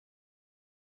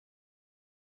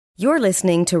You're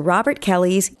listening to Robert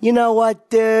Kelly's You Know What,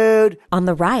 Dude? On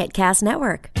the Riotcast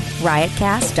Network,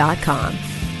 riotcast.com.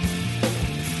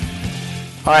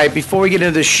 All right, before we get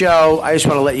into the show, I just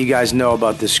want to let you guys know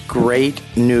about this great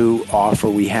new offer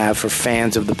we have for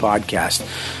fans of the podcast.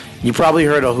 You probably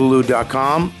heard of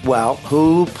Hulu.com. Well,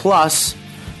 Hulu Plus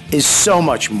is so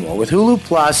much more. With Hulu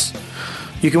Plus,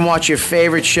 you can watch your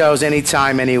favorite shows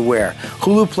anytime, anywhere.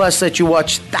 Hulu Plus lets you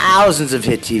watch thousands of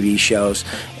hit TV shows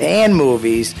and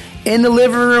movies in the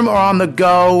living room or on the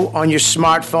go on your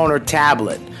smartphone or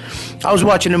tablet. I was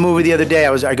watching a movie the other day.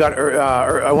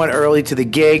 I went early to the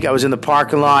gig. I was in the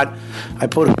parking lot. I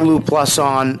put Hulu Plus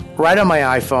on right on my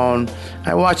iPhone.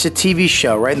 I watched a TV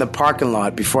show right in the parking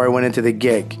lot before I went into the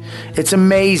gig. It's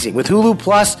amazing. With Hulu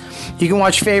Plus, you can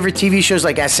watch favorite TV shows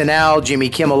like SNL, Jimmy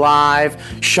Kimmel Live,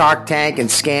 Shark Tank, and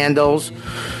Scandals.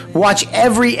 Watch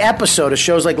every episode of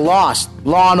shows like Lost,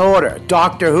 Law & Order,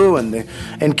 Doctor Who,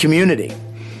 and Community.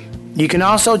 You can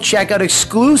also check out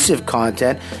exclusive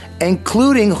content,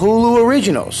 including Hulu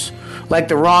originals, like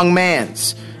The Wrong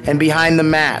Mans and Behind the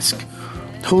Mask.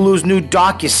 Hulu's new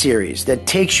docuseries that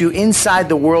takes you inside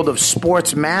the world of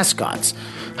sports mascots.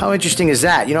 How interesting is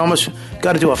that? You know, I almost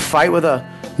got into a fight with a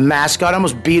mascot. I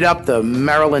almost beat up the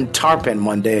Maryland Tarpon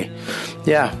one day.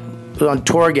 Yeah, it was on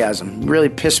Tourgasm. It really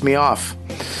pissed me off.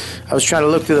 I was trying to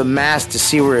look through the mask to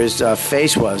see where his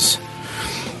face was.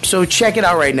 So check it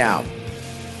out right now.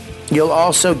 You'll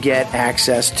also get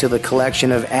access to the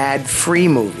collection of ad-free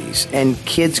movies and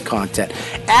kids content.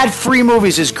 Ad-free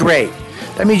movies is great.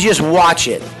 That means you just watch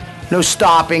it. No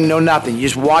stopping, no nothing. You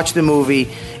just watch the movie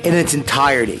in its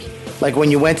entirety, like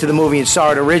when you went to the movie and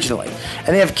saw it originally. And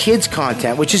they have kids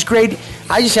content, which is great.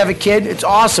 I just have a kid. It's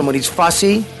awesome when he's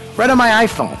fussy. Right on my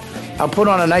iPhone. I'll put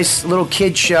on a nice little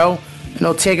kid show, and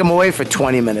I'll take him away for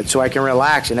 20 minutes so I can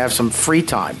relax and have some free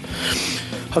time.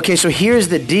 Okay, so here's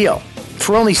the deal.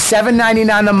 For only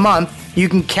 $7.99 a month, you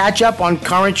can catch up on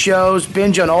current shows,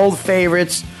 binge on old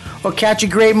favorites, or catch a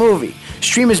great movie.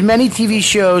 Stream as many TV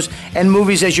shows and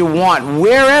movies as you want,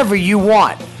 wherever you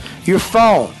want. Your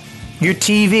phone, your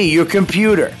TV, your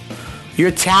computer,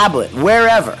 your tablet,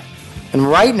 wherever. And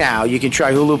right now, you can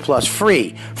try Hulu Plus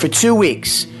free for 2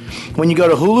 weeks when you go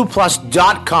to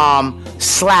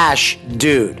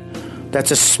huluplus.com/dude.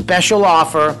 That's a special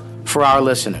offer for our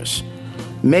listeners.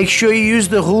 Make sure you use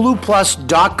the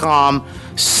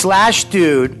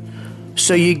huluplus.com/dude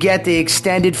so you get the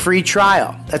extended free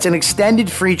trial. That's an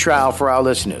extended free trial for our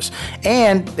listeners.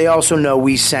 And they also know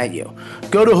we sent you.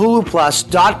 Go to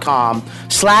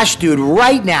huluplus.com/dude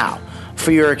right now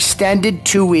for your extended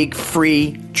 2-week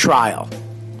free trial.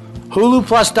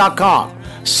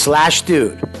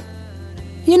 huluplus.com/dude.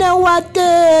 You know what,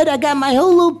 dude? I got my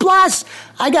Hulu Plus.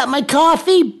 I got my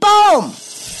coffee. Boom!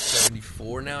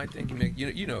 74 now, I think.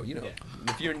 You know.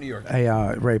 If you're in New York. Hey,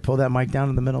 Ray, pull that mic down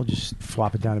in the middle. Just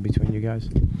flop it down in between you guys.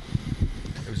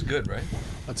 It was good, right?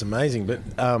 That's amazing. But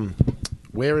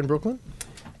where in Brooklyn?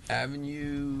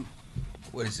 Avenue.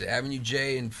 What is it? Avenue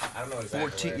J and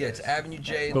 14. Yeah, it's Avenue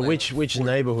J. And But which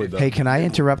neighborhood, though? Hey, can I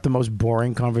interrupt the most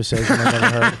boring conversation I've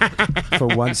ever heard for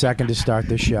 1 second to start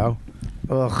this show?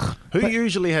 Ugh. Who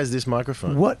usually has this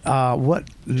microphone? What? None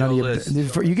Joe of you. List.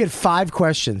 You get 5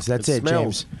 questions. That's it,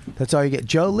 smells. James. That's all you get.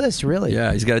 Joe List, really?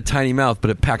 Yeah, he's got a tiny mouth, but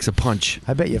it packs a punch.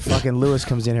 I bet you fucking Lewis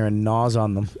comes in here and gnaws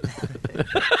on them.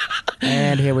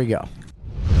 And here we go.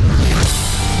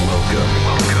 Welcome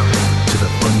to the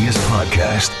funniest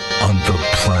podcast on the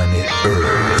planet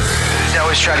Earth. I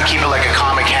always try to keep it like a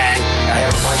comic hang. I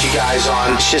have a bunch of guys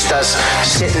on. It's just us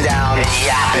sitting down and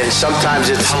yapping. Sometimes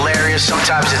it's hilarious.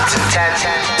 Sometimes it's intense.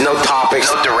 No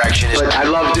topics, no direction. But I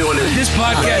love doing it. This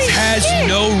podcast has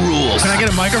no rules. Can I get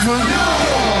a microphone?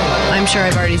 I'm sure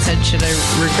I've already said, should I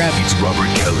regret? It's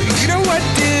Robert Kelly's You know what,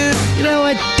 dude? You know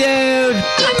what, dude?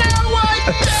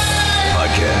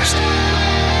 podcast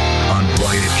on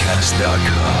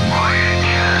riotcast.com.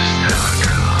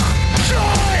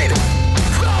 Join the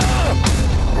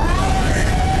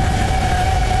riot.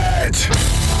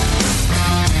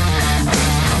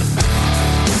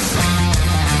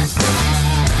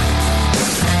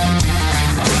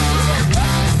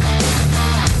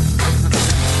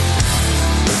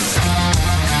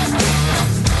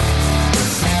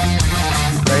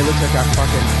 Ray looks like our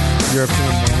fucking European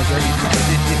manager.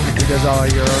 He does all our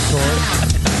Euro tours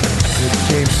with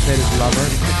James Smith as lover.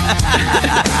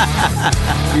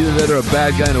 Either that or a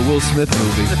bad guy in a Will Smith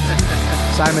movie.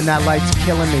 Simon, that light's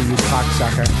killing me, you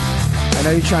cocksucker. I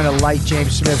know you're trying to light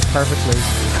James Smith perfectly.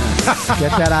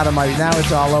 Get that out of my... Now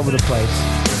it's all over the place.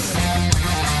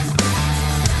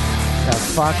 Now,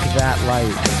 fuck that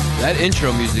light. That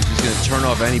intro music is going to turn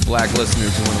off any black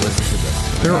listeners who want to listen to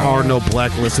this. There are no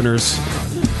black listeners.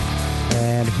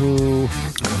 and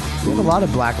we have a lot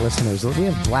of black listeners. We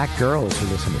have black girls who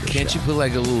listen to this Can't show. you put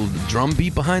like a little drum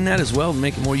beat behind that as well,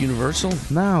 make it more universal?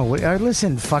 No,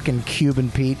 listen, fucking Cuban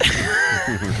Pete.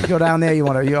 You go down there,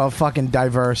 you're all fucking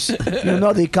diverse. You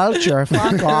know the culture.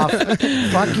 Fuck off.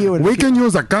 Fuck you. And We can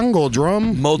use a Congo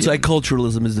drum.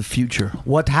 Multiculturalism is the future.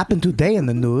 what happened today in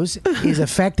the news is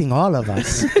affecting all of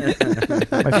us.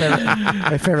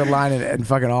 my favorite line in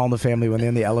fucking All in the Family when they're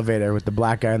in the elevator with the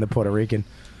black guy and the Puerto Rican,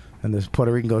 and this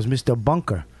Puerto Rican goes, "Mr.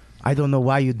 Bunker, I don't know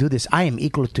why you do this. I am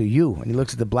equal to you." And he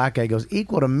looks at the black guy and goes,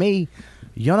 "Equal to me?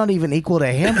 You're not even equal to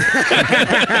him." The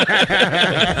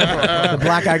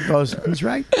black guy goes, "He's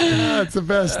right." That's the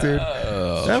best, dude.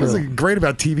 That was great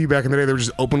about TV back in the day. They were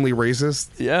just openly racist.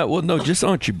 Yeah, well, no, just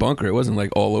Archie Bunker. It wasn't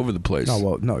like all over the place.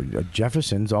 No,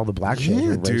 Jefferson's, all the black shows Yeah,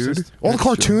 were dude. racist. All the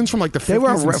cartoons from like the 50s They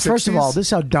were, and first of all, 60s. this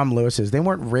is how dumb Lewis is. They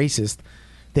weren't racist.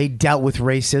 They dealt with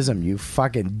racism, you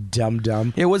fucking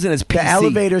dumb. It wasn't as PC. The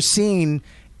elevator scene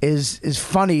is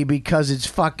funny because it's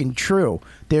fucking true.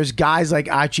 There's guys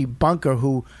like Archie Bunker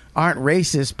who aren't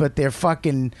racist, but they're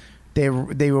fucking they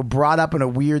were brought up in a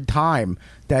weird time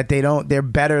that they're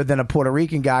better than a Puerto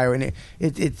Rican guy, and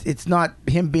it's not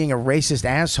him being a racist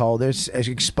asshole. There's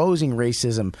exposing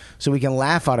racism so we can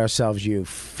laugh at ourselves. You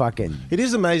fucking. It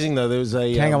is amazing though. There was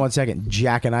a Hang on one second,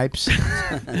 Jackanipes.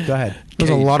 Go ahead. There's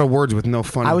a lot of words with no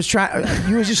fun. I was trying.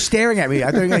 You were just staring at me.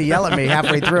 I thought you were going to yell at me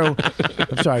halfway through.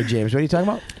 I'm sorry, James. What are you talking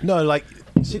about? No, like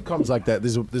sitcoms like that.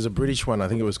 There's a British one. I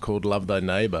think it was called Love Thy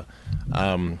Neighbour.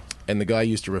 And the guy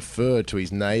used to refer to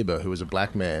his neighbour, who was a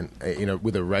black man,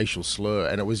 with a racial slur,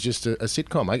 and it was just a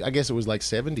sitcom. I guess it was like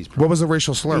 70s. Probably. What was the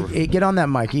racial slur? Hey, get on that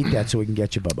mic. Eat that so we can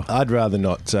get you, Bubba. I'd rather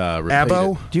not repeat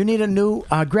Abo? it. Do you need a new?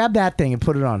 Grab that thing and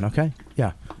put it on. Okay.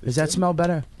 Yeah. Does that smell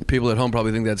better? People at home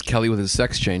probably think that's Kelly with his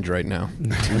sex change right now.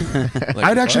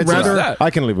 I'd actually what's rather. that? I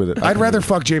can live with it. I'd rather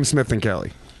fuck James Smith than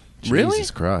Kelly. Really? Jesus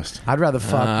Christ. I'd rather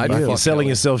fuck I'd you. fuck You're selling Kelly.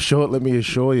 yourself short, let me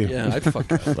assure you. Yeah, I'd fuck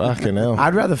that. Fucking hell.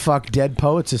 I'd rather fuck Dead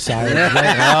Poets Society.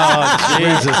 Oh,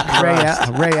 Jesus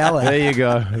Christ. Ray Ellen. There you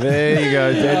go.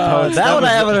 Dead poets. That one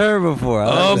I haven't heard before.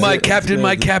 Oh, my captain,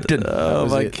 my captain. Oh,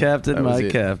 my captain, my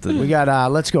captain. We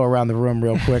got. Let's go around the room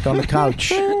real quick. On the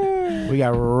couch, we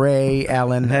got Ray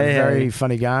Ellen, a very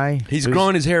funny guy. He's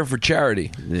growing his hair for charity.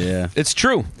 Yeah. It's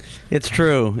true. It's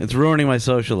true. It's ruining my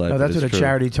social life. No, that's but what it's a true.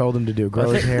 charity told him to do.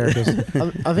 Grow his hair. 'Cause-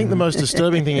 I think the most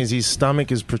disturbing thing is his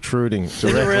stomach is protruding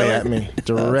directly at me.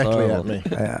 Directly at me.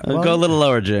 Go a little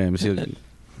lower, James. now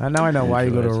I know why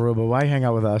you go to Aruba. Why hang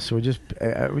out with us? We just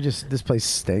this place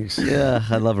stinks. Yeah,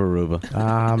 I love Aruba.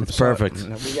 It's perfect.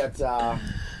 We got,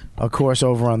 of course,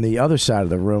 over on the other side of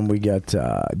the room, we got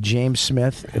James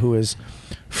Smith, who is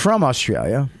from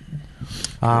Australia.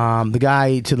 The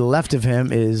guy to the left of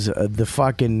him is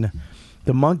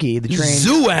the monkey, the trained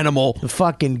zoo animal, the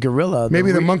fucking gorilla.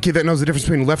 Maybe the monkey that knows the difference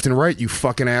between left and right. You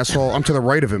fucking asshole. I'm to the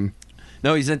right of him.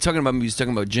 No, he's not talking about me. He's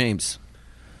talking about James.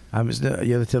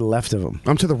 You're to the left of him.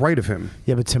 I'm to the right of him.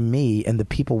 Yeah, but to me and the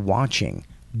people watching,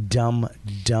 dumb.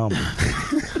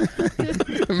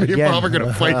 Me and Bob are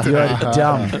gonna fight You're today.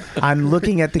 dumb. I'm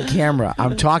looking at the camera.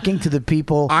 I'm talking to the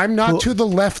people. I'm not to the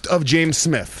left of James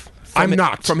Smith. I'm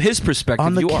not. From his perspective,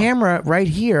 on the you are. camera right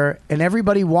here, and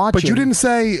everybody watching. But you didn't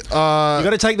say. You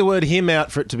got to take the word "him"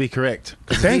 out for it to be correct.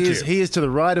 Thank you. He is to the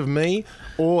right of me,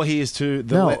 or he is to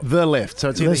the, No. the left. So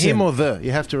it's either Listen. him or the.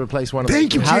 You have to replace one of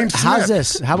Thank them. you, James How's Smith.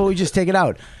 this? How about we just take it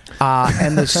out?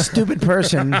 And the stupid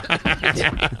person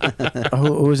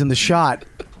who was in the shot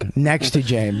next to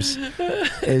James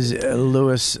is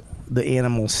Lewis, the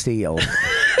animal Steele.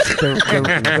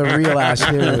 The real ass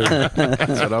dude.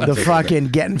 The fucking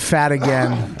getting fat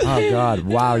again. Oh God!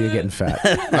 Wow, you're getting fat.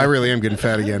 I really am getting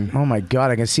fat again. Oh my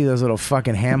God! I can see those little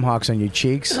fucking ham hocks on your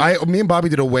cheeks. Me and Bobby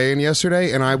did a weigh-in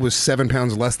yesterday, and I was 7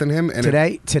 pounds less than him. And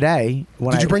Today,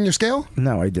 when did you bring your scale?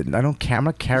 No, I didn't. I'm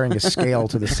not carrying a scale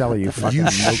to the cellar. You fucking.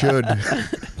 You should.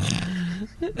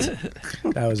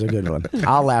 That was a good one.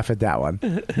 I'll laugh at that one.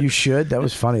 You should. That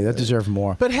was funny. That deserved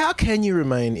more. But how can you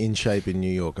remain in shape in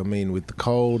New York? I mean, with the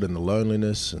cold and the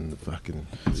loneliness and the fucking.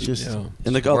 It's just.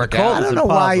 And the cold I is don't know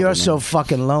why impossible, you're man. so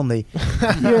fucking lonely.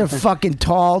 You're fucking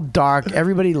tall, dark.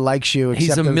 Everybody likes you. He's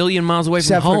except a million miles away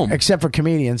from home. Except for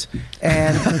comedians.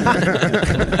 And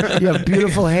you have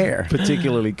beautiful hair.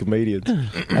 Particularly comedians.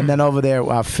 And then over there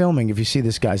filming, if you see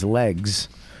this guy's legs,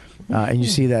 and you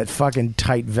see that fucking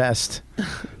tight vest,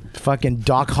 fucking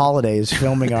Doc Holliday is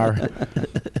filming our.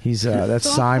 That's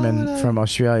Simon from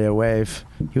Australia. Wave.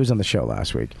 He was on the show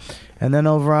last week, and then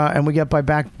over and we got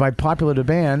by popular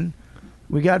demand,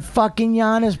 we got fucking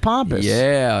Giannis Pompous.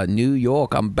 Yeah, New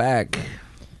York, I'm back.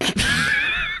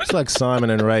 It's like Simon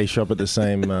and Ray shop at the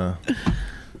same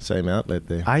outlet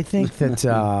there. I think that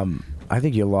I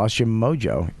think you lost your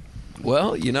mojo.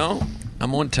 Well,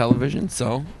 I'm on television,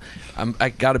 so I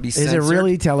got to be censored. Is it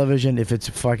really television if it's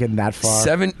fucking that far?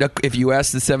 If you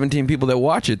ask the 17 people that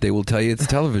watch it, they will tell you it's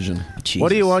television.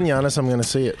 What are you on, Giannis? I'm going to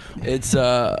see it. It's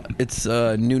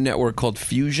a new network called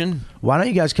Fusion. Why don't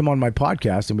you guys come on my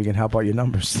podcast and we can help out your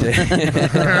numbers? I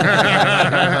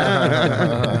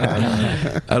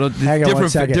don't. Hang on one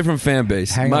second. Different fan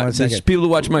base. Hang on one second. The people who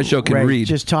watch my show can Ray, read.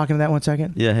 Just talking to that 1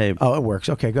 second. Yeah, hey. Oh, it works.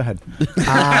 Okay, go ahead. What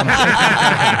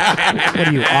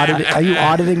are you auditing? Are you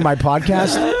auditing my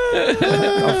podcast? What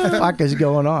the fuck is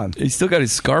going on? He's still got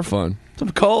his scarf on. I'm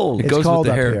cold. It It's goes cold with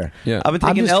the up hair. here. Yeah. I've been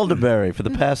taking just- elderberry for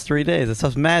the past 3 days. That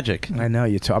stuff's magic. I know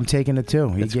you. I'm taking it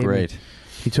too. It's gave me- great.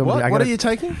 he told me. What are you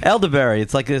taking? Elderberry.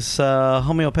 It's like this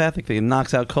homeopathic thing. It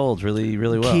knocks out colds really,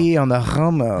 really well. Key on the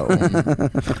homo.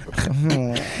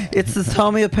 It's this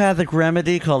homeopathic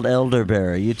remedy called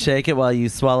elderberry. You take it while you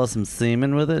swallow some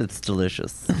semen with it. It's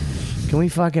delicious. Can we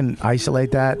fucking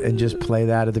isolate that and just play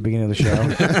that at the beginning of the show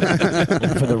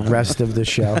for the rest of the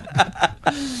show?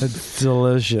 It's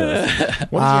delicious.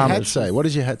 What does your hat say? What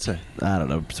does your hat say? I don't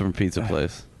know. Some pizza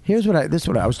place. Here's what I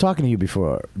was talking to you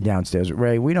before downstairs,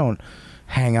 Ray. We don't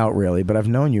hang out really, but I've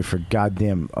known you for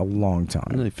goddamn a long time.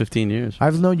 Really, 15 years.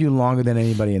 I've known you longer than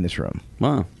anybody in this room.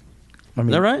 Wow. I mean,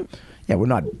 Is that right? Yeah, we're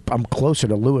not. I'm closer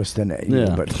to Lewis than you,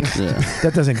 Yeah. but Yeah.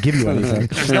 that doesn't give you anything.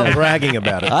 He's not bragging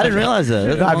about it. I didn't realize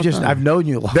that. No, I've known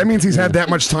you. That means he's had that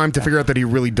much time to figure out that he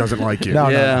really doesn't like you. No,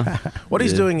 Yeah. What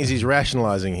he's doing is he's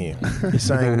rationalizing here. He's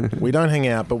saying, we don't hang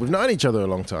out, but we've known each other a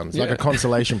long time. It's like a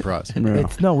consolation prize.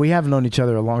 No, we have known each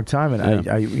other a long time, and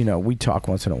Yeah. we talk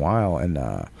once in a while, and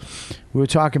we were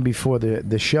talking before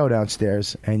the show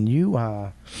downstairs, and you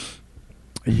go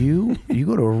to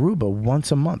Aruba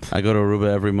once a month. I go to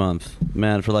Aruba every month,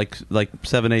 man, for like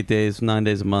 7, 8 days, 9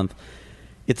 days a month.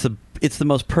 It's the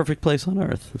most perfect place on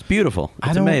earth. It's beautiful.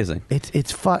 It's amazing.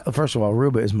 It's fun. First of all,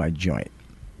 Aruba is my joint.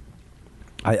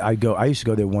 I used to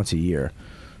go there once a year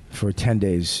for 10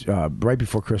 days, right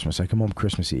before Christmas. I come home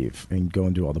Christmas Eve and go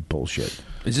and do all the bullshit.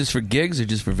 Is this for gigs or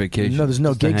just for vacation? No, there's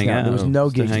no Just to gigs hang down. out. There was no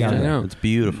Just to gigs hang down out. there. It's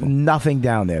beautiful. Nothing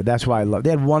down there. That's why I love.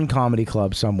 They had one comedy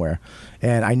club somewhere,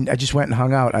 and I just went and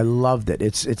hung out. I loved it.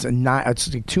 It's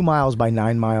like 2 miles by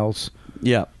 9 miles.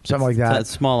 Yeah. Something like that.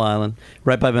 It's a small island,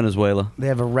 right by Venezuela. They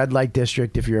have a red light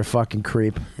district if you're a fucking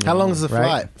creep. How long is the Right?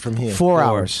 flight from here? 4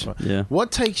 hours. Yeah.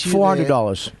 What takes you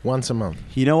 $400. there once a month?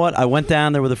 You know what? I went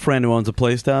down there with a friend who owns a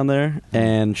place down there,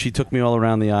 and she took me all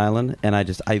around the island. And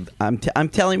I'm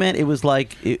telling you, man, it was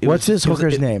like. What's this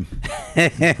hooker's name?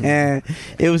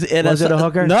 It was. Was it a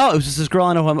hooker? No, it was just this girl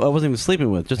I know who I wasn't even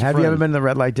sleeping with. Just a Have you friend. ever been to the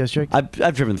red light district?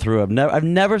 I've driven through. I've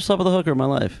never slept with a hooker in my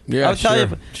life. Yeah, I would tell sure.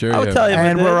 you. Sure I would you tell you. if I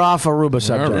And did. we're off Aruba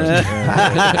subject.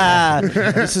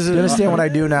 This is. You understand what I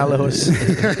do now, Lewis?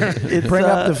 Bring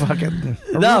up the fucking.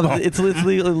 No, Aruba. it's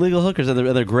legal hookers, and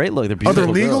they're great. Look, they're Oh, beautiful.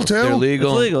 they're legal girls. too? They're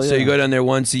legal. It's legal, So yeah. you go down there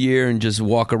once a year and just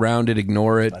walk around it,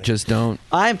 ignore it, just don't.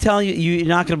 I'm telling you, you're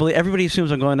not going to believe. Everybody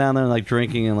assumes I'm going down there and like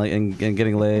drinking and like and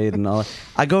getting laid and all that.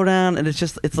 I go down and it's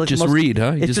like Just the most, read,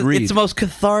 huh? You it's just read. It's the most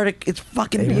cathartic. It's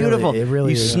fucking beautiful. It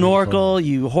really you is snorkel,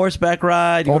 you horseback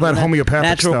ride, you All go to that the homeopathic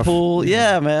natural stuff. pool.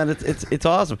 Yeah, man, it's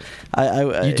awesome.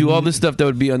 You do all the stuff that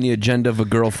would be on the agenda of a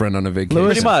girlfriend on a vacation.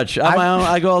 Pretty much.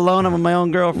 I go alone. I'm with my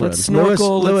own girlfriend. Let's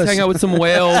snorkel. Lewis. Let's hang out with some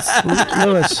whales.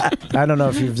 Lewis, I don't know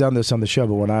if you've done this on the show,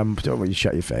 but when I'm, oh, you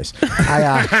shut your face.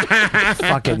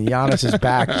 Fucking Giannis is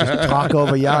back. Just talk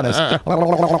over Giannis.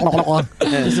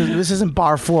 This isn't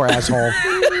bar 4, asshole.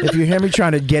 If you hear me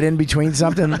trying to get in between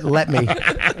something, let me.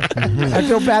 I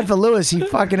feel bad for Lewis. He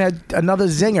fucking had another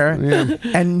zinger,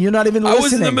 and you're not even listening. I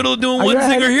was in the middle of doing Are one you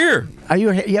zinger ahead? here. Are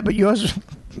you? Yeah, but yours.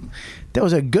 That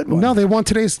was a good one. No, they want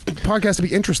today's podcast to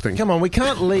be interesting. Come on, we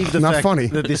can't leave the Not fact funny.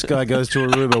 that this guy goes to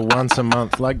Aruba once a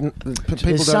month. Like,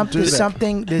 people don't do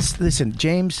that. Listen,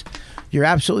 James, you're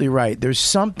absolutely right. There's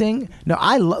something. No,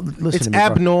 I love. Listen, It's to me, bro.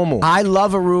 abnormal. I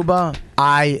love Aruba.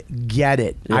 I get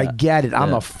it. I Yeah. get it. I'm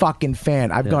Yeah. a fucking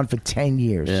fan. I've Yeah. gone for 10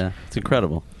 years. Yeah, it's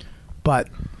incredible. But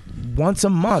once a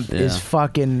month is Yeah.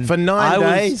 fucking. For 9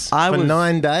 days? For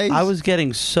 9 days? I was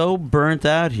getting so burnt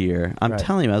out here. I'm Right.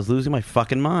 telling you, I was losing my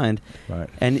fucking mind. Right.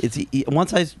 And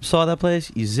once I saw that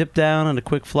place, you zip down on a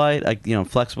quick flight. I'm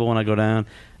flexible when I go down.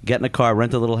 Get in a car,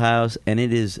 rent a little house, and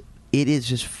it is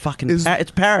just fucking.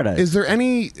 It's paradise. Is there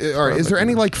any? Is there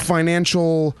any like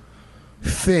financial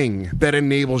thing that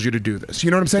enables you to do this?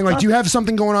 You know what I'm saying? Like, do you have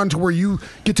something going on to where you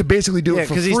get to basically do it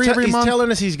for free every month? He's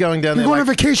telling us he's going down You're there. going on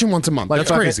vacation once a month.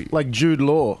 That's crazy. Like Jude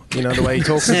Law, you know, the way he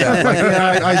talks about it.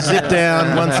 Like, I zip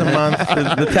down once a month.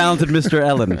 The talented Mr.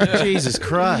 Ellen. Jesus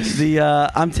Christ.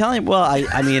 I'm telling you, well,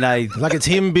 I mean, like it's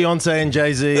him, Beyonce, and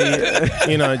Jay-Z,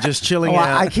 you know, just chilling out.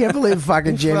 I can't believe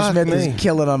fucking James Fuck Smith me. is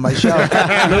killing on my show.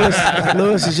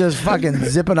 Lewis is just fucking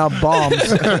zipping up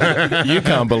bombs. You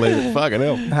can't believe it. Fucking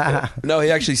hell. No,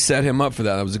 he actually set him up for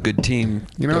that. That was a good team.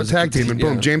 You know, tag team, and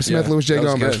boom, James Smith, Louis J.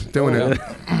 Gomez, doing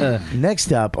it.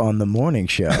 Next up on the morning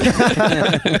show,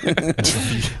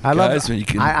 I love Guys, when you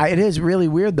can- it is really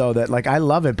weird though that like I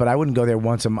love it, but I wouldn't go there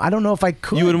once a month. I don't know if I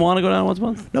could. You wouldn't want to go down once a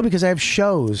month? No, because I have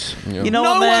shows. You know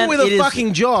no what, man? one with It a is-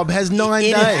 fucking job has 9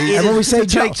 it days. is- And when we say to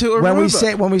take to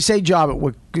Aruba. when we say job,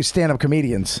 we're stand-up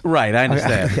comedians. Right, I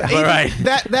understand. All right.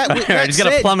 That He's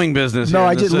got a plumbing business. No, here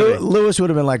I in the just city. Lewis would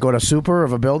have been like, go to super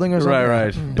of a building or something.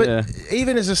 Right. But yeah.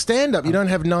 even as a stand-up, you don't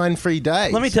have 9 free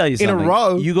days. Let me tell you something. In a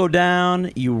row. You go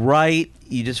down, you write,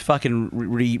 you just fucking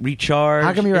recharge.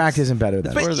 How come your act isn't better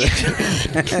then?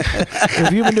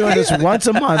 If you've been doing this once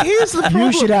a month, Here's the problem.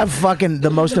 you should have fucking the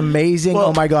most amazing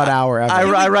oh my god hour ever.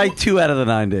 I write 2 out of the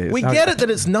 9 days. We get it that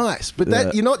it's nice, but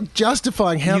that you're not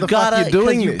justifying how the fuck you're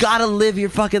doing 'cause this. You gotta live your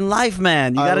fucking life,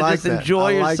 man. You I gotta like just that.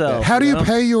 enjoy I like yourself. that. How do you know?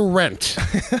 pay your rent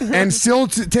and still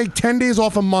take 10 days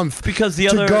off a month? Because the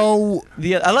to other go,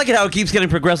 I like it how it keeps getting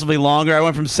progressively longer. I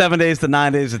went from 7 days to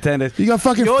 9 days to 10 days. you got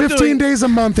fucking You're 15 doing days a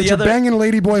month that the you're other- banging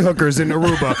ladyboy hookers in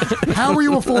Aruba. How are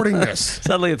you affording this?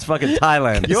 Suddenly it's fucking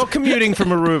Thailand. You're commuting from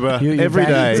Aruba You every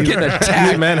bang- day you-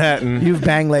 to Manhattan. You've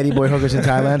banged ladyboy hookers in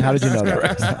Thailand. How did you know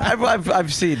that?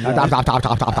 I've seen.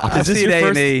 Is this seen your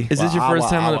first? A&E. Is this your first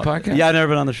time on the podcast? Yeah, I've never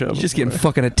been on the show. You're just getting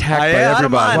fucking attacked by I don't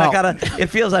everybody. mind. Well, I gotta. It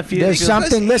feels. I feel. There's it feels-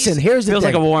 something. Listen, here's the feels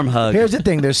thing. like a warm hug. Here's the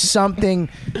thing. There's something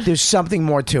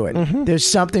more to it. Mm-hmm. There's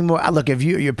something more. Look, if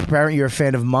you're a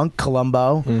fan of Monk,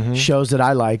 Columbo, Mm-hmm. shows that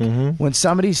I like. When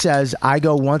somebody says I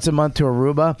go once a month to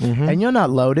Aruba, Mm-hmm. and you're not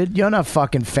loaded, you're not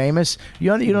fucking famous, you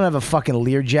don't have a fucking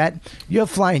Learjet, you're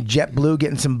flying JetBlue,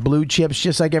 getting some blue chips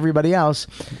just like everybody else,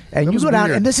 and you was go down.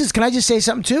 weird. And this is. Can I just say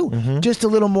something too? Mm-hmm. Just a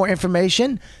little more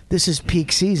information. This is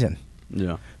peak season.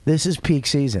 Yeah. This is peak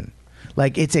season.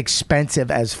 Like, it's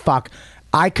expensive as fuck.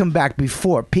 I come back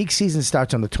before. Peak season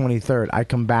starts on the 23rd. I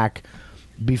come back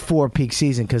before peak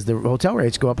season because the hotel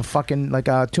rates go up a fucking like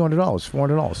 $200,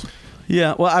 $400.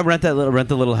 Yeah. Well, I rent the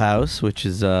little house, which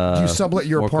is. Do you sublet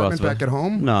your more apartment cost-effective. back at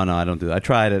home? No, I don't do that. I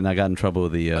tried it and I got in trouble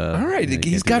with the. All right, you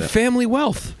he's can't got do that. family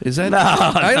wealth. Is that? No,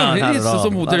 I don't. not it's at all.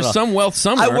 some- Not there's at all. some wealth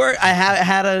somewhere. I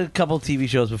had a couple TV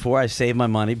shows before. I saved my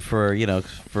money for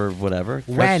for whatever.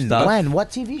 fresh stuff. When? What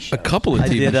TV show? A couple of I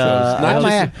TV did, shows. Why Not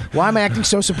am, just why am I acting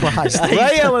so surprised?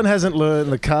 Ray Allen hasn't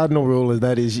learned the cardinal rule, and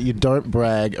that is you don't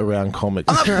brag around comics.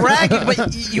 I'm not bragging, but you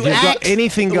If you've got act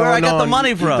anything going where I got on, the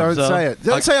money from. Don't so. say it.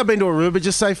 Don't say I've been to Aruba.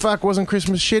 Just say fuck. Wasn't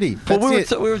Christmas shitty? Well,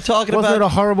 That's it. we were talking Wasn't about it a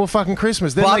horrible fucking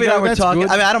Christmas? Then Bobby they and I go, were "That's talking. good."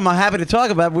 I mean, I'm happy to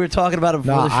talk about it. We were talking about it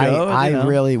before No, the show.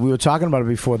 we were talking about it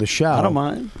before the show. I don't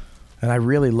mind. And I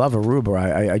really love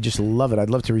Aruba. I just love it. I'd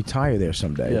love to retire there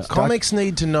someday. Yeah. It's Comics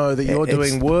need to know that you're It's-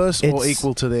 doing worse or it's-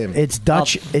 equal to them. It's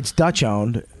Dutch. It's Dutch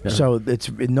owned, so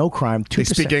it's no crime. 2%. They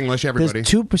speak English, everybody. There's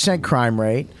 2% crime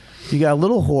rate. You got a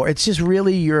little whore. It's just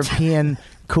really European,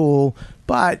 cool.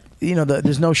 But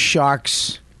there's no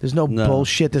sharks. There's no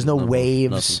bullshit. There's no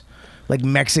waves. nothing. Like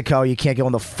Mexico, you can't go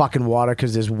in the fucking water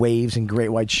because there's waves and great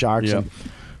white sharks Yeah. and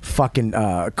fucking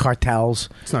cartels.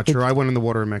 It's not true. I went in the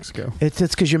water in Mexico. It's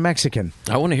because you're Mexican.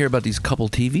 I want to hear about these couple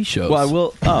TV shows. Well, I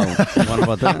will. Oh, what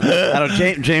about that? I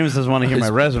don't. James doesn't want to hear my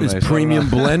resume. Is so I don't Premium know.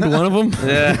 Blend one of them?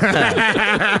 Yeah.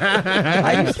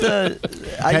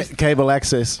 I used Cable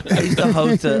access. to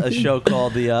host a show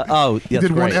called the. He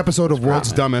did one episode of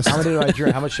World's Dumbest. How many do I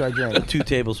drink? How much should I drink? 2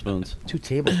 tablespoons. 2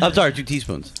 tables. I'm sorry, 2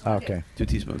 teaspoons. Okay. 2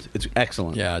 teaspoons. It's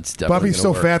excellent. Yeah, it's definitely. Bobby's gonna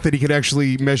so work. fat that he could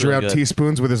actually measure Really out good.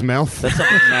 teaspoons with his mouth. That's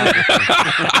something mad.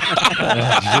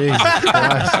 Jesus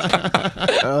Christ.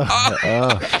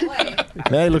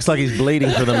 Now he looks like he's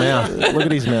bleeding for the mouth. Look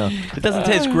at his mouth. It doesn't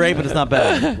taste great, but it's not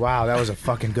bad. Wow, that was a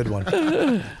fucking good one.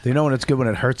 Do you know when it's good when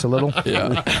it hurts a little?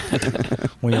 Yeah.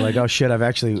 When you're like, oh shit,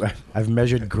 I've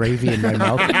measured gravy in my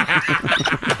mouth.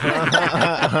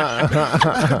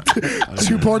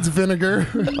 2 parts vinegar.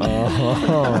 Like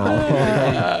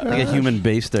a human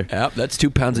baster. Yep, that's 2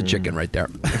 pounds of chicken right there.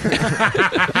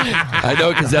 I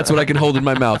know because that's what I can hold in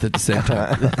my mouth at the same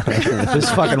time. This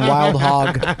fucking wild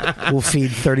hog will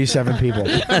feed 37 people.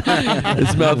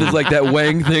 His mouth is like that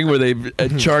Wang thing where they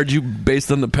charge you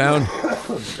based on the pound.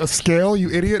 A scale, you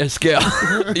idiot. A scale.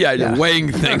 Yeah, the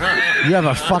weighing thing. You have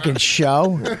a fucking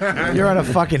show? You're on a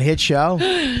fucking hit show?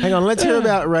 Hang on, let's hear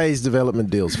about Ray's development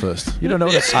deals first. You don't know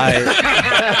what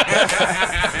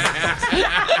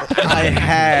I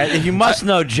had. You must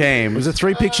know James. Was it a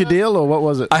 3-picture deal or what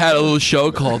was it? I had a little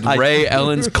show called Ray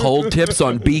Ellen's Cold Tips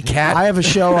on B-Cat. I have a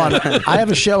show on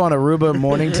Aruba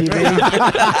Morning TV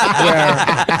where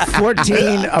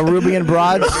 14 Arubian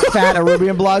broads, fat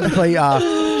Arubian broads, play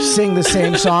sing the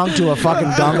same song to a fucking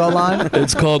gongo line.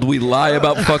 It's called We Lie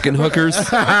About Fucking Hookers.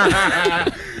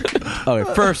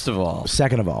 Okay, first of all.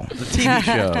 Second of all. The TV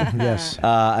show. Yes.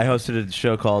 I hosted a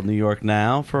show called New York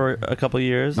Now for a couple of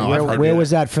years. Where was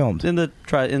that filmed? In the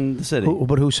city.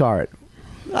 But who saw it?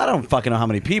 I don't fucking know how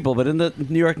many people, but in the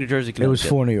New York, New Jersey, Connecticut. It was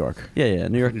for New York. Yeah,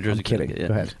 New York, New Jersey, I'm kidding.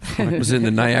 Connecticut. Yeah. Go ahead. Was it in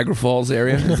the Niagara Falls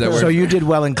area? Is that where? So you did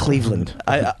well in Cleveland.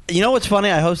 You know what's funny?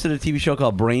 I hosted a TV show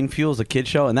called Brain Fuels, a kid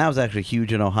show, and that was actually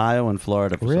huge in Ohio and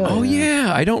Florida. For Really? Oh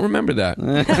yeah, I don't remember that.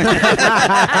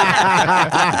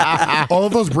 All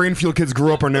of those Brainfield kids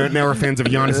grew up are now are fans of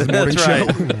Giannis's morning That's show.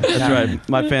 right. That's right.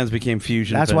 My fans became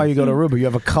Fusion. That's fans. why you go to Aruba. You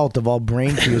have a cult of all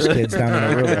brain fused kids down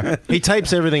in Aruba. He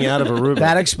tapes everything out of Aruba.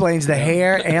 That explains the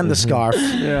hair and the scarf.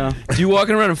 Yeah. Do you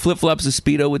walking around in flip flops of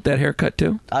Speedo with that haircut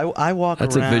too? I walk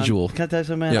That's around. a visual. Can I tell you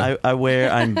something, man? Yeah. I wear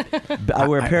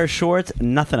a pair of shorts,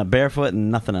 nothing, a barefoot,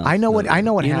 and nothing else. I know what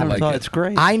You happened. know, it's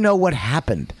great. I know what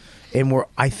happened, and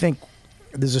I think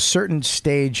there's a certain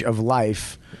stage of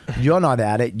life. You're not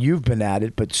at it. You've been at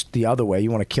it, but it's the other way. You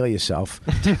want to kill yourself.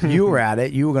 You were at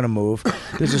it. You were going to move.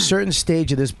 There's a certain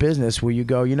stage of this business where you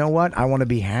go, you know what? I want to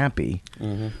be happy.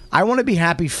 Mm-hmm. I want to be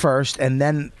happy first, and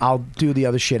then I'll do the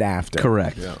other shit after.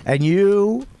 Correct. Yeah. And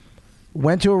you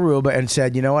went to Aruba and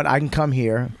said, you know what? I can come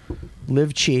here,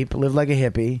 live cheap, live like a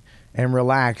hippie, and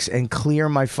relax and clear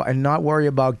my and not worry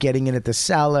about getting in at the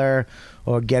cellar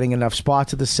or getting enough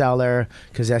spots at the cellar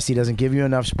because Esty doesn't give you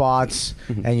enough spots,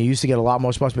 and you used to get a lot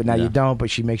more spots, but now you don't. But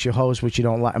she makes you host, which you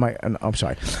don't like. I'm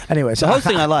sorry. Anyway, so The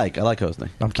hosting I like hosting.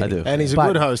 I'm kidding. I do. And he's a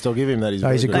But- good host. I'll give him that. He's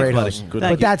he's a very great good. host. Good But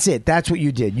host. that's it. That's what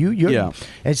you did. You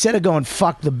instead of going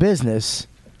fuck the business.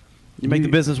 You make the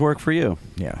business work for you.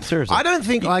 Yeah. Seriously. I don't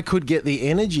think I could get the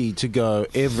energy to go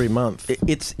every month.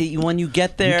 When you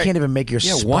get there. You can't even make your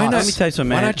spots. Why not? Let me tell you something,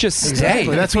 man. Why not just stay?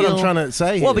 Exactly. That's what I'm trying to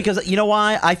say here. Well, because you know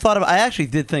why? I actually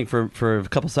did think for a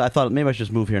couple. I thought maybe I should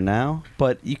just move here now,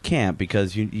 but you can't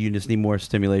because you just need more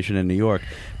stimulation in New York.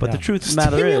 But the truth of the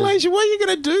matter is, Stimulation. What are you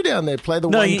going to do down there? Play the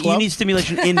no, one you club? need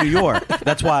stimulation in New York.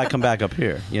 That's why I come back up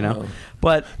here. You know,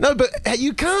 but No, but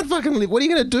you can't fucking live. What are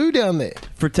you going to do down there?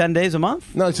 for 10 days a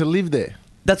month. No, to live there.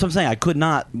 That's what I'm saying. I could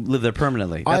not live there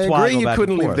permanently. That's I why agree go you back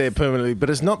couldn't and live forth. there permanently,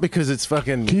 but it's not because it's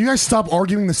fucking... Can you guys stop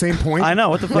arguing the same point? I know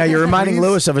what the fuck. Yeah, you're reminding Please?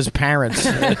 Lewis of his parents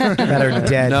that are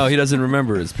dead. No, he doesn't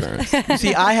remember his parents. You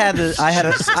see, I had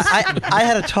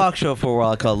a talk show for a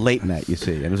while called Late Night. You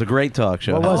see, and it was a great talk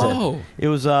show. What was Oh. It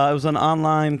was an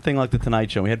online thing like the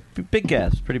Tonight Show. We had big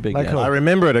guests, pretty big Like guests. who? I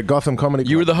remember it at Gotham Comedy Club.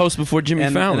 You were the host before Jimmy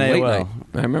And- Fallon. and Late AOL. night.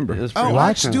 I remember. It was pretty Oh,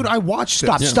 awesome. dude, I watched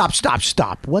it.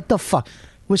 Stop. What the fuck?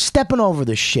 We're stepping over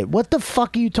this shit. What the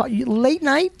fuck are you talking? Late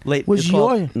night? Late was it's your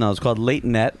called, no? It's called Late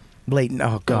Net. late?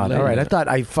 Oh God! Late All right, I Night. thought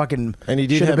I fucking And he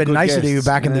did should have have been good nicer to you guests.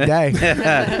 back in the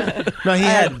day. No, he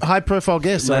had high-profile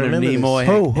guests. I Leonard remember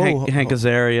Nimoy, this. Hank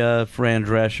Azaria, Fran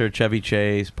Drescher, Chevy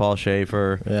Chase, Paul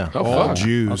Schaefer. Yeah. Oh, All fuck.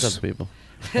 Jews. All kinds of people.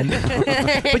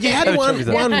 But you had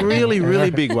one really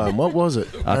big one. What was it?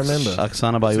 I remember.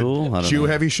 Oksana Bayul. I don't know.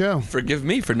 Jew-heavy show. Forgive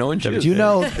me for knowing Jews. Do you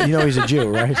know he's a Jew,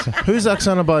 right? Who's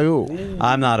Oksana Bayul?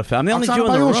 I'm not a fan. I'm the only Oksana Jew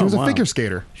in the Bayul, room. she was a Wow. figure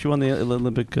skater. She won the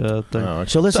Olympic thing. Oh,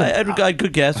 So listen, I had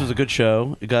good guests. It was a good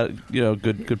show. It got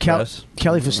good press.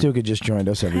 Kelly Festuca just joined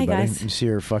us. Everybody, guys. you see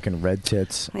her fucking red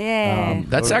tits. Yeah.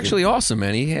 That's actually awesome,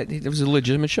 man. It was a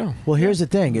legitimate show. Well, here's the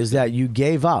thing: is that you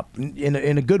gave up in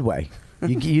a good way.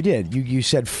 You did. You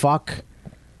said fuck.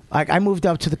 I moved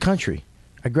out to the country.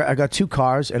 I got 2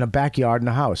 cars and a backyard and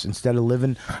a house. Instead of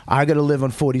living, I got to live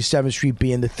on 47th Street,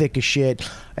 being the thick of shit.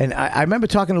 And I remember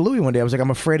talking to Louis one day. I was like, I'm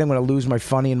afraid I'm going to lose my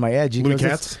funny and my edge. He Louis goes,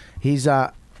 Katz? He's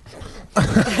Was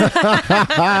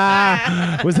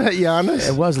that Giannis?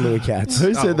 It was Louis Katz.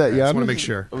 Who said that, I Giannis? just want to make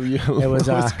sure. It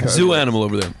was Zoo animal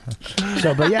over there.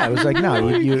 So, but yeah, it was like no.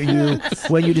 You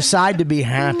when you decide to be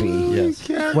happy,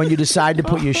 when you decide to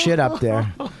put your shit up there,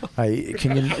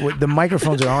 the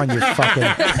microphones are on.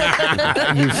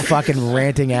 You fucking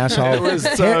ranting asshole. It was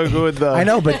so good though. I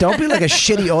know, but don't be like a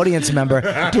shitty audience member.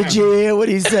 Did you hear what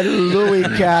he said, Louis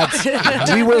Katz?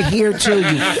 We were here too,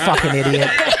 you fucking idiot.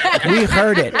 We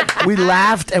heard it. We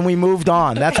laughed and we moved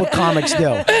on. That's what comics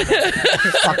do.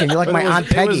 Fucking, you're like my Aunt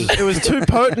Peggy. It was too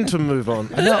potent to move on.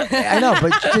 I know,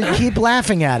 but just keep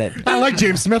laughing at it. I like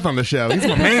James Smith on the show. He's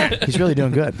my man. He's really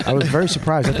doing good. I was very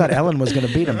surprised. I thought Ellen was going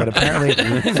to beat him, but apparently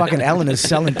fucking Ellen is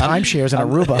selling timeshares in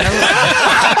Aruba.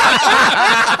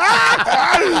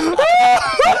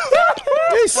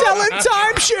 He's selling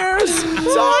timeshares.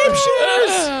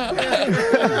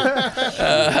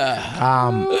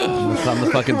 I'm the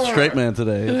fucking straight man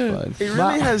today. It's fine. He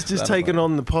really has just taken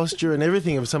on the posture and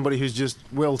everything of somebody who's just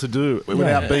well-to-do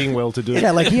without being well-to-do.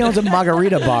 Yeah, like he owns a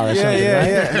margarita bar or something,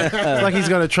 right? It's like he's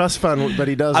got a trust fund, but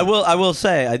he doesn't. I will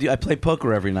say I play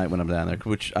poker every night when I'm down there,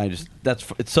 which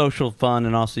it's social fun,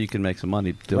 and also you can make some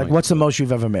money doing. Like, what's the most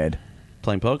you've ever made?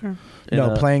 Playing poker?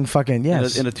 Playing fucking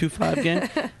yes. In a 2-5 game.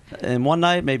 And one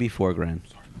night, maybe $4,000.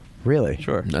 Really?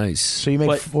 Sure. Nice. So you make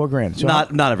 $4,000. So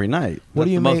not every night. What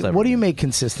do you make? Every What do you night. make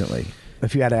consistently?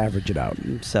 If you had to average it out,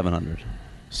 700.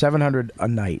 700 a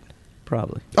night.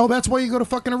 Probably. Oh, that's why you go to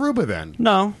fucking Aruba then.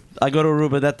 No, I go to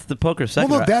Aruba. That's the poker sector.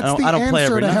 Well, look, that's I don't play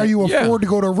answer every to night. how you afford to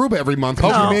go to Aruba every month.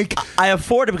 No, You make I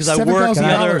afford it because I work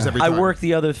 $7,000 every time. I work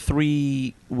the other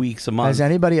 3 weeks a month. Has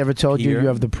anybody ever told you Here. you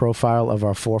have the profile of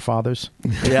our forefathers?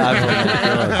 Yeah,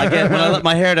 I get when I let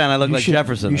my hair down, I look like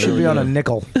Jefferson. You should be on a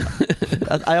nickel.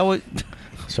 I always.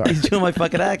 Sorry. He's doing my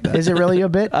fucking act now. Is it really your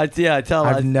bit? I tell.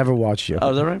 I've never watched you.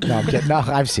 Oh, is that right? No, I'm kidding. No,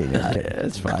 I've seen it. I'm kidding.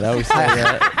 It's fine. I always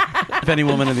say if any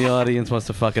woman in the audience wants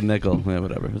to fuck a nickel, yeah,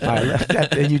 whatever. All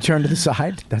right, and you turn to the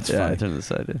side? That's yeah, fine. I turn to the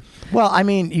side. Yeah. Well, I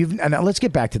mean, now let's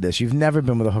get back to this. You've never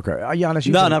been with a hooker.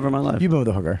 Giannis, No, never in my life. You've been with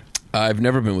a hooker. I've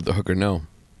never been with the hooker, no.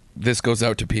 This goes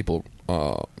out to people.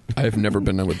 I've never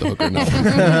been with the hooker, no.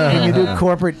 Can you do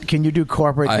corporate? Can you do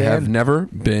corporate? I Dan? have never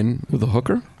been with a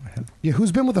hooker. Yeah,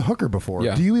 who's been with a hooker before?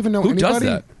 Yeah. Do you even know Who anybody?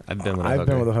 does that? I've been with a I've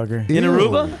hooker. been with a hooker. In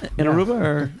Aruba? In Yeah. Aruba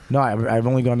or? No, I've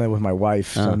only gone there with my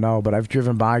wife, so no. But I've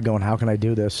driven by, going, "How can I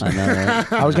do this?" I know.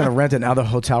 Right? I was going to rent another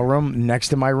hotel room next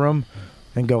to my room,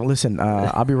 and go, "Listen,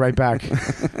 I'll be right back."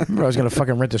 Remember, I was going to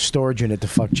fucking rent a storage unit to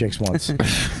fuck chicks once.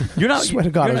 You're not. Swear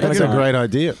to God, I was That's gonna a great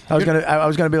idea. I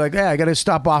was gonna be like, "Yeah, I got to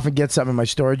stop off and get something in my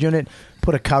storage unit.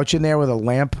 Put a couch in there with a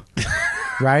lamp."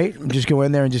 Right? And just go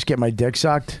in there and just get my dick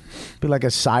sucked. Be like a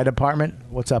side apartment.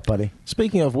 What's up, buddy?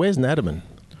 Speaking of, where's Nataman?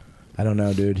 I don't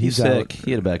know, dude. He's out. sick.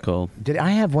 He had a bad cold. Did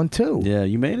I have one too? Yeah,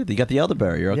 you made it. You got the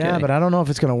elderberry. You're okay. Yeah, but I don't know if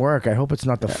it's gonna work. I hope it's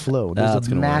not the flu. it's There's a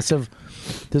gonna massive.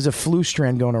 There's a flu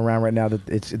strand going around right now that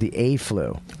it's the A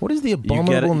flu. What is the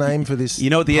abominable name for this? You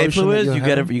know what the A potion flu that is? you're You get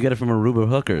it. having? You get it from Aruba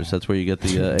hookers. That's where you get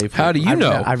the A flu. How do you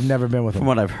know? I've never been with From them.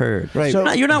 what I've heard. Right. So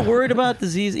you're not worried about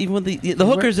disease, even with the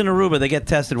hookers in Aruba. They get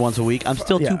tested once a week. I'm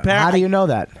still Yeah. too paranoid. How do you know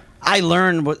that? I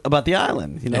learned about the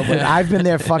island. You know, but I've been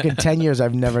there fucking 10 years.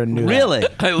 I've never knew that. really.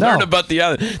 I learned about the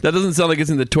island. That doesn't sound like it's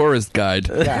in the tourist guide.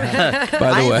 By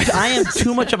the way. I am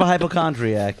too much of a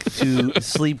hypochondriac to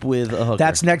sleep with a hooker.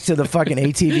 That's next to the fucking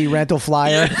ATV rental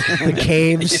flyer, the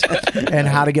caves, and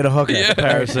how to get a hooker.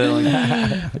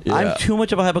 parasailing. I'm too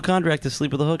much of a hypochondriac to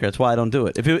sleep with a hooker. That's why I don't do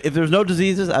it. If there's no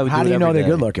diseases, I would How do it do you know every they're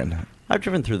day. good looking? I've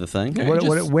driven through the thing.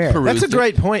 Where? That's a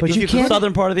great point. But If you could- can't-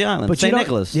 Southern part of the island, But you St. don't-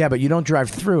 Nicholas. Yeah, but you don't drive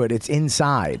through it. It's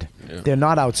inside. They're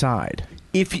not outside.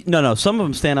 No. Some of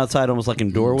them stand outside, almost like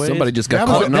in doorways. Somebody just got That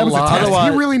caught was, in that a was a lie. test.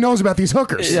 Otherwise- He really knows about these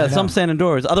hookers. Yeah, some stand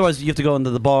indoors. Otherwise, you have to go into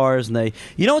the bars, and they.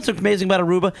 You know what's amazing about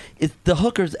Aruba? It's the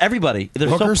hookers. Everybody, they're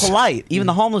Hookers? so polite. Even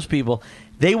the homeless people,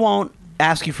 they won't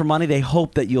ask you for money. They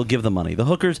hope that you'll give them money. The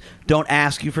hookers don't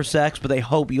ask you for sex, but they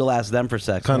hope you'll ask them for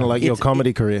sex. Kind of like your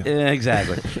comedy career.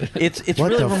 Exactly. It's What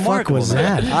really the fuck remarkable. was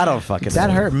that? I don't fucking. That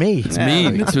know. hurt me. It's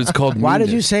mean. That's what it's called. Why did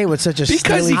meanness. you say it with such a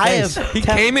Because steely he, face? he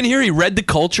came in here, he read the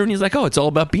culture, and he's like, "Oh, it's all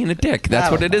about being a dick.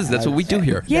 That's what it is. That's what we do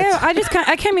here." Yeah,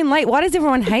 I came in late. Why does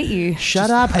everyone hate you?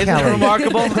 Shut up, Isn't it Kelly.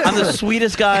 remarkable? I'm the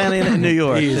sweetest guy in New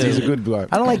York. He's a good bloke.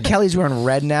 I don't like Kelly's wearing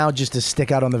red now just to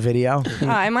stick out on the video. Oh,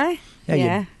 am I?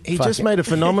 Yeah, He Fuck just it. made a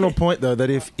phenomenal point, though, that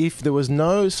if there was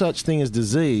no such thing as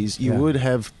disease, you Yeah. would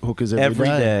have hookers Every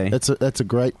day. That's a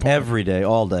great point. Every day,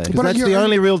 all day. 'Cause But that's you're- the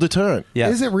only real deterrent. Yeah.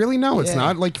 Is it really? No, it's Yeah.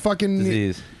 not. Like fucking.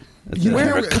 Disease. That's You it.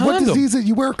 Wear a what condom. disease is?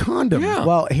 You wear a condom. Yeah.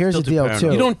 Well, here's the Still too deal, paranoid.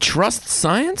 too. You don't trust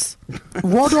science?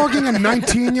 Raw dogging a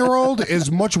 19-year-old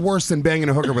is much worse than banging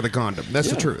a hooker with a condom. That's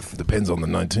the truth. Depends on the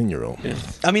 19-year-old.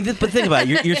 I mean, but think about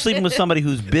it. You're sleeping with somebody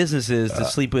whose business is to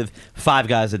sleep with 5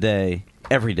 guys a day,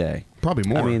 every day. Probably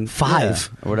more. I mean, 5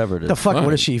 or whatever it is. The fuck?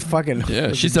 What is she? Fucking?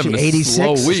 Yeah, she's is having she a 86?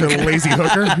 slow week. She's a lazy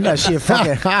hooker. Yeah, she a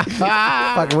fucking.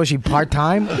 Fucking. Was she part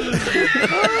time?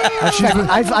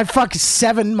 I fuck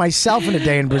 7 myself in a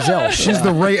day in Brazil. She's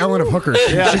the Ray Ellen of hookers.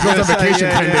 She goes on vacation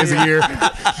 10 days a year.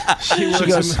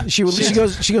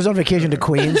 She goes on vacation to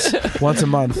Queens once a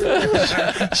month.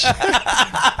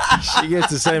 She gets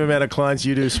the same amount of clients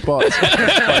you do spots. It's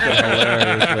fucking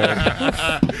hilarious,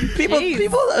 man.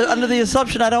 People are under the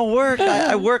assumption I don't work.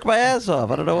 I work my ass off.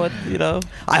 I don't know what,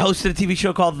 I hosted a TV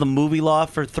show called The Movie Law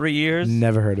for 3 years.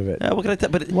 Never heard of it. Yeah, what can I tell?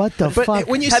 But what the fuck?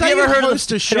 When you have say you ever heard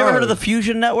host of a Have you ever heard of the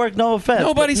Fusion Network? No offense.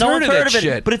 Nobody's no heard one's of that it.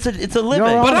 shit. But it's a living.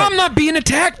 But I'm not being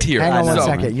attacked here. Hang on one So-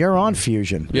 second. You're on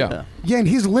Fusion. Yeah. Yeah, and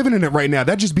he's living in it right now.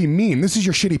 That'd just be mean. This is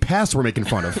your shitty past we're making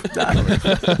fun of.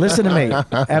 Listen to me,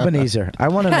 Ebenezer. I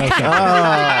want to know something.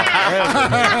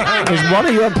 Is one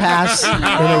of your pass in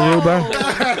Aruba?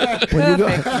 When you go,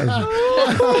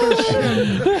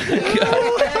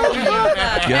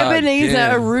 Ebenezer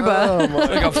damn. Aruba.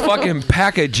 Like a fucking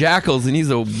pack of jackals, and he's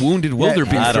a wounded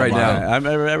wildebeest I don't right mind.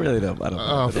 now. I really don't. I don't.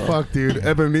 Oh, fuck, dude.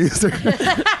 Ebenezer.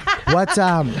 What's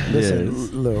listen,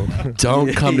 Lou.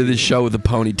 Don't come to this show with a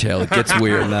ponytail. It gets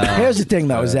weird. Here's the thing,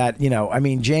 though, is that I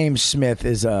mean, James Smith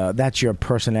is that's your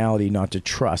personality not to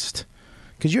trust,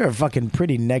 because you're a fucking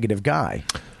pretty negative guy.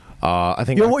 I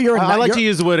think You're I like to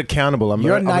use the word accountable.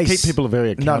 You're nice. I keep people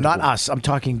very accountable. No, not us. I'm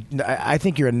talking. I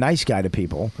think you're a nice guy to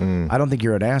people. I don't think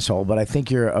you're an asshole, but I think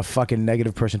you're a fucking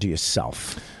negative person to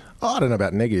yourself. Oh, I don't know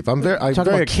about negative. I'm very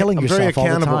killing I'm yourself very all the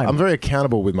accountable. time. I'm very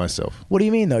accountable with myself. What do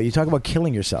you mean, though? You talk about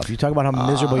killing yourself. You talk about how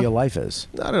miserable your life is.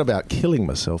 I don't know about killing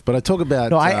myself, but I talk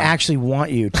about. No, I actually want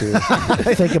you to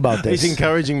think about this. He's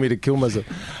encouraging me to kill myself.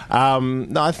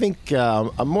 No, I think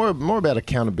I'm more about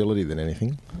accountability than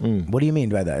anything. What do you mean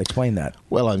by that? Explain that.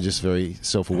 Well, I'm just very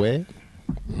self-aware.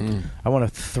 I want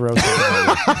to throw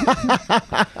something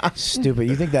at you. Stupid.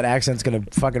 You think that accent's going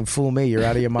to fucking fool me? You're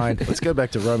out of your mind. Let's go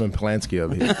back to Roman Polanski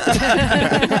over here.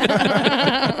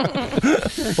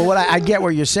 But what I get what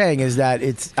you're saying is that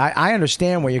it's. I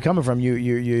understand where you're coming from.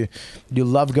 You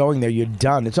love going there. You're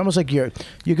done. It's almost like you're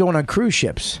going on cruise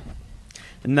ships.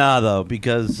 Nah, though,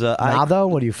 because though,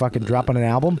 what are you fucking dropping an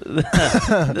album?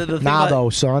 Nah, though,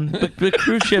 son. But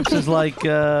cruise ships is like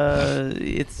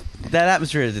it's that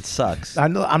atmosphere. It sucks.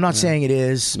 I'm not saying it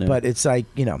is, but it's like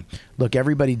look,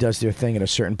 everybody does their thing at a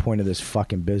certain point of this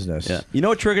fucking business. Yeah. You know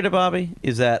what triggered it, Bobby?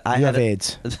 Is that I You had have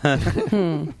AIDS.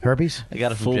 Herpes? I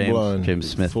got it from Full blown. James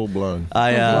Smith. Full blown.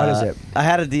 What is it? I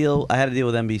had a deal. I had a deal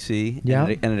with NBC. Yeah.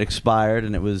 And it expired,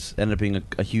 and it ended up being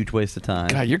a huge waste of time.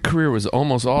 God, your career was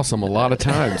almost awesome a lot of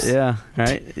times. Yeah,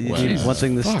 right. You need one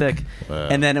thing to stick. Wow.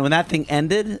 And then when that thing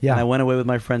ended, Yeah. and I went away with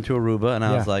my friend to Aruba, and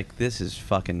I Yeah. was like, "This is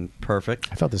fucking perfect."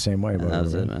 I felt the same way about And that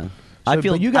was it. it, man. So, I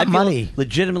feel but you got I feel money.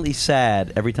 legitimately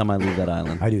sad every time I leave that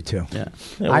island. I do too. Yeah.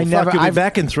 Yeah, well, I never. You'll be I've-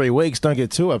 back in 3 weeks. Don't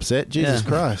get too upset. Jesus Yeah.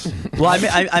 Christ. Well,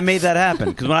 I made that happen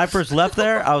because when I first left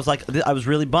there, I was like, I was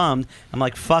really bummed. I'm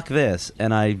like, fuck this,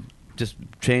 and I just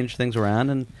changed things around,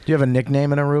 and Do you have a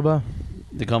nickname in Aruba?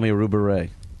 they call me Aruba Ray.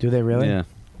 Do they really? Yeah.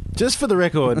 Just for the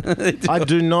record, I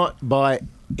do not buy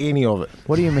any of it.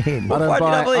 What do you mean? I Why don't do you not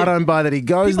buy. believe- I don't buy that he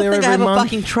goes People there think I every have a month.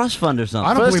 fucking trust fund or something.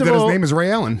 I don't First believe of that his all- name is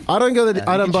Ray Allen. I don't go that.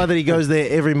 I don't buy that he goes there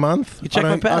every month. You check I my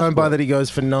don't buy passport. that he goes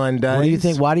for 9 days. What do you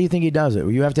think? Why do you think he does it?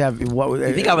 You have to have what?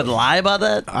 You think I would lie about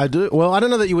that? I do. Well, I don't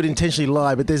know that you would intentionally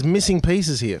lie, but there's missing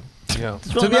pieces here. Yeah.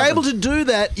 To be able to do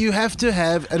that, you have to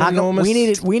have an enormous.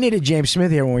 We needed James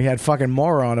Smith here when we had fucking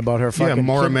Maura on about her fucking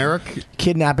Maura Merrick.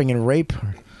 kidnapping and rape.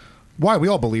 Why? We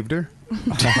all believed her.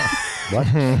 What?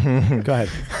 Go ahead.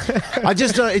 I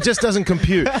just don't, it just doesn't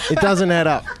compute. It doesn't add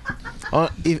up.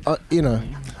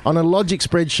 On a logic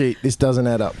spreadsheet, this doesn't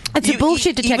add up. It's a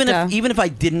bullshit detector. Even if I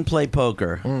didn't play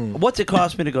poker, what's it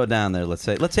cost me to go down there? Let's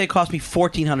say it cost me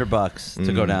 $1,400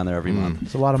 to go down there every month.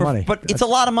 It's a lot of money. But it's a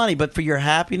lot of money. But for your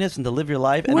happiness and to live your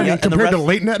life, and, What, and the compared to rest-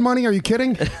 late net money? Are you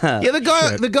kidding? Yeah,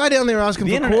 the guy down there asking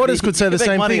The for internet- quarters you could say can the make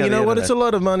same money thing. on You know the what? It's a internet.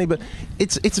 lot of money, but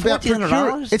it's about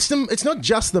 $1,400? It's not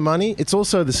just the money. It's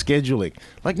also the scheduling.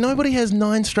 Like nobody has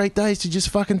 9 straight days to just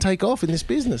fucking take off in this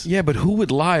business. Yeah, but who would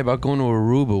lie about going to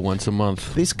Aruba once a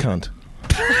month? This cunt.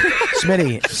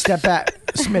 Smitty, step back.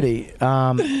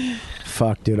 Smitty,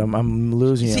 fuck, dude, I'm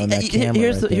losing you See, on that camera.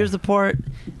 here's the part.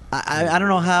 I don't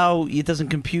know how it doesn't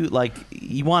compute. Like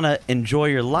you want to enjoy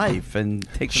your life and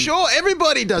take. Some, Sure,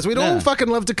 everybody does. We'd all fucking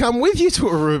love to come with you to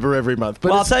Aruba every month. But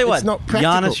well, I'll tell you what, it's not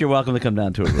practical. Giannis, you're welcome to come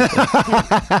down to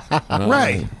Aruba.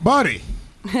 Ray, buddy.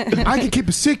 I can keep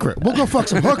a secret. We'll go fuck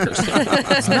some hookers.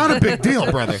 It's not a big deal,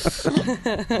 brother.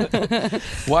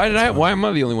 Why am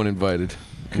I the only one invited?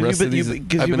 Because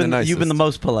you've been the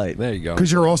most polite. There you go.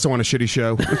 Because you're also on a shitty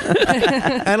show.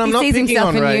 And I'm not picking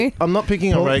on Ray. I'm not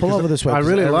picking on Ray. Pull over this way. I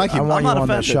really like him. I want I'm you not on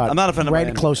that offended. shot. I'm not offended by Right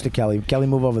anything. close to Kelly. Kelly,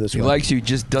 move over this He way. likes you,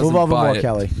 just doesn't Move over buy more, it.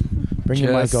 Kelly. Bring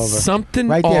your mic Just over. something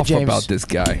right there, off James. about this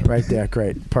guy. Right there.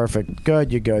 Great. Perfect.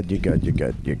 Good. You're good. You're good. You're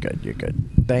good. You're good. You're good.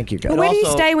 Thank you, guys. But where do you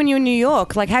also- stay when you're in New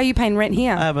York? Like, how are you paying rent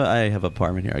here? I have an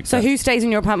apartment here. So who stays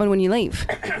in your apartment when you leave?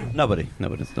 Nobody.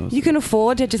 You can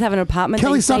afford to just have an apartment.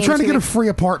 Kelly, that you stop stay trying to in get a 2 weeks? free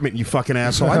apartment, you fucking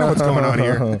asshole. I know what's going on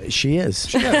here. She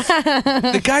is.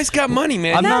 The guy's got money,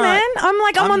 man. No, man.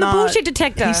 I'm on the bullshit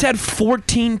detector. He's had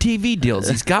 14 TV deals.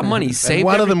 He's got money. He's saved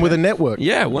One of them everything. with a network.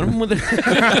 Yeah, one of them with a.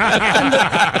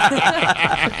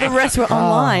 The rest were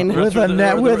online. With a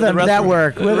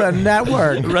network. With a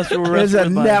network. There's a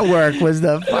network was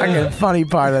the fucking funny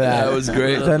part of that. That was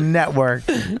great. The network.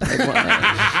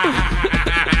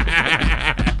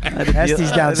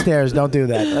 Esty's downstairs. Don't do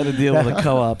that. I had to deal with a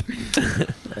co-op.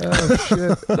 Oh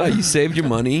shit! Oh, you saved your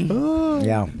money.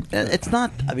 Yeah. It's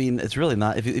not. I mean, it's really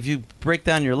not. If you break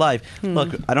down your life, look,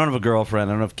 I don't have a girlfriend.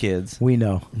 I don't have kids. We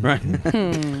know. Right.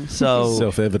 So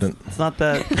self-evident. It's not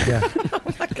that. Yeah.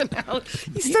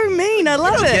 He's so mean. I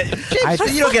love it.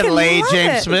 You don't get fucking laid, love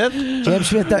James it. Smith. James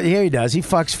Smith. Here he does. He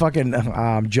fucks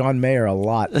fucking John Mayer a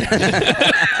lot.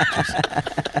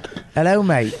 Hello,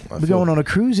 mate. We're going on a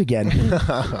cruise again.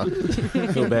 I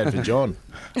feel bad for John.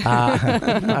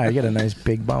 I get a nice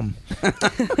big bum.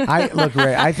 Look,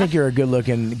 Ray. I think you're a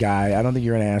good-looking guy. I don't think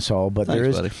you're an asshole. But Thanks, there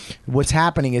is buddy. what's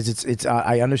happening is it's.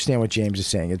 I understand what James is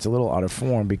saying. It's a little out of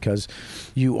form because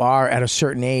you are at a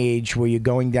certain age where you're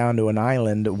going down to an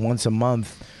island once a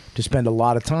month to spend a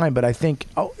lot of time. But I think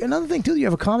another thing too. You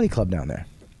have a comedy club down there.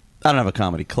 I don't have a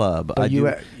comedy club. But I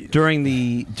you do, during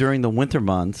the winter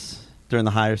months. During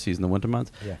the higher season, the winter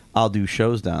months, I'll do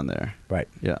shows down there. Right.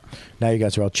 Yeah. Now you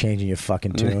guys are all changing your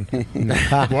fucking tune.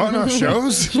 What? No,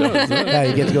 shows? Yeah,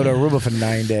 you get to go to Aruba for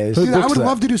 9 days. Dude, I would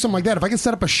love to do something like that. If I could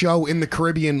set up a show in the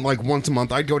Caribbean like once a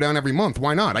month, I'd go down every month.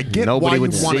 Why not? I get why you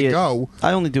want to go.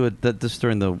 I only do it just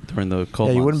during the cold months.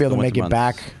 Yeah, you wouldn't be able the to make winter it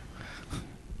back. months.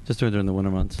 Just during the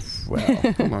winter months.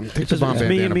 Well, come on, take It's the just bomb me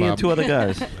bandana, and Bob. two other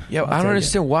guys. Yeah, I don't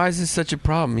understand. Why is this such a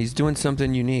problem? He's doing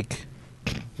something unique.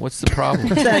 What's the problem?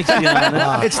 Thanks,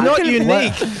 It's not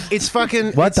unique. It's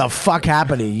fucking. What the fuck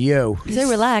happened to you? So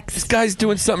relaxed. This guy's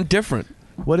doing something different.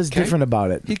 What is different about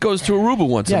it? He goes to Aruba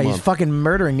once a Yeah, month. he's fucking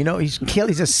murdering. You know, he's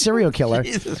a serial killer.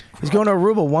 He's going to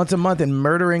Aruba once a month and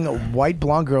murdering white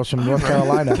blonde girls from North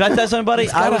Carolina. Can I tell somebody?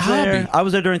 He's got a hobby. I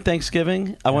was there during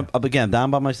Thanksgiving. I went up again down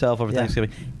by myself over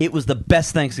Thanksgiving. It was the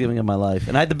best Thanksgiving of my life,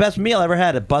 and I had the best meal I ever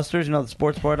had at Buster's. You know the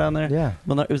sports bar down there. Yeah.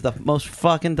 Well, no, it was the most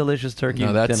fucking delicious turkey.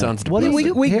 No, that dinner. sounds What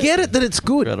do We get it that it's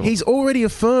good. Incredible. He's already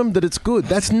affirmed that it's good.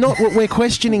 That's not what we're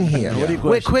questioning here. What do you We're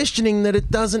question? questioning that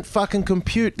it doesn't fucking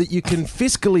compute that you can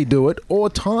fiscally do it or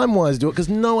time-wise do it because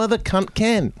no other cunt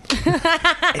can.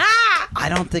 I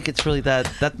don't think it's really that.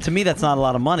 To me, that's not a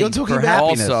lot of money. You're talking for about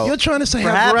happiness. also- You're trying to say For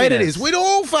how great it happiness. is. We'd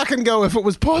all fucking go if it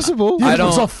was possible. Yeah, I it's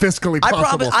don't- all fiscally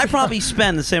possible. I probably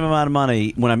spend the same amount of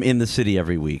money when I'm in the city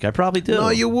every week. I probably do. No,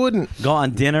 you wouldn't. Go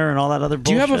on dinner and all that other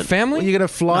Do you bullshit. have a family? You're going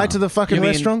to fly to the fucking You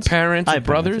mean restaurants? parents I or have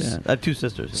brothers? parents, yeah. I have two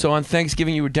sisters. So on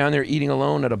Thanksgiving, you were down there eating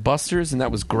alone at a Buster's, and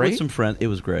that was With great. some friends. It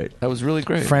was great. That was really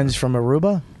great. Friends from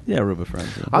Aruba? Yeah, Aruba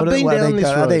friends. yeah. I've been down this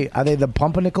are road. they the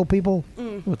pumpernickel people?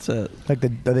 What's that? Like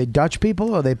are they Dutch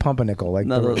people or are they pumpernickel? Like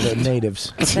No, the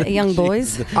natives? The young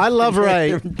boys. I love Ray.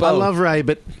 They're I both. love Ray,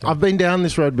 but I've been down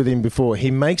this road with him before.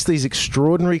 He makes these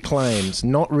extraordinary claims,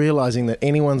 not realizing that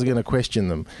anyone's going to question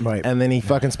them. Right. And then he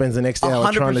fucking spends the next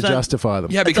hour trying to 100%. justify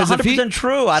them. Yeah, It's because if he, 100%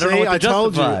 true. I don't know See, what to I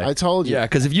told you. justify. I told you. yeah,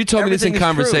 because if you told me this in Everything is true.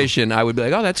 conversation, I would be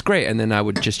like, "Oh, that's great," and then I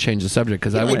would just change the subject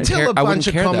because I I wouldn't tell care. a I wouldn't bunch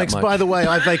of care comics, that much. by the way,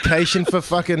 I vacation for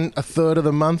fucking a third of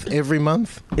the month every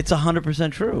month. It's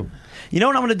 100% true. You know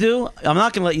what I'm going to do? I'm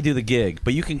not going to let you do the gig,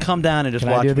 but you can come down and just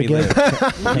Can I watch do the me gig?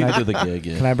 live. You can do the gig,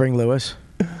 yeah. Can I bring Lewis?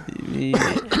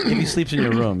 If he sleeps in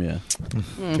your room, yeah.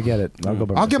 Forget it. I'll go.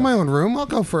 By I'll get myself. my own room. I'll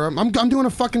go for it. I'm doing a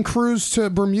fucking cruise to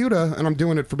Bermuda, and I'm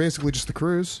doing it for basically just the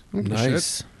cruise. I don't give a shit.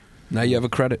 Nice. Now you have a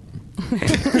credit.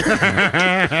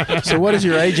 So what does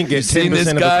your agent get? You've seen 10% this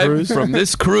of a guy cruise? from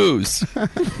this cruise.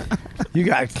 You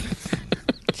got.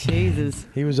 Jesus.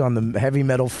 He was on the heavy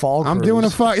metal fall. I'm cruise. doing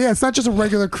a yeah. It's not just a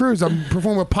regular cruise. I'm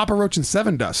performing with Papa Roach and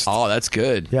Seven Dust. Oh, that's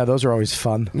good. Yeah, those are always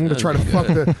fun. I'm gonna try to fuck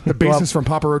the bassist from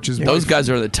Papa Roach's. Those guys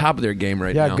are at the top of their game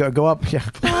right Yeah, now. go up. Yeah,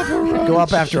 go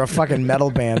up after a fucking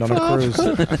metal band on a cruise.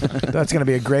 That's gonna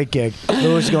be a great gig.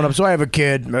 Lewis is going up. So I have a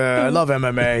kid. I love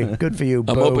MMA. Good for you.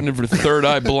 I'm Boo. opening for Third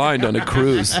Eye Blind on a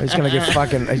cruise. He's gonna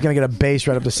get a bass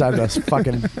right up the side of this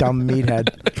fucking dumb meathead.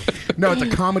 No, it's a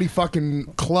comedy fucking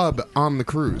club on the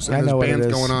cruise. And I know what there's it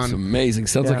bands is. going on. It's amazing.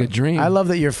 Sounds like a dream. I love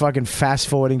that you're fucking fast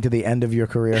forwarding to the end of your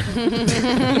career.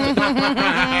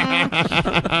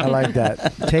 I like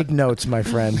that. Take notes, my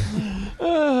friend.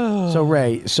 So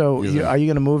Ray, are you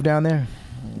going to move down there?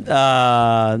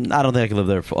 I don't think I can live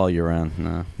there all year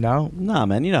round. No, nah,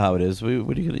 man. You know how it is. What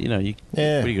do you, you know, you,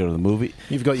 Yeah. what do you go to the movie?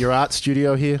 You've got your art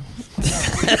studio here.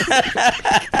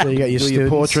 So you got your Do students. your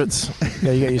portraits.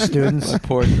 Yeah, you got your students.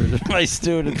 Portrait. My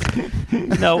students.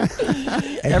 No.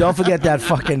 And don't forget that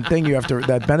fucking thing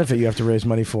that benefit you have to raise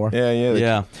money for. Yeah.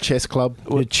 Yeah. Chess club.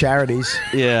 With charities.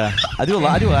 Yeah. I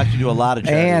actually do a lot of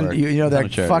charity And work. you know Ton that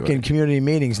of charity fucking work. community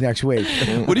meetings next week.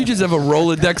 What do you just have a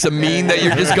Rolodex of mean that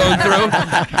you're just going through?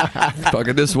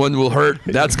 Fucking this one will hurt.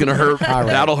 That's gonna hurt. All right.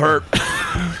 That'll hurt.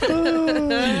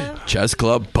 Chess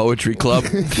club, poetry club,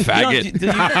 faggot,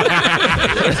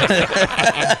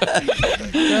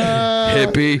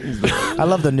 hippie. I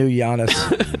love the new Giannis.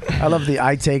 I love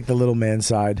I take the little man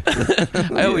side.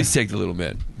 I always take the little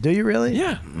man. Do you really?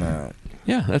 Yeah. No.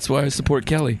 Yeah, that's why I support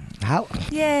Kelly. How?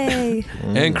 Yay.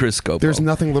 And Chris Scopo. There's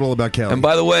nothing little about Kelly. And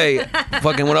by the way,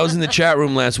 fucking when I was in the chat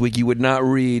room last week, you would not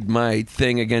read my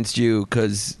thing against you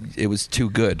because it was too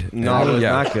good. No, it was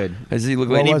not good. As he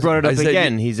looked When like he brought it up I said,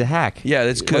 again, he's a hack. Yeah,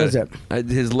 that's good. What is it?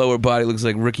 His lower body looks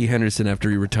like Ricky Henderson after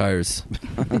he retires.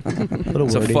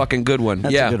 It's a wordy. fucking good one.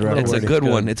 That's a yeah, good reference. it's a good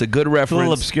one. It's a good reference. It's a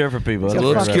little obscure for people. It's a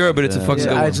little obscure, but it's a fucking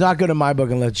good one. It's not good in my book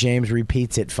unless James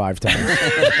repeats it 5 times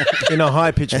In a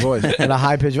high-pitched voice. in a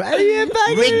high pitch.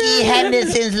 Ricky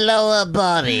Henderson's lower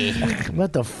body.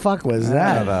 What the fuck was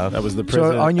that? That was the So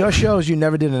president. on your shows, you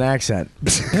never did an accent.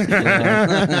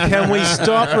 Can we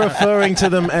stop referring to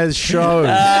them as shows?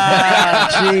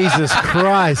 Jesus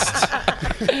Christ.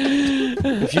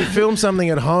 If you film something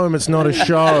at home, it's not a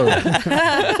show.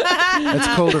 It's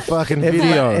called a fucking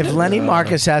video. If Lenny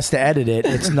Marcus has to edit it,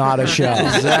 it's not a show.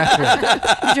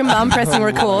 Exactly. Is your mum pressing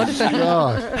record?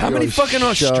 God. How many fucking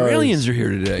shows. Australians are here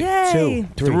today? Yay.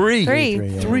 2, 3.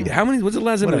 Three. Three. How many? What's the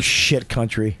last time? What it a was- shit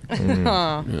country.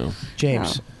 Oh.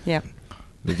 James. Yeah.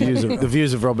 The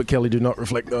views of Robert Kelly do not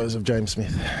reflect those of James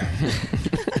Smith.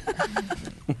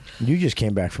 You just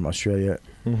came back from Australia.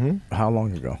 Mm-hmm. How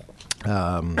long ago?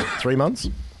 3 months?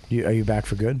 Are you back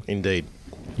for good? Indeed.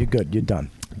 You're good. You're done.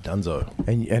 Dunzo.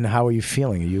 And how are you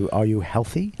feeling? Are you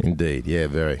healthy? Indeed. Yeah,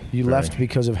 very. You very. left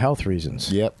because of health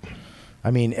reasons. Yep. I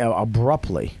mean,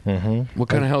 abruptly. Mm-hmm. What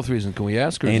kind of health reason can we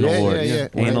ask? Or is Anal it- warts. Yeah.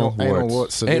 Anal Anal warts.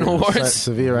 warts. Severe, Anal warts?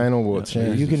 Severe anal warts,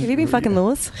 yeah. You Have you been fucking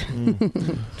Lewis?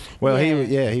 Well,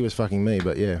 he was fucking me,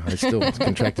 but yeah, I still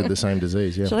contracted the same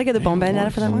disease, yeah. Should I get the Bombay data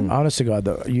for that one? Honest to God,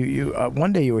 though, you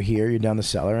one day you were here, you're down the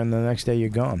cellar, and the next day you're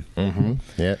gone. Mm-hmm.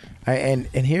 Yeah. And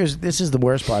this is the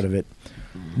worst part of it.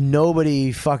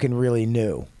 Nobody fucking really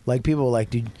knew. Like people were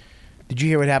like, did you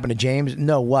hear what happened to James?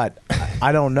 No, what?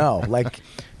 I don't know. Like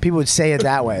people would say it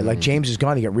that way. Like James is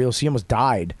gone. He got real. He almost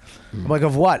died. I'm like,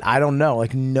 of what? I don't know.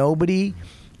 Like nobody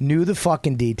knew the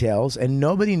fucking details, and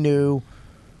nobody knew.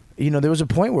 You know, there was a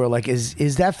point where like,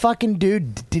 is that fucking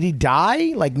dude? Did he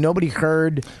die? Like nobody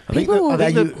heard. I think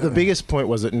the biggest point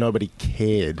was that nobody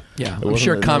cared. Yeah, It I'm wasn't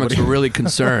sure that comics nobody- were really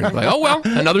concerned. Like, oh well,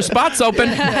 another spot's open.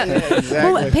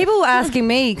 Well, people were asking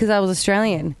me because I was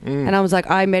Australian, and I was like,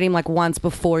 I met him like once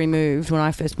before he moved when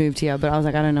I first moved here, but I was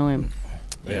like, I don't know him.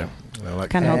 Yeah.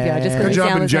 Can't help you. I just Good couldn't job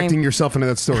sound the same. injecting yourself into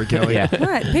that story, Kelly.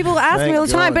 Right. People ask me all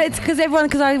the time, God. but it's because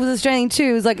I was Australian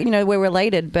too. It's like, you know, we're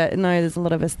related, but no, there's a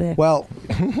lot of us there. Well,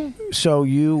 so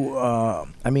you,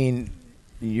 I mean,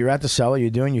 you're at the cellar, you're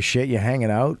doing your shit, you're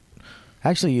hanging out.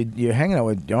 Actually, you're hanging out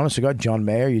with, honest to God, John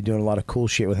Mayer. You're doing a lot of cool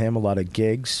shit with him, a lot of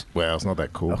gigs. Well, it's not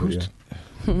that cool. Who's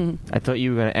I thought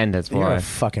you were going to end as You're far. a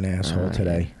fucking asshole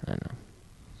today. I know.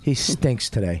 He stinks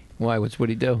today. Why? What'd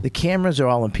he do? The cameras are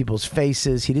all in people's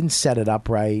faces. He didn't set it up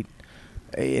right.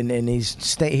 And I'm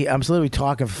literally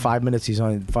talking for 5 minutes. He's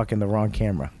on fucking the wrong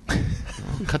camera.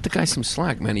 Cut the guy some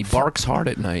slack, man. He barks hard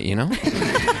at night, you know?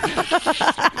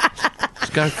 He's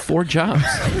got 4 jobs.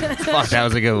 Fuck, that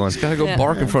was a good one. He's got to go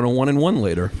bark in front of 1 and 1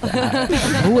 later.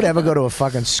 Who would ever go to a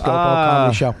fucking Scopo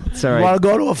comedy show? sorry. You want to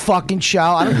go to a fucking show?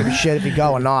 I don't give a shit if you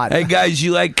go or not. Hey, guys,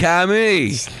 you like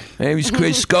comedy? My name is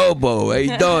Chris Scopo. How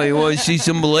you doing? You want to see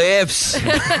some laughs?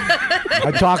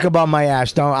 I talk about my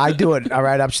ass. I do it, all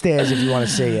right, upstairs if you want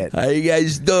to see it. How you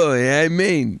guys doing? I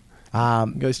mean...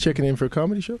 You guys checking in for a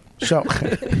comedy show?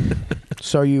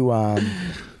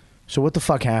 So what the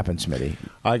fuck happened, Smitty?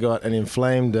 I got an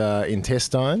inflamed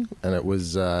intestine, and it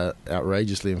was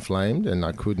outrageously inflamed, and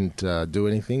I couldn't do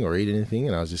anything or eat anything,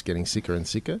 and I was just getting sicker and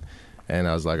sicker. And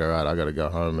I was like, all right, I got to go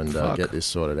home and get this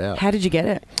sorted out. How did you get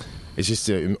it? It's just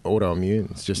autoimmune.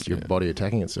 It's just your body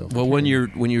attacking itself. Well, when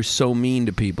you're so mean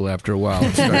to people, after a while,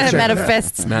 it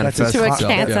Manifests to a itself.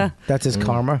 cancer. Yeah. That's his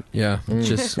karma. Yeah,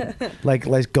 just like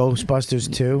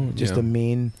Ghostbusters 2, just a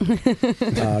mean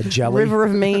jelly. River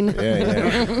of mean.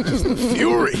 Just the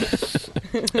fury.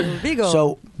 Vigo.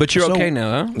 So, but you're so- okay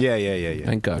now, huh? Yeah.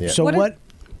 Thank God.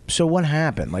 So what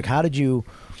happened? Like, how did you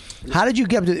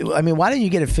get? I mean, why didn't you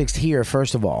get it fixed here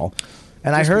first of all?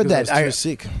 And Just I heard because that I was too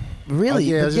sick. Really?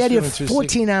 Yeah, I was you just had feeling too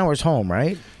 14 hours home,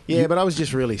 right? Yeah, but I was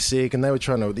just really sick, and they were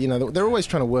trying to, they're always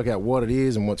trying to work out what it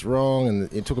is and what's wrong,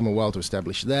 and it took them a while to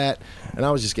establish that. And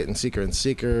I was just getting sicker and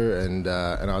sicker, and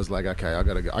I was like, okay, I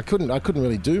gotta go. I couldn't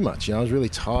really do much. I was really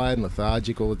tired and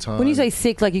lethargic all the time. When you say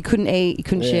sick, like you couldn't eat, you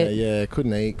couldn't shit. Yeah,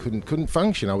 couldn't eat, couldn't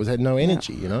function. I had no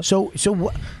energy, So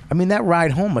I mean, that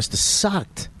ride home must have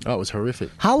sucked. Oh, it was horrific.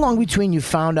 How long between you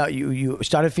found out you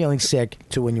started feeling sick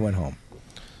to when you went home?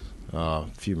 A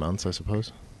few months, I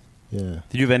suppose. Yeah.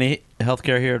 Did you have any health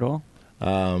care here at all?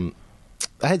 I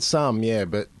had some, yeah,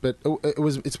 but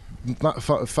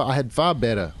I had far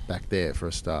better back there for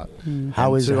a start. I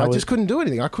just couldn't do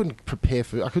anything. I couldn't prepare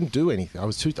I couldn't do anything. I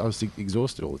was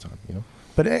exhausted all the time,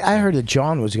 But I heard that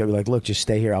John was going to be like, look, just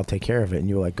stay here. I'll take care of it. And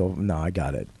you were like, go, no, I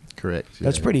got it. Correct.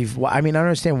 That's pretty. I mean, I don't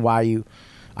understand why you.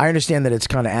 I understand that it's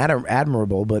kind of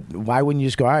admirable, but why wouldn't you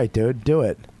just go, all right, dude, do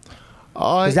it?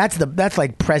 Because that's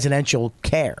like presidential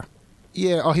care.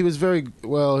 Yeah. Oh, he was very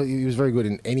good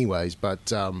in any ways, but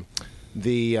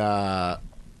the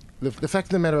fact of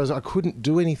the matter is I couldn't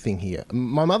do anything here.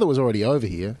 My mother was already over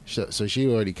here, so she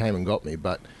already came and got me,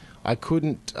 but I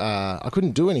couldn't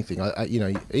do anything.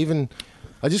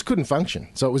 I just couldn't function.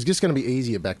 So it was just going to be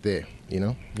easier back there,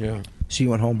 Yeah. So you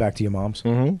went home back to your mom's?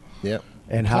 Mm-hmm. Yeah.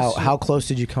 And how close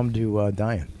did you come to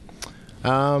dying?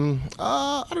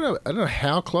 I don't know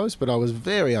how close, but I was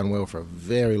very unwell for a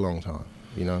very long time.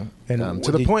 And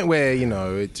to the point where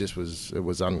it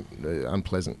was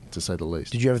unpleasant, to say the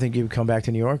least. Did you ever think you'd come back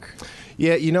to New York?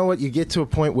 Yeah, you know what? You get to a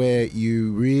point where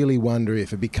you really wonder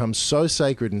if it becomes so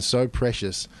sacred and so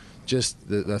precious. Just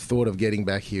the thought of getting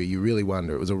back here, you really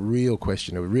wonder. It was a real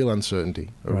question, a real uncertainty,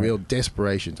 a real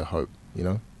desperation to hope.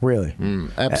 Really?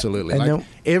 Absolutely. And like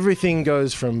everything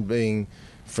goes from being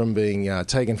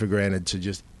taken for granted to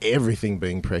just everything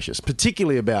being precious,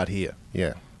 particularly about here.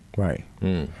 Yeah. Right.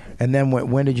 And then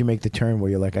when did you make the turn where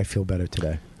you're like, I feel better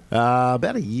today?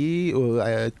 About a year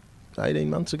or 18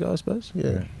 months ago, I suppose.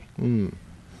 Yeah.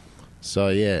 So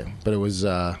yeah, but it was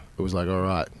like, all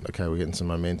right, okay, we're getting some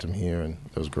momentum here, and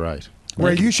it was great.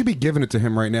 Ray, you should be giving it to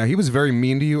him right now. He was very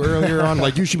mean to you earlier on.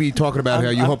 Like, you should be talking about how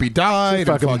you hope he died. It's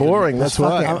fucking boring. That's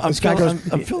why. I'm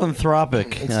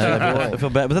philanthropic. I feel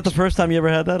bad. Was that the first time you ever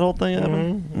had that whole thing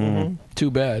happen? Too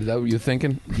bad. Is that what you're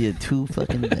thinking? Yeah, too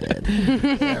fucking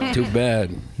bad. Too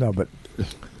bad. No, but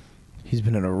he's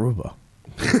been in Aruba.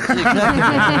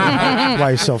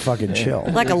 Why he's so fucking chill?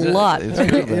 Like a lot. You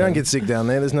don't get sick down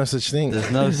there. There's no such thing.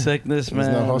 There's no sickness, man.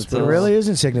 There's no hospital. There really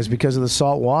isn't sickness because of the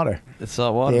salt water. It's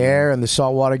salt water. The air and the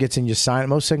salt water gets in your sinus.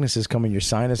 Most sicknesses come in your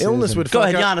sinuses. Illness would Go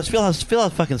ahead, Giannis. Feel how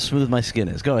fucking smooth my skin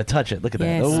is. Go ahead, touch it. Look at that.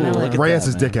 Yeah, Oh, smell look it. at Ray that, has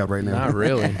his man. dick out right now. Not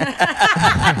really.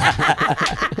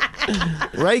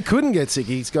 Ray couldn't get sick.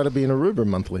 He's got to be in Aruba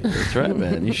monthly. That's right,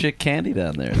 man. You shit candy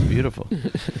down there. It's beautiful.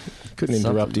 Couldn't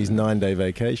interrupt his 9-day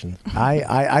vacation.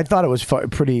 I thought it was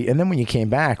pretty. And then when you came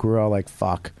back, we were all like,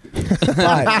 fuck.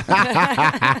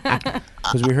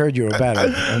 Because we heard you were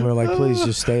better. And we were like, please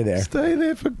just stay there. Stay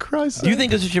there for Christ's sake. Do you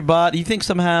think this is your body? Do you think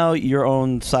somehow your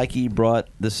own psyche brought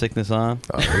this sickness on?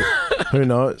 Who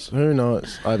knows? Who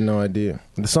knows? I have no idea.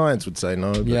 The science would say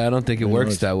no. Yeah, I don't think it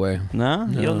works that way. No?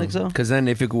 You don't think so? Because then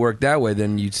if it could work that way,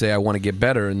 then you'd say, I want to get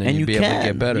better, and then And you'd you be able can. to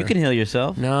get better. You can heal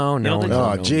yourself. No, You don't think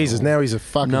so? Oh, Jesus. Now he's a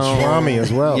fucking No. swami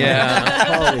as well. Yeah.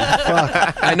 Holy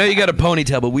fuck. I know you got a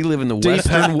ponytail, but we live in the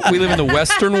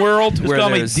Western world Just where call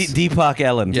me there's Deepak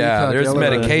Ellen. yeah, Deepak there's Ellen.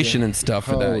 medication and stuff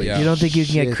for that. Holy Yeah. You don't think you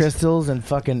can get Shit. crystals and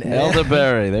fucking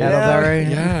Elderberry. There you go. elderberry?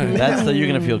 Yeah. That's you're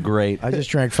gonna feel great. I just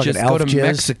drank fucking Just elf go to jizz.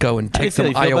 Mexico and How do you take some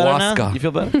feel? You feel better now? ayahuasca. You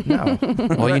feel better?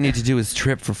 No. All you need to do is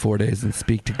trip for 4 days and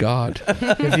speak to God.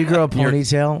 If you grow a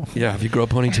ponytail, Yeah, if you grow a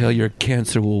ponytail, your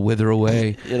cancer will wither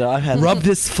away. You know, I've had Rub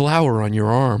this flower on your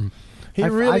arm. He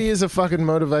really is a fucking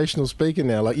motivational speaker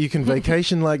now. Like, you can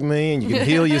vacation like me and you can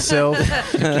heal yourself.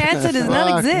 Cancer does not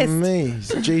Fuck exist. me. He's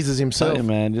Jesus himself. Hey,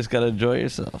 man, just gotta enjoy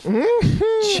yourself.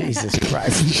 Jesus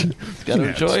Christ. Gotta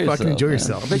enjoy yourself. Fucking enjoy man.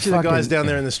 yourself. I bet you the guys down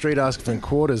there in the street asking for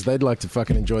quarters, they'd like to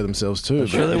fucking enjoy themselves too.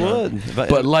 Sure they would.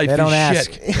 But life They don't is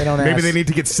ask. shit. They don't ask. Maybe they need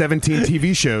to get 17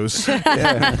 TV shows.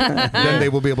 Then they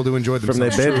will be able to enjoy From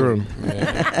themselves. their bedroom.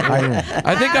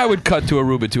 I think I would cut to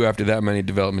Aruba too after that many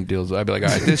development deals. I'd be like, all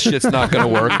right, this shit's not not going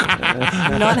to work.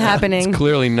 Not happening. It's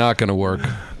clearly not going to work.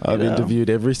 I've interviewed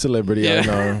every celebrity I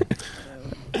know.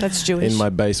 That's Jewish. In my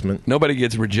basement. Nobody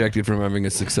gets rejected from having a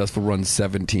successful run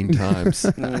 17 times.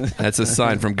 That's a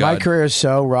sign from God. My career is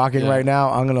so rocking right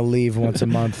now. I'm gonna leave once a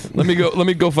month. Let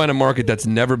me go find a market that's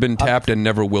never been tapped and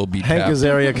never will be Hank tapped.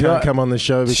 Azaria can't come on the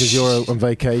show because you're on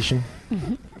vacation.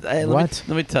 Hey, What?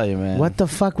 Let me tell you, man. What the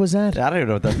fuck was that? I don't even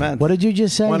know what that meant. What did you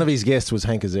just say? One of his guests was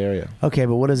Hank Azaria. Okay,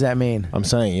 but what does that mean? I'm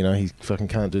saying, he fucking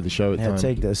can't do the show at Yeah, time.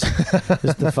 take this. This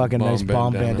is the fucking nice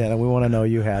bomb bandana. We want to know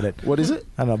you had it. What is it?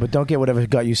 I don't know, but don't get whatever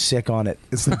got you sick on it.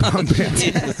 It's the bomb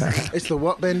bandana. It's the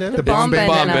what bandana? The bomb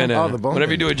bandana. Oh, the bomb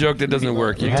Whenever you do a joke that doesn't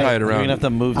work, you tie it around. You're gonna have to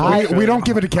move. We don't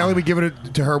give it to Kelly. We give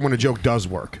it to her when a joke does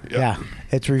work. Yeah,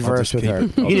 it's reversed with her.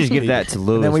 You just give that to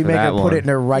Louis. And then we for make that her put one. it in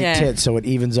her right Yeah. tit so it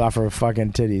evens off her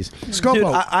fucking titties. Dude,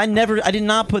 I did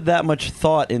not put that much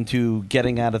thought into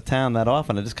getting out of town that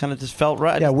often. It just kind of just felt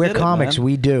right. I Yeah, just we're did it, comics. man.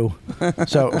 We do.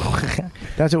 So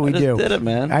that's what we I just do. did it,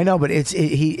 man. I know, but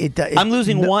I'm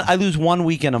losing one. I lose 1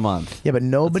 weekend a month. Yeah, but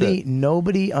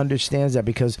nobody understands that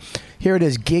because here it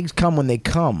is. Gigs come when they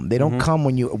come. They don't come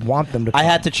when you want them to come. I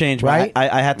had to change. Right?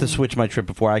 I had to switch my trip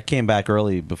before. I came back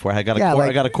early before I got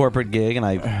I got a corporate gig and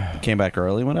I came back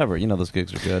early. Whatever, those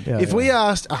gigs are good. If we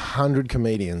asked 100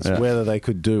 comedians whether they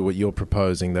could do what you're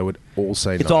proposing, they would all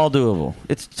say It's no. all doable.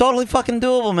 It's totally fucking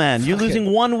doable, man. You're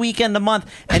losing 1 weekend a month,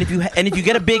 and if you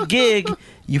get a big gig,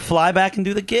 you fly back and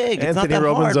do the gig. It's not Anthony that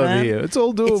Robbins hard, over man. here. It's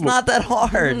all doable. It's not that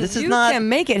hard. This is You not. can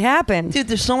make it happen. Dude,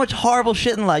 there's so much horrible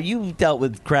shit in life. You dealt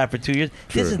with crap for 2 years.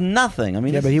 This is nothing. I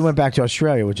mean, Yeah, but he went back to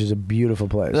Australia, which is a beautiful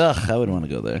place. ugh, I wouldn't want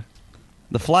to go there.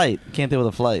 The flight. Can't deal with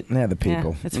the flight. Yeah, the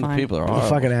people. It's The fine. people are The horrible.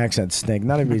 fucking accents stink.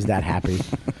 Not everybody's that happy.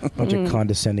 Bunch of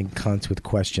condescending cunts with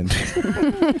questions.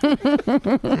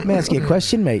 Let me ask you a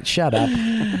question, mate. Shut up.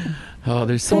 Oh,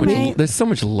 there's so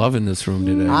much love in this room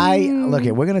today. Look,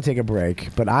 we're gonna take a break,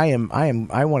 but I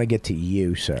want to get to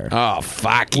you, sir. Oh,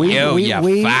 fuck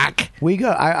you, fuck. We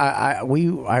go.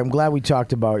 I'm glad we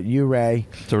talked about you, Ray.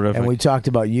 Terrific. And we talked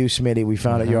about you, Smitty. We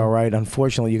found out you're all right.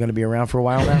 Unfortunately, you're going to be around for a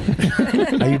while now.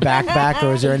 Are you back,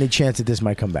 or is there any chance that this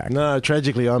might come back? No,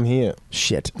 tragically, I'm here.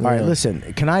 Shit. All right, listen.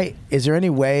 Is there any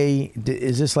way?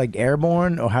 Is this like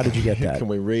airborne, or how did you get that? Can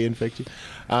we reinfect you?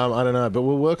 I don't know, but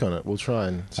we'll work on it. We'll try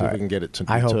and see if we can get it to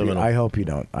I hope terminal. I hope you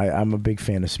don't. I'm a big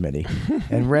fan of Smitty.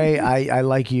 And Ray, I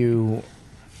like you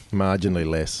marginally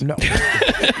less. No.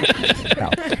 No.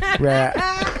 Ray,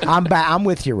 I'm back. I'm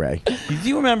with you, Ray. Do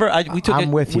you remember?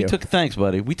 I'm with you. Thanks,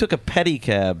 buddy. We took a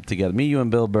pedicab together. Me, you, and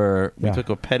Bill Burr. We Yeah. took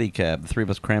a pedicab. The three of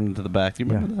us crammed into the back. Do you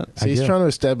remember that? So he's trying to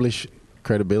establish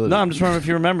credibility. No, I'm just wondering if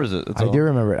he remembers it. That's I all. do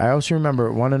remember it. I also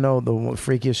remember. Want to know the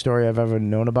freakiest story I've ever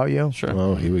known about you? Sure.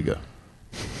 Oh, here we go.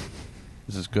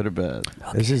 Is this good or bad?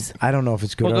 This is. I don't know if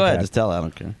it's good Well, or go ahead. bad. Just tell. I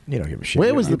don't care. You don't give a shit.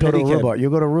 Where was you the go to pedicab? Aruba? You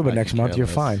go to Aruba I next could month. care You're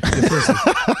less.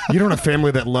 fine. You don't have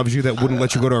family that loves you that wouldn't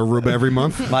let you go to Aruba every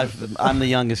month? I'm the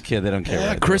youngest kid. They don't care. what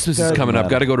I do. Christmas is coming up.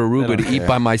 Got to go to They Aruba don't to eat care.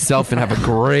 by myself and have a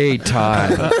great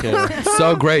time. care.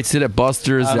 So great. Sit at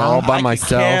Buster's all by I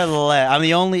myself. Care less. I'm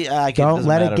the only. Don't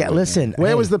let it get. Listen. Where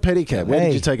hey, was the pedicab? Where Hey.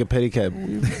 did you take a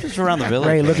pedicab? Just around the village.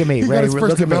 Ray, look at me. He Ray, got his look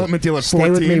first at me. development deal at Stay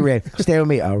with me, 14. Ray. Stay with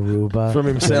me. Aruba. From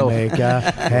himself. Jamaica.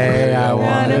 Hey, I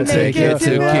wanna Wanna take you to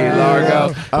Key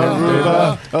Largo.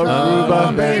 Aruba,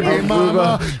 Aruba, Baby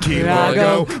mama, Key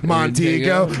Largo,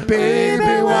 Montego. Baby,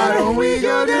 why don't we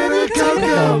go to the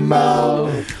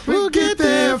Kokomo? We'll get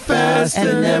there fast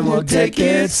and then we'll take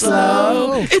it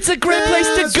slow. It's a great place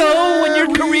to go when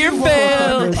your career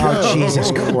fails. Oh,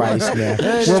 Jesus Christ,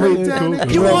 man.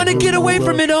 You want to get away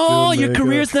from it all. Your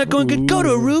career's not going good. Go to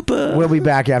Aruba. We'll be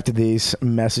back after these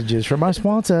messages from our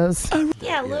sponsors.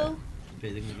 Yeah, Lou.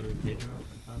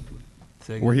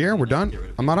 We're here? We're done?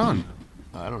 I'm not on.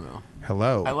 I don't know.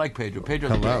 Hello. I like Pedro.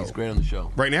 Pedro's Hello. great. He's great on the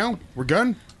show. Right now? We're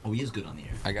good? Oh, he is good on the air.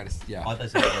 I got to, yeah. Oh,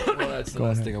 that's it. Well, that's the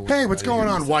last thing I want. Hey, what's going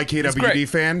on, It's YKWd great.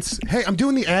 fans? Hey, I'm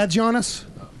doing the ads, Giannis.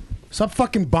 Stop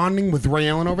fucking bonding with Ray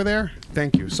Allen over there.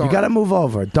 Thank you. Sorry. You got to move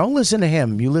over. Don't listen to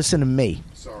him. You listen to me.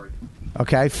 Sorry.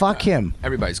 Okay? Fuck him.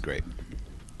 Everybody's great.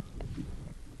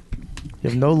 You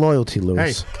have no loyalty,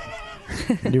 Louis.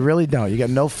 You really don't. You got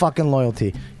no fucking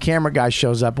loyalty. Camera guy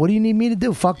shows up. What do you need me to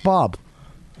do? Fuck Bob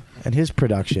and his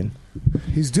production.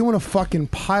 He's doing a fucking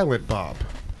pilot, Bob.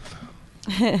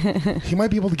 He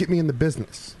might be able to get me in the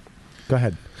business. Go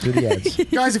ahead. Do the ads.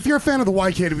 Guys, if you're a fan of the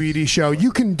YKWd show,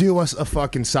 you can do us a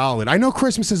fucking solid. I know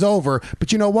Christmas is over,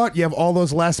 but you know what? You have all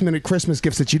those last-minute Christmas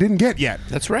gifts that you didn't get yet.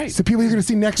 That's right. So people you're going to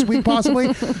see next week,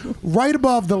 possibly. Right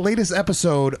above the latest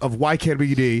episode of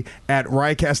YKWd at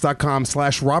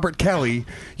riotcast.com/Robert Kelly,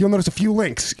 you'll notice a few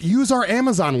links. Use our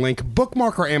Amazon link,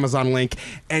 bookmark our Amazon link,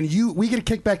 and we get a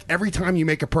kickback every time you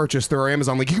make a purchase through our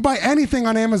Amazon link. You can buy anything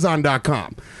on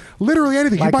Amazon.com. Literally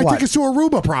anything. Like you buy what? tickets to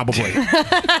Aruba, probably.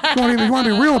 You want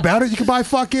to be real about it? You can buy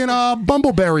fucking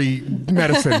bumbleberry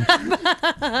medicine.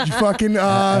 You fucking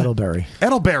Edelberry.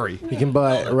 Edelberry. You can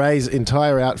buy Ray's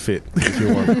entire outfit if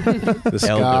you want. The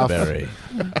scarf, Elderberry.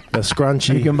 the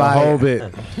scrunchie, You can the buy- whole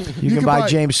bit. You can buy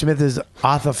James Smith's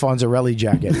Arthur Fonzarelli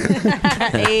jacket.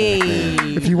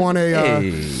 If you want a,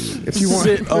 if you want,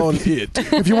 Sit on it.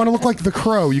 if you want to look like the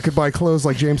Crow, you could buy clothes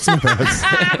like James Smith has.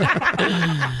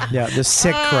 Yeah, the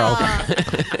sick crow.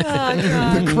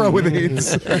 The Crow with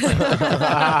AIDS.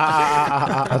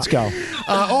 Let's go.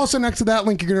 Also, next to that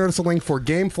link, you're going to notice a link for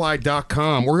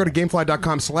Gamefly.com. We're going to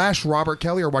Gamefly.com/Robert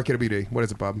Kelly or YKWd. What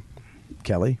is it, Bob?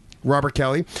 Kelly. Robert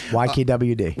Kelly.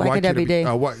 YKWd. YKWd.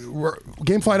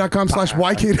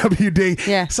 Gamefly.com/YKWd.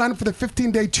 Yeah. Sign up for the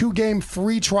 15-day 2-game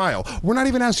free trial. We're not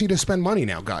even asking you to spend money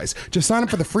now, guys. Just sign up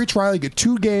for the free trial. You get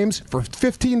 2 games for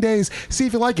 15 days. See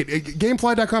if you like it.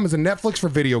 Gamefly.com is a Netflix for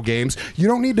video games. You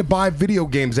don't need to buy video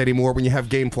games anymore when you have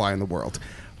Gamefly in the world.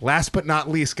 Last but not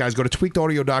least, guys, go to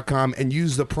tweakedaudio.com and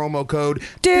use the promo code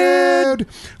DUDE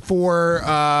for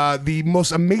the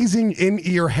most amazing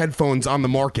in-ear headphones on the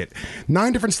market.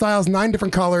 9 different styles, 9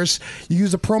 different colors. You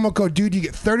use the promo code DUDE, you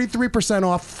get 33%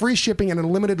 off, free shipping, and a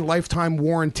limited lifetime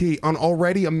warranty on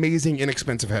already amazing,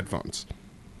 inexpensive headphones.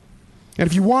 And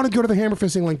if you want to go to the Hammer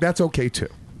Fisting link, that's okay too.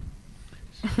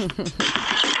 Hey,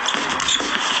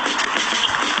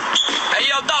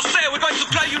 yo, Dulce, we're going to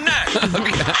play you next.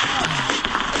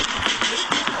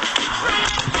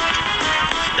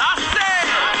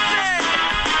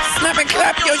 Snap and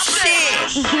clap your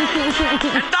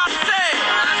shit.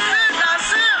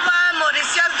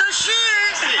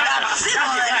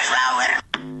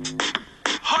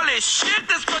 Holy shit,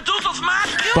 this producer's mad.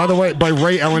 By the way, by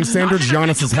Ray Allen standards,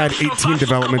 Giannis has had 18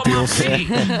 development deals. This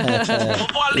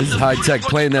is high tech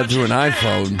playing that through an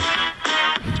iPhone.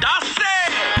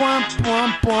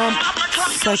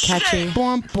 So catchy.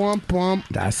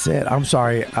 That's it. I'm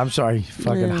sorry.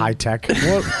 Fucking high tech.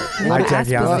 High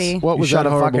tech, Ass pussy. What was you shot that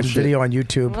a horrible fucking shit? video on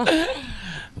YouTube.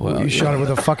 Well, You shot it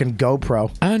with a fucking GoPro.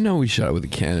 I know we shot it with a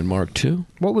Canon Mark II.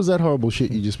 What was that horrible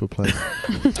shit you just were playing?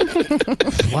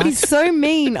 He's so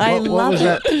mean. I What love was it.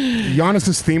 that?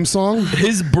 Giannis's theme song?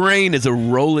 His brain is a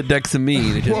Rolodex of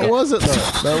mean. It just What was it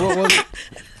though? No, what was it?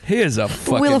 Here's a Wheel of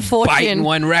fucking Fortune. biting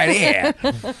one right here.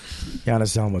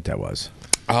 Giannis, tell him what that was.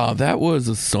 That was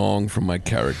a song from my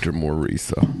character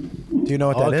Mauricio. Do you know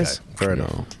what that Okay, is? fair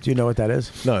enough. Do you know what that is?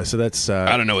 No, so that's.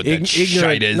 I don't know what that shite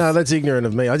ignorant. is. No, that's ignorant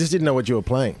of me. I just didn't know what you were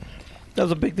playing. That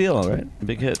was a big deal, right? A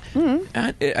big hit. No,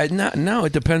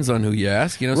 it depends on who you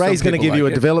ask. You know, Ray's going to give you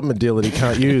a development deal that he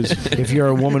can't use. If you're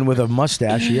a woman with a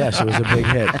mustache, yes, it was a big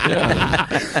hit.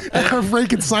 Ray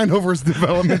can sign over his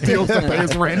development deals to pay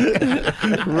his rent.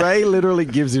 Ray literally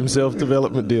gives himself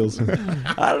development deals.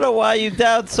 I don't know why you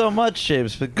doubt so much,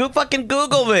 James, but fucking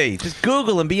Google me. Just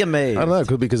Google and be amazed. I don't know, it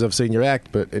could be because I've seen your act,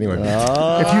 but anyway.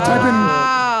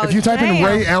 If you type in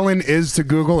Ray Allen is to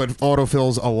Google, it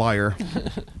autofills a liar.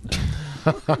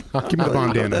 Give me the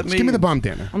bomb, Dana. Just give me the bomb,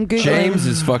 Dana. I'm Googling. James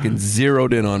is fucking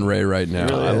zeroed in on Ray right now.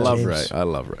 I love James. Ray. I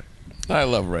love Ray. I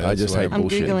love Ray. I just hate I'm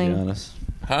bullshit. Googling. Honest.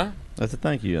 Huh? That's a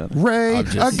thank you. Honest. Ray, I'm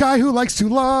just- a guy who likes to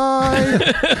lie.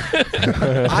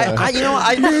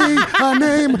 a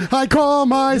name I call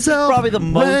myself. Probably the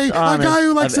most Ray, a honest guy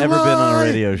who likes I've to ever been on a lie.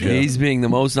 radio show. He's being the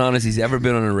most honest he's ever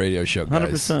been on a radio show,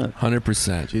 guys. 100%.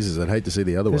 100%. Jesus, I'd hate to see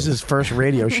the other This one. is his first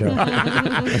radio show.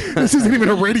 This isn't even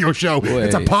a radio show.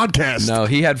 It's a Wait. podcast. No,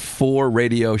 he had 4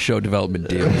 radio show development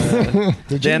deals.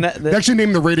 Did you? They actually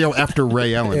named the radio after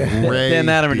Ray Allen. Ray Dan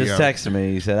Adams Dio. just texted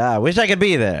me. He said, I wish I could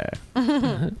be there.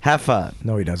 Have fun.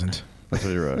 No, he doesn't. That's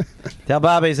what he wrote. Tell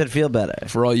Bobby he said feel better.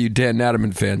 For all you Dan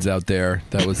Natterman fans out there,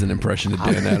 that was an impression of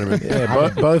Dan Natterman. Yeah,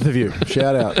 both of you.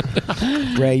 Shout out.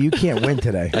 Ray, you can't win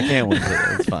today. I can't win today.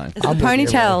 It's fine. It's a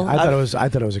ponytail. I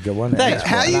thought it was a good one. Thanks.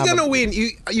 How are you going to win?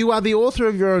 You are the author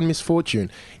of your own misfortune.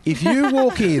 If you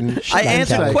walk in, I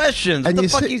answer say- questions. What the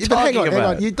fuck are you but hang talking on,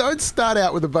 about? You don't start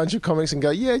out with a bunch of comics and go,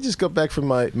 "Yeah, I just got back from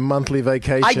my monthly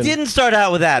vacation." I didn't start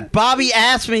out with that. Bobby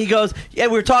asked me, he goes, yeah,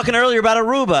 we were talking earlier about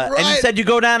Aruba, and you Right. said you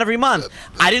go down every month.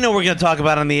 because I didn't know we were going to talk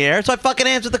about it on the air, so I fucking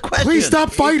answered the question. Please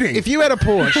stop fighting. If you had a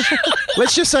Porsche,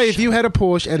 let's just say if you had a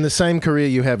Porsche and the same career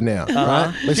you have now, right?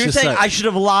 Let's So you're just saying say I should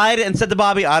have lied and said to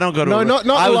Bobby, I don't go to no, a not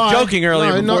I was lie. joking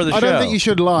earlier No, before the show. I don't think you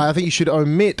should lie. I think you should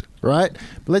omit, right?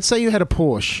 But let's say you had a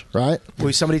Porsche, right?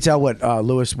 Will somebody tell what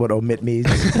Lewis what omit means?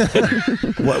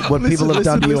 what people have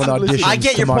done to you on auditions? I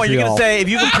get your to point. You're going to Montreal. say, if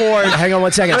you can afford... Hang on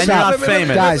one second. And Stop. you're not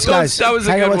famous. Guys, That was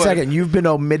a hang good on one one. second. You've been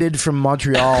omitted from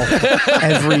Montreal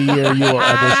every year you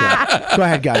audition. Go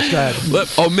ahead, guys. Go ahead. Look,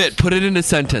 omit. Put it in a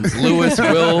sentence. Lewis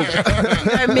will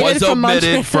was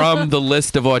omitted from the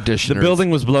list of auditioners. The building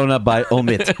was blown up by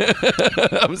omit.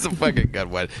 That was a fucking good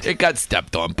one. It got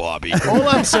stepped on, Bobby. All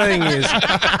I'm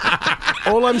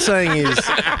saying is,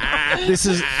 this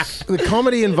is the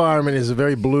comedy environment is a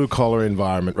very blue collar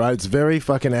environment, right? It's very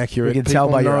fucking accurate. We can tell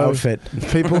by your outfit.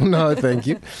 People know. Thank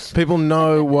you. People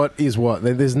know what is what.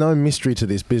 There's no mystery to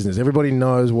this business. Everybody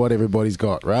knows what everybody's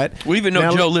got, right? We even know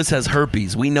Now- Joe List has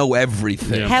herpes. We know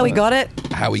everything. How he got it?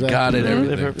 How he got it,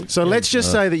 everything. So let's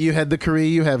just say that you had the career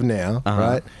you have now,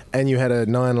 right? And you had a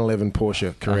 911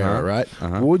 Porsche Carrera, right?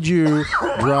 Would you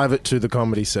drive it to the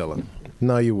Comedy Cellar?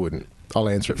 No, you wouldn't. I'll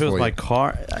answer it If it was for my you.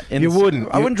 car... You wouldn't.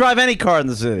 I wouldn't drive any car in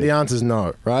the city. The answer's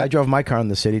no, right? I drove my car in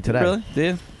the city today. Really? Do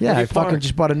you? Yeah, I Where'd you fucking park?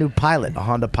 just bought a new Pilot, a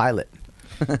Honda Pilot.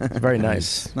 It's very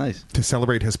nice. Nice. To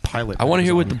celebrate his pilot. I want to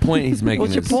hear what the point he's making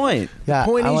What's your is. point? Yeah,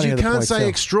 Point I is wanna you hear the can't point, say too.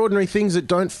 extraordinary things that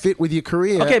don't fit with your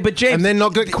career. Okay, but James... and then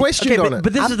not get questioned okay, on it.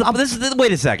 But this is the...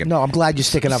 Wait a second. No, I'm glad you're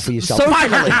sticking up for yourself. Socially-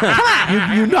 Finally, come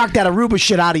on. You knocked that Aruba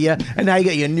shit out of you, and now you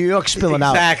got your New York spilling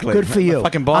out. Exactly. Good for you.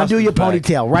 Fucking Boston's Undo your back.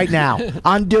 ponytail right now.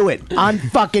 Undo it.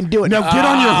 Unfucking do it. Now get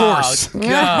on your horse.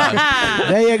 God.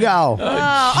 There you go.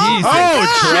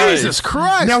 Jesus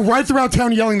Christ. Now ride throughout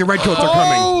town yelling the redcoats are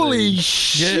coming. Holy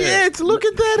shit! Look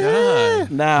at that hair.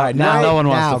 Now no one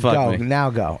wants to fuck go. me. Now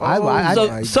go.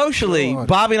 So socially,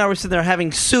 Bobby and I were sitting there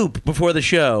having soup before the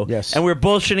show. Yes. And we were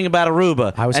bullshitting about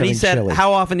Aruba. I was and he having said, chili.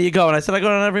 "How often do you go?" And I said, "I go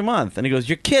down every month." And he goes,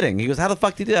 "You're kidding." He goes, "How the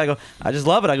fuck do you do that?" I go, "I just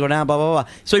love it. I go down, blah blah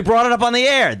blah." So he brought it up on the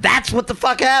air. That's what the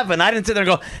fuck happened. I didn't sit there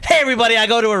and go, "Hey everybody, I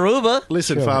go to Aruba."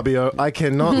 Listen, Fabio, I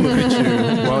cannot look at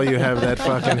you while you have that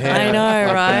fucking hair. I know,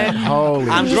 like right? that. Holy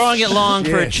I'm growing it long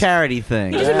for a shit. charity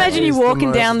thing. Just imagine you is the walking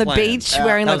most down the plan. beach Yeah,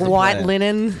 wearing that like was the white plan.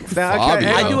 linen. Now,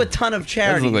 Fabio. I do a ton of That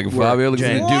charity. looks like work, Fabio. Looks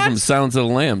like a James. dude from Silence of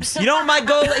the Lambs. You know what my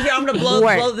goal here? I'm gonna blow.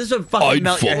 What? This would fucking I'd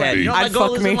melt your fuck head. me. You know what my I'd goal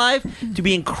fuck is me. in life? To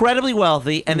be incredibly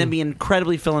wealthy and then be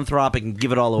incredibly philanthropic and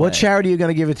give it all away. What charity are you going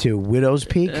to give it to? Widow's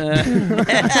Peak?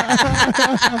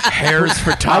 Hairs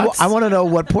for tots. I want to know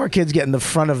what poor kids get in the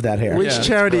front of that hair. Which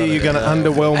charity are you going to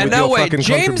underwhelm And with now your wait, fucking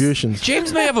contributions?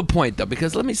 James may have a point though,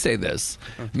 because let me say this: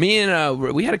 me and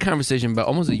we had a conversation about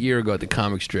almost a year ago at the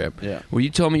comic strip, where you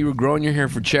told me you were growing your hair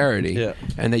for charity,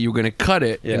 and that you were going to cut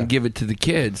it and give it to the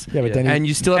kids, but then and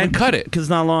you still haven't cut it because it's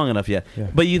not long enough yet.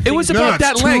 But you, think was about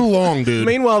that it's length. too long, dude.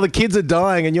 Meanwhile, the kids are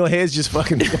dying and your hair's just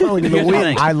fucking blowing in the Here's the wind.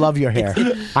 thing. I love your hair.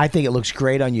 I think it looks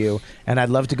great on you, and I'd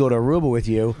love to go to Aruba with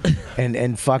you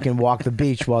and fucking walk the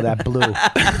beach while that blue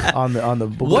on the.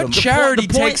 What charity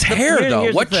takes hair though?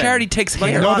 here's What the thing. charity takes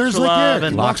Like hair? No, Locks there's for like, Love yeah,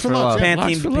 and Locks for Love. Yeah. Pantene,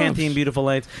 Locks for Love. Pantene Beautiful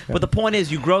Lengths. But the point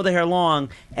is, you grow the hair long,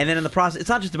 and then in the process, it's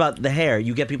not just about the hair.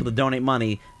 You get people to donate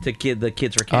money to the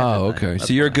kids for cancer. Oh, thing. okay. That's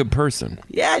So you're a why. good person.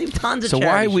 Yeah, I do tons of So why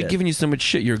charity are we shit. giving you so much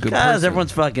shit? You're a good Because person.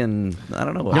 everyone's fucking, I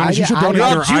don't know what. No, you should donate You're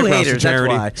all your Jew eyebrows to haters, that's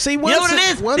charity. why. See, you know once what it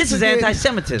a- is? once This is again-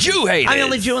 anti-Semitism. Jew haters. I'm the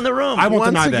only Jew in the room. I won't Once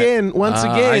deny that. again,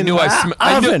 I knew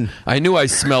Oven. I knew I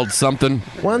smelled something.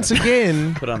 once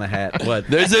again, Put on a hat. What?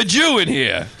 There's a Jew in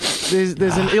here.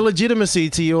 there's an illegitimacy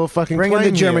to your fucking Bring in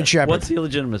claim the German here. Shepherd. What's the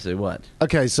illegitimacy? What?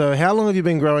 Okay, so how long have you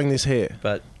been growing this hair?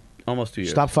 But almost 2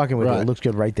 years. Stop fucking with it. Right. It looks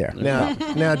good right there.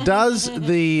 Now, does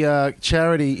the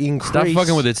charity increase? Stop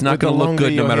fucking with it. It's not the going to look longer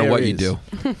good no your matter hair what you is? do.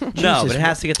 No, but it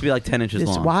has to get to be like 10 inches This-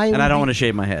 long. why and would I don't we- want to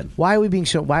shave my head. Why are we being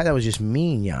so? Why that was just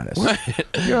mean,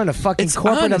 Giannis. You're on a fucking It's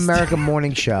corporate honest. America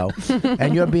morning show,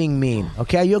 and you're being mean.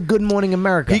 Okay, you're Good Morning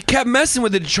America. He kept messing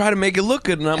with it to try to make it look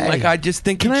good, and I'm Hey. like, I just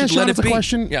think Can you I should ask let Giannis it a be.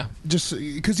 question? Yeah. Just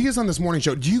because he is on this morning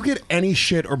show, do you get any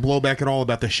shit or blowback at all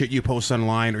about the shit you post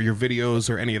online or your videos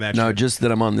or any of that No, shit? just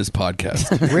that I'm on this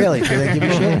podcast. Really? Do they give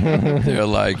you shit? They're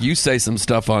like, you say some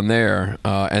stuff on there,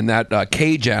 and that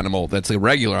cage animal that's a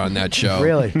regular on that show.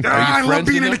 Really? I love friends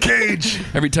being in with a him? cage.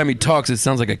 Every time he talks, it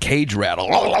sounds like a cage rattle.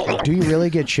 Do you really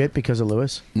get shit because of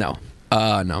Lewis? No, no,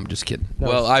 I'm just kidding.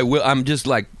 Well, I will. I'm just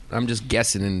like I'm just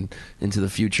guessing into the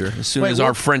future. As soon Wait, as what?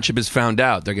 our friendship is found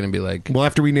out, they're going to be like, Well,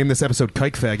 after we name this episode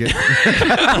 "Kike Faggot."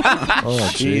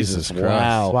 Oh, Jesus Christ.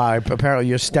 Wow. Apparently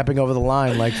you're stepping over the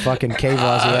line like fucking K-Vazzy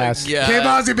ass. yeah.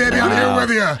 K-Vazzy, baby, I'm here with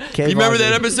you. K-Vazzy. You remember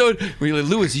that episode where you're like,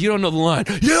 Lewis, you don't know the line.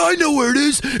 Yeah, I know where it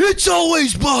is. It's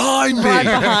always behind me. Right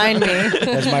behind me.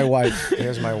 There's my wife.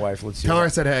 Here's my wife. Let's see. Tell her I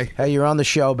said hey. Hey, you're on the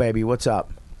show, baby. What's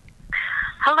up?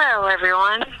 Hello,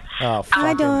 everyone. Oh,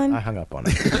 Hi, Dawn. I hung up on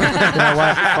it. You know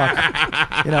what?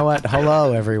 Fuck. You know what?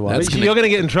 Hello, everyone. You're going to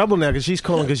get in trouble now because she's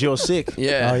calling because you're sick.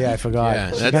 Yeah. Oh yeah, I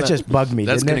forgot. Yeah, that just bugged me.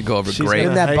 That's going to go over She's great.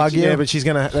 gonna Didn't that bug you? Yeah, but she's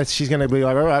gonna be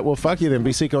like, all right, well, fuck you then.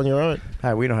 Be sick on your own.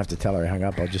 Hi, we don't have to tell her I hung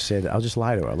up. I'll just say that. I'll just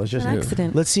lie to her. Let's just An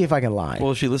accident. Let's see if I can lie.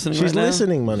 Well, is she listening? She's right now?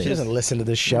 listening, money. She doesn't listen to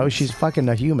this show. She's fucking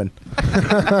a human.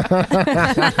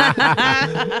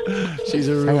 She's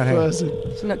a real Hang on. person.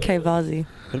 She's not K-Vazzy.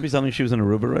 Could it be something she was in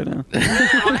Aruba right now?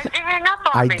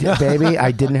 I did, baby.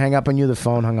 I didn't hang up on you. The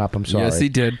phone hung up. I'm sorry. Yes, he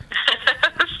did.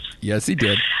 Yes, he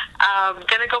did.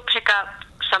 Gonna go pick up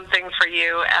something for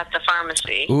you at the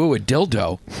pharmacy. Ooh, a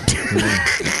dildo.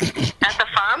 At the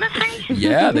pharmacy?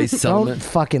 Yeah, they sell Don't it.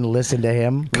 fucking listen to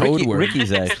him. Code word.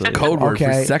 Ricky's actually. Code word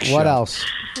Okay. for sex What shop. else?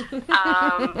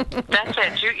 That's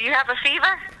it. You have a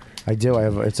fever? I do. I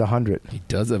have. It's 100. He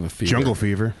does have a fever. Jungle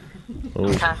fever.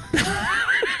 Okay.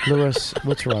 Lewis,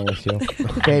 what's wrong with you,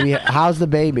 baby? How's the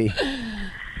baby?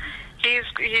 He's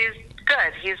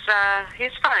good. He's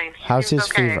fine. How's He's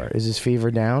his okay. fever? Is his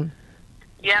fever down?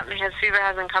 Yep, his fever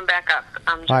hasn't come back up.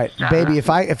 I'm just, All right, baby. If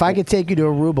I could take you to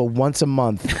Aruba once a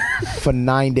month for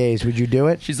 9 days, would you do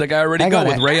it? She's like, I already Hang go on,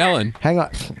 with Ray Allen. Hang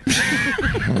on.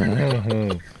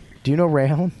 Do you know Ray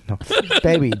Allen? No.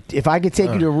 Baby, if I could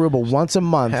take you to Aruba once a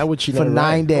month How would she for know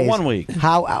 9 Ray? days, For 1 week.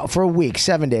 How for a week,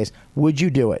 7 days, would you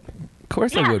do it? Of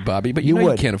course I would, Bobby, but You you know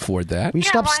would. you can't afford that. Will you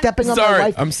stop stepping on Sorry, my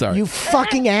wife? I'm sorry. You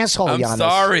fucking asshole, I'm Giannis.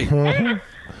 sorry.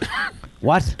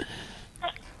 What?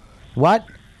 What?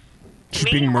 She's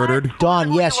being murdered.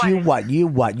 Dawn, yes, you what? You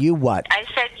what? You what? I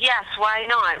said yes. Why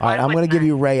not? All right, I'm going to give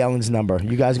you Ray Allen's number.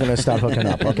 You guys are going to start hooking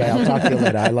up, okay? I'll talk to you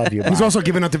later. I love you. Bye. He's also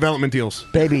giving out development deals.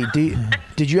 Baby,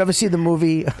 did you ever see the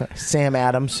movie Sam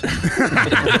Adams?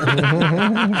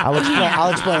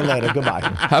 I'll explain later. Goodbye.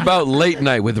 How about Late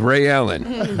Night with Ray Allen?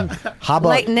 How about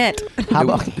Late knit. How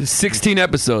about 16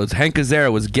 episodes. Hank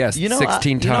Azaria was guest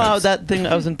 16 times. You know how that thing?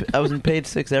 I was in Page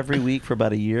Six every week for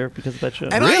about a year because of that show.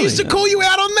 And I used to call you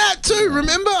out on that too.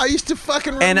 Remember? I used to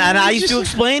fucking. And I used to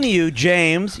explain to you,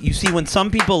 James. You see, when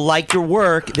some people like your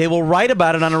work, they will write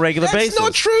about it on a regular That's basis.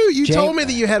 not true. You told me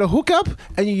that you had a hookup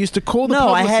and you used to call the. No,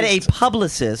 I publicist. had a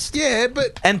publicist. Yeah,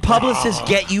 but and publicists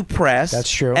get you press.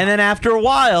 That's true. And then after a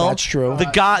while, That's true.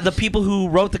 The people who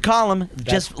wrote the column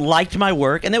just liked my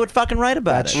work, and they would fucking write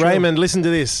about it. Raymond, listen to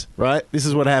this. Right, this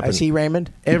is what happened. Is he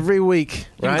Raymond? Every week,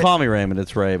 You right? can call me Raymond.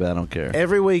 It's Ray, but I don't care.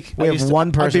 Every week, We I have used to-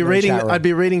 one person I'd be in the reading. chat room. I'd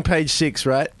be reading Page Six,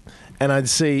 right? And I'd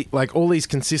see like all these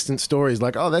consistent stories,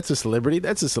 like, oh, that's a celebrity,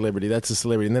 that's a celebrity, that's a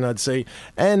celebrity, and then I'd see,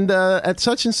 and at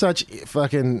such and such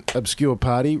fucking obscure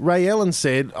party, Ray Allen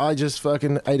said, I just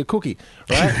fucking ate a cookie,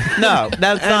 right? No,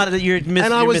 that's not that you're missing.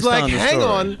 And I you're was like, mistelling the hang story.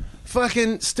 on.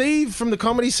 Fucking Steve from the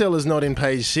Comedy Cellar's not in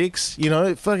Page Six, you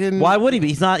know. Fucking Why would he be?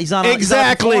 He's not. Exactly. He's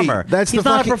not a performer. That's he's the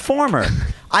not fucking- a performer.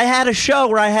 I had a show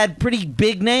where I had pretty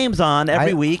big names on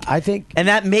every week. I think, and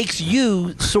that makes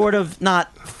you sort of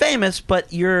not famous,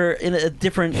 but you're in a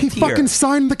different He tier. fucking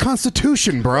signed the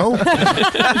Constitution, bro. you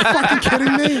fucking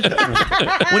kidding me?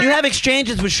 When you have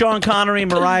exchanges with Sean Connery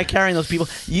and Mariah Carey and those people,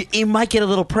 you might get a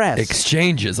little press.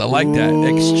 Exchanges. I like that.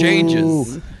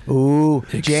 Exchanges. Ooh,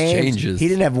 James. Exchanges. He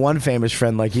didn't have one famous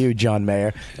friend like you, John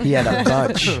Mayer. He had a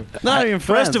bunch. Not even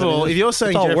friends. First of I mean, all, it's- if you're saying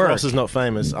it's all Jeff work. Ross is not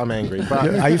famous, I'm angry.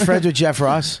 But Are you friends with Jeff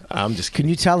Ross? I'm just. Can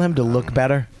you tell him to look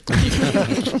better?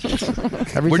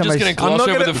 Every We're time just I- going to gloss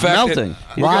over the fact melting.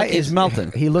 Why He's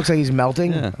melting. He looks like he's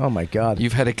melting. Yeah. Oh my god. that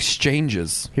you've had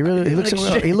exchanges. He really. He looks.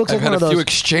 Like, he looks I've like one had of a those. few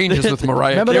exchanges with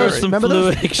Mariah Remember Carey. those? Some Remember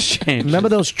fluid those? exchange. Remember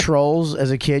those trolls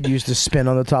as a kid used to spin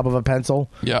on the top of a pencil?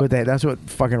 Yeah. That's what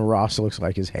fucking Ross looks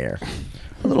like. His hair.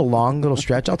 A little long, little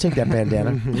stretch. I'll take that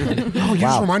bandana. Oh, you just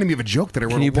Wow. reminded me of a joke that I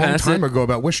wrote Can you a long pass time it? ago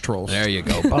about wish trolls. There you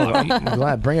go, Oh, Bobby. I'm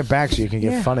glad. Bring it back so you can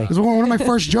get funny. It was one of my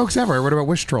first jokes ever. I wrote about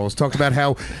wish trolls. Talked about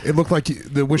how it looked like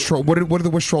the wish troll. What did the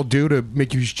wish troll do to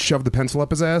make you shove the pencil up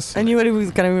his ass? I knew it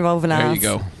was going to involve an ass. There you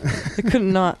go. I could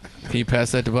not. Can you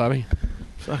pass that to Bobby?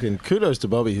 Fucking kudos to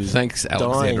Bobby, who's Thanks, dying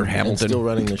Alexander and Hamilton. still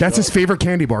running the That's show. his favorite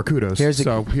candy bar. Kudos. Here's a-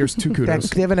 so here's two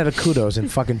kudos. They haven't had a kudos in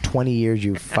fucking 20 years,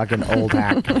 you fucking old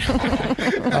hack.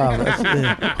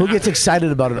 Who gets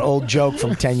excited about an old joke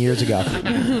from 10 years ago?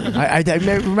 It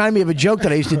reminded me of a joke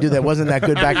that I used to do that wasn't that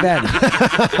good back then.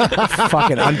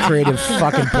 Fucking uncreative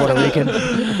fucking Puerto Rican.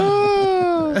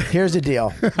 Here's the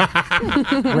deal.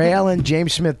 Ray Allen,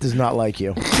 James Smith does not like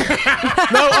you.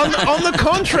 No, on the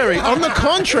contrary. On the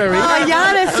contrary. Oh,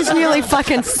 Giannis just nearly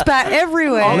fucking spat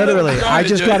everywhere. Literally,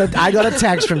 I got a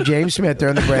text from James Smith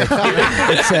during the break.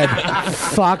 It said,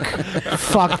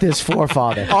 "Fuck this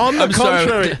forefather." On the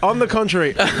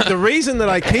contrary, the reason that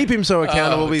I keep him so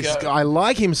accountable is I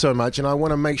like him so much, and I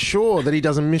want to make sure that he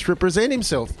doesn't misrepresent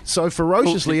himself so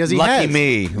ferociously as he has.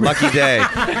 Lucky day.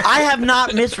 I have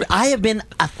not I have been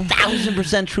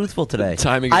 1,000% truthful today.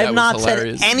 Timing. I have not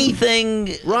hilarious. said anything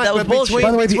that was bullshit.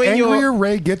 By the way, the angrier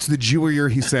Ray gets, the Jewier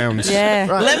he sounds. Yeah.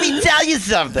 Right. Let me tell you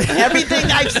something. Everything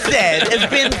I've said has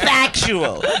been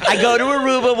factual. I go to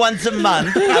Aruba once a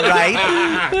month, all right?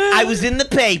 I was in the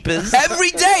papers.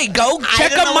 Every day, go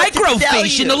check a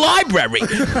microfiche in the library.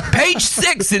 Page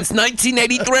 6 since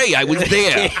 1983. I was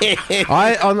there.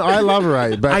 I love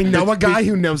Ray, but I know a guy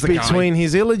who knows the guy. Between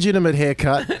his illegitimate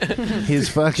haircut, his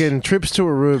fucking trips to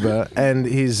Aruba, and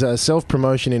his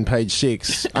self-promotion in Page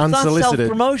 6, unsolicited. Not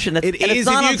self-promotion. It is.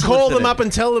 If you call them up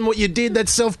and tell them what you did,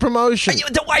 that's self-promotion.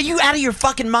 Are you out of your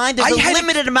fucking mind? There's a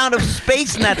limited amount of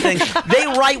space in that thing. They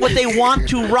write what they want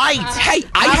to write. Hey,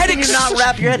 I had not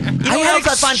wrap your head. You know what else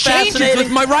I find exchanges fascinating?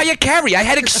 with Mariah Carey. I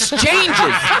had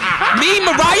exchanges. Me,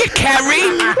 Mariah Carey,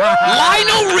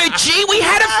 Lionel Richie. We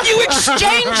had a few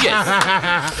exchanges.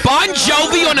 Bon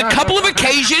Jovi on a couple of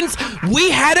occasions.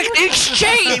 We had an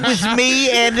exchange. It was me,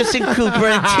 Anderson Cooper,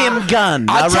 and Tim Gunn.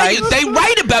 I'll tell you, they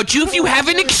write about you if you have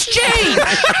an exchange.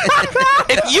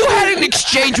 If you had an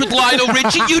exchange with Lionel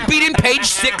Richie, you'd be in Page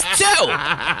 6 too.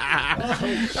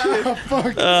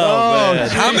 Man.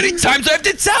 How many times do I have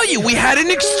to tell you? We had an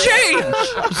exchange.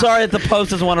 I'm sorry that the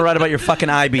Post doesn't want to write about your fucking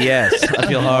IBS. I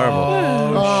feel horrible.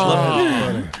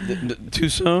 Too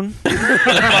soon?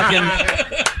 Let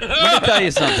me tell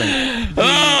you something.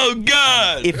 Oh,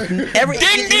 God. You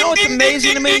know what's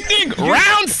amazing to me?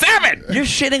 Round 7. You're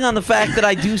shitting on the fact that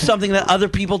I do something that other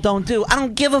people don't do. I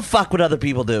don't give a fuck what other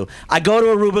people do. I go to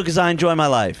Aruba because I enjoy my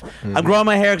life. I'm growing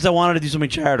my hair because I wanted to do something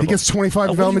charitable. He gets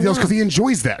 25 development deals because he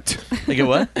enjoys that. You get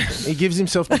what? He gives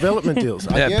himself development deals.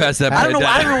 Yeah, pass that. I don't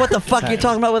know what the fuck you're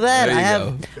talking about with that. There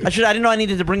you I didn't know I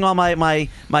needed to bring all my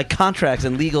contracts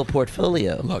and legal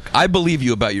portfolio. Look, I believe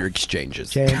you about your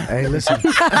exchanges. James, hey, listen.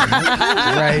 Ray,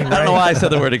 I don't know why I said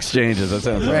the word exchanges. That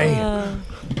sounds Ray.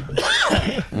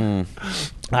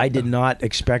 I did not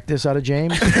expect this out of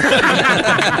James.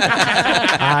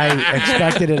 I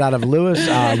expected it out of Lewis,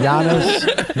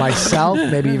 Giannis, myself,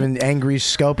 maybe even Angry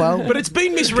Scopo. But it's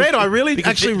been misread. I really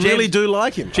do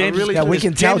like him. James, we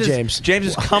can tell James. James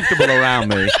is comfortable around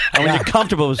me. And when you're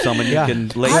comfortable with someone, you can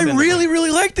lay him in. I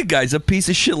really like the guy's a piece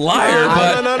of shit liar.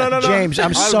 But No. James,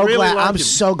 I'm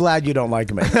so glad you don't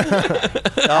like me.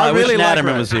 I wish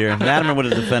Natterman was here. Natterman would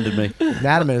have defended me.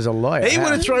 Natterman is a lawyer. He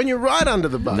would have thrown you right under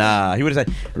the bus. Nah, he would have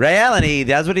said, Ray Allen, he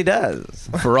does what he does.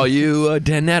 For all you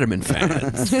Dan Natterman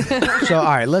fans. So, all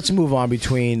right, let's move on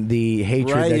between the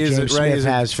hatred that James Smith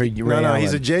has for Ray Allen. No,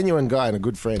 he's a genuine guy and a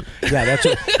good friend. Yeah, that's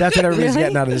what everybody's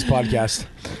getting out of this podcast.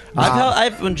 When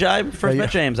I first met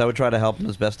James, I would try to help him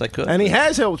as best I could. And he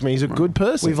has helped me. He's a good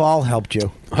person. We've all helped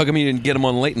you. How come you didn't get him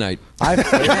on late night? He did.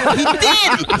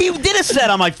 He did a set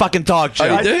on my fucking talk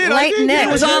show. I did? Late Net.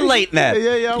 He was on Late Net.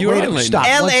 Yeah. You were on late Stop.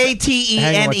 night.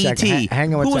 LATENET.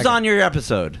 Hang on one Who was second. on your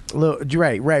episode?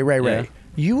 Ray. Yeah.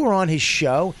 You were on his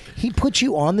show. He put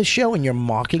you on the show, and you're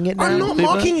mocking it now. I'm not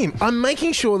mocking him. I'm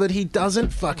making sure that he doesn't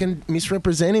fucking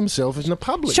misrepresent himself in the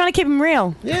public. He's trying to keep him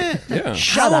real. Yeah.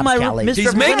 Shut up, Kelly.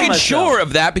 He's making sure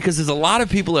of that because there's a lot of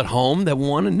people at home that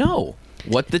want to know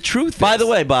what the truth is. By the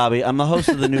way, Bobby, I'm the host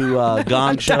of the new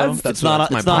Gong show. That's my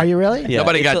point. Are you really? Yeah,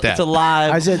 Nobody got that. It's a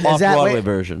live off-Broadway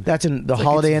version. That's in the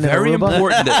Holiday Inn in Very Aruba?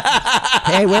 important.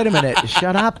 Hey, wait a minute.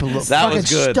 Shut up. That was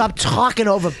good. Stop talking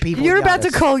over people. You're about to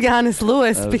Giannis. call Giannis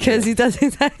Lewis because he does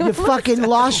exactly. You fucking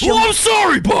lost your... Oh, I'm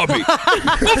sorry, Bobby.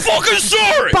 I'm fucking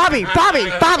sorry. Bobby. I got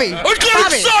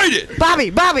excited.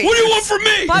 Bobby. What do you want from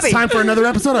me? Bobby. It's time for another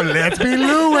episode of Let's Be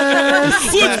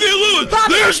Lewis. Let's be Lewis.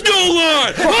 There's no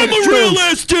line. I'm a Jews. real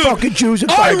ass dude. Fucking Jews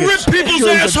and I faggots. rip people's Jews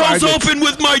and assholes faggots. open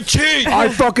with my teeth. I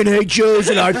fucking hate Jews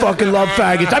and I fucking love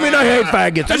faggots. I mean, I hate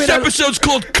faggots. This episode's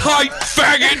called Kite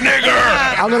Faggot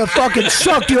Nigger. I'm gonna fucking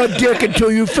suck your dick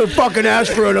until you fucking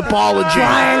ask for an apology.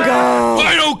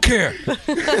 I don't care.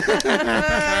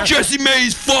 Jesse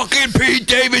Mays fucking Pete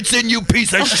Davidson, you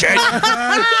piece of shit.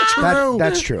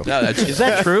 That's true. No, Is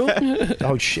that true?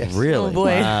 Oh shit. Really? Oh,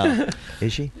 boy. Wow.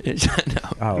 Is she? no.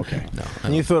 Oh, okay. No.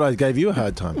 And you thought I gave you a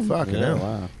hard time. Fucking hell.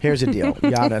 Wow. Here's the deal,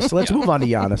 Giannis. Let's move on to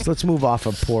Giannis. Let's move off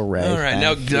of poor Ray. All right,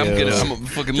 now I'm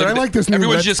fucking I like this new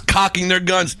everyone's Let's- just cocking their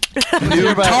guns.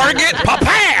 New target,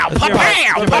 pa-pow,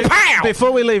 pa-pow, pa-pow.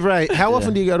 Before we leave, Ray, how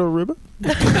often do you go to Aruba?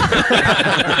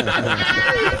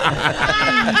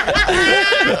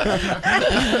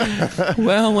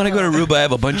 Well, when I go to Aruba, I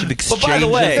have a bunch of But exchanges by the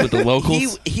way, with the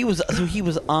locals. he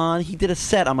was on. He did a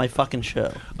set on my fucking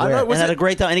show. I know, and was had it- a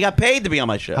great time, and he got paid to be on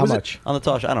my show. How much? On the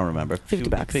talk show? I don't remember.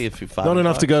 $50. Not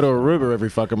enough to go to Aruba every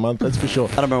fucking month. That's for sure.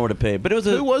 I don't remember what it paid, but it was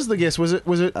a. Who was the guest? Was it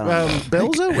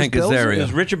Belzer? Hank Was Belzer? Azaria. It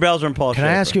was Richard Belzer and Paul. Can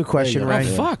I ask you a question, There Ray? you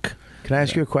go. Fuck. Can I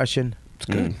ask you a question? It's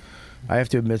good. I have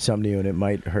to admit something to you, and it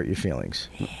might hurt your feelings.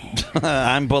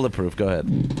 I'm bulletproof. Go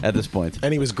ahead. At this point,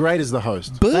 And he was great as the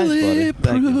host. thanks, buddy.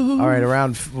 Thank you. All right,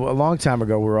 around a long time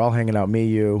ago, we were all hanging out. Me,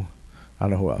 you, I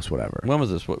don't know who else, whatever. When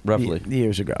was this? What, roughly?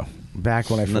 Years ago, back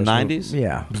when I In first the moved- 90s?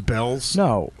 Yeah, Bells.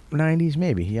 no, 90s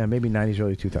maybe. Yeah, maybe 90s,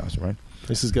 early 2000, right?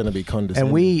 This is going to be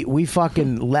condescending. And we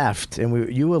fucking left,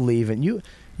 and you were leaving. You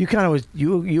kind of was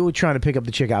you were trying to pick up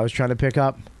the chick I was trying to pick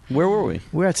up. Where were we?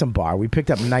 We were at some bar. We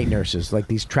picked up night nurses, like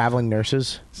these traveling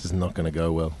nurses. This is not going to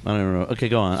go well. I don't even remember. Okay,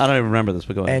 go on. I don't even remember this,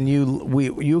 but go ahead. And you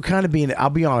were kind of being. I'll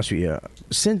be honest with you.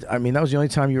 That was the only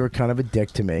time you were kind of a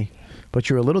dick to me, but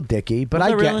you were a little dicky. But Was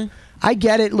I I get, really? I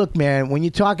get it. Look, man, when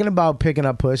you're talking about picking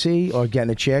up pussy or getting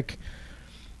a chick,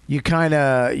 you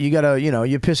gotta,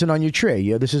 you're pissing on your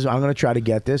tree. I'm gonna try to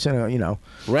get this, and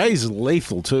Ray's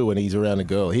lethal too when he's around a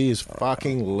girl. He is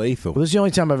fucking lethal. Well, this is the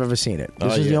only time I've ever seen it.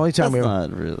 This is the only time That's we.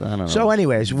 not really. I don't know. So,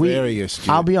 anyways, Very astute.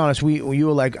 I'll be honest. You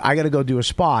were like, I got to go do a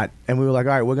spot, and we were like,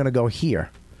 all right, we're gonna go here,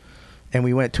 and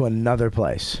we went to another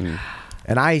place,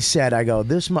 and I said,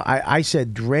 I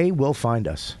said, Dre will find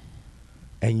us,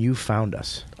 and you found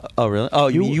us. Oh, really? Oh,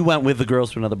 you went with the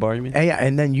girls to another bar, you mean? Yeah,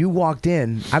 and then you walked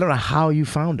in. I don't know how you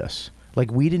found us. Like,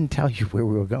 we didn't tell you where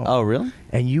we were going. Oh, really?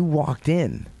 And you walked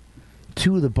in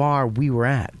to the bar we were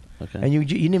at. Okay. And you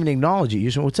didn't even acknowledge it.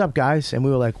 You said, "What's up, guys?" And we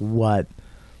were like, "What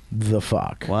the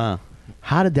fuck?" Wow.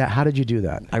 How did you do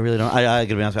that? I really don't. I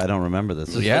gotta be honest with you, I don't remember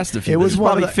this. He asked if you It was did. one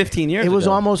probably of the- 15 years It was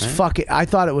ago, almost right? fucking. I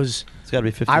thought it was. It's gotta be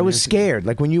 15 I was years ago. scared.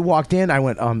 Like when you walked in, I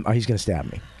went, he's gonna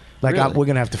stab me. Like Really? we're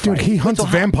gonna have to fight. Dude, he hunts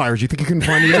vampires. You think he can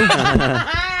find you?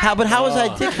 But how was I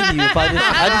dicking you if I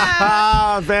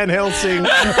just. Van Helsing.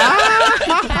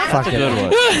 Fuck it. Good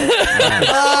one.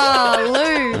 Oh,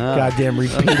 Lou. Goddamn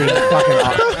repeating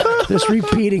fucking. This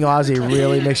repeating Aussie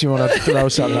really makes me want to throw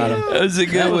something at him. That's a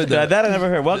good one. That I never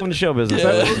heard. Welcome to show business.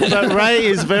 But Ray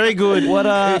is very good. What,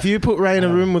 if you put Ray in a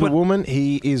room with a woman,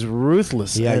 he is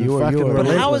ruthless. Yeah, and you were- fucking you were- But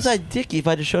how relentless. was I dicky if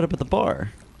I just showed up at the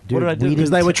bar? Dude, what did I do?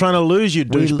 Because they were trying to lose you,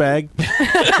 douchebag.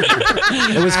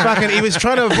 It was fucking. He was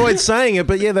trying to avoid saying it,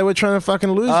 but yeah, they were trying to fucking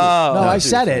lose you. No, I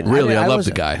said it. Really, I love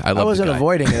wasn't- the guy. I love the wasn't guy.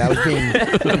 avoiding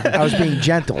it. I was being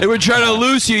gentle. They were trying to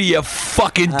lose you, you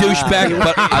fucking douchebag.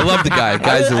 But I love the guy.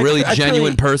 Guy's a really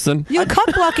genuine person. You're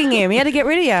cock blocking him. He had to get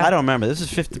rid of you. I don't remember. This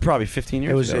is probably 15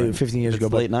 years It was ago. right? 15 years It's ago.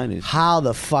 but late 90s. How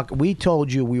the fuck? We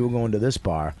told you we were going to this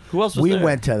bar. Who else was we there?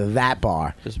 went to that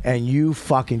bar, and you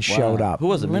fucking showed Wow. up. Who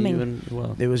was it? Me, Lemming. you, and who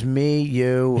else? It was me,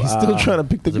 you. He's still trying to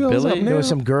pick the was it girls Billy? up. There now. was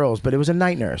some girls, but it was a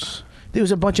night nurse. There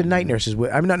was a bunch of night nurses.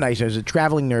 I'm not night nurses.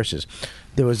 Traveling nurses.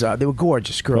 They were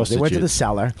gorgeous girls. They went to the Prostitutes.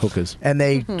 cellar, Hookers. and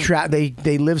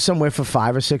they lived somewhere for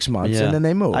 5 or 6 months, Yeah. and then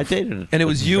they moved. I dated. And it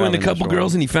was you and a couple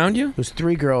girls, and he found you? It was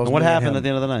 3 girls. And what me and happened him. at the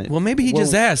end of the night? Well, maybe he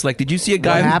just Well, asked. Like, did you see a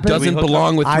guy who happened? doesn't Did we hook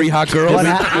belong up? with 3 hot girls? What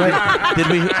hap-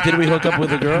 did we hook up with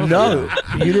the girls? No,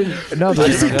 you didn't. No, Did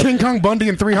you see King Kong Bundy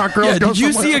and 3 hot girls Yeah, go did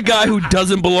you somewhere? see a guy who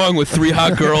doesn't belong with 3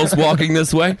 hot girls walking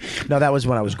this way? no, that was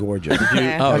when I was gorgeous. Oh, That's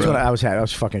when really? I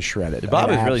was fucking shredded.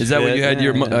 Bobby's I- really Is that when you had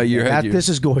your This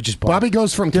is gorgeous, Bob. Bobby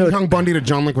goes from King Kong Bundy to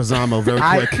John Leguizamo very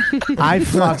quick. I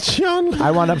fucked. I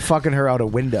wound up fucking her out a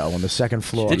window on the second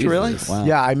floor. Did you really? Wow.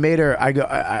 Yeah, I made her.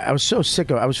 I was so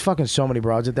sick of. I was fucking so many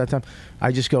broads at that time.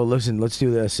 I just go, listen, let's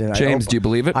do this. And James, do you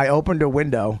believe it? I opened her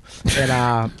window,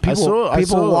 and people I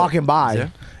saw were it. walking by, Yeah.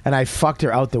 and I fucked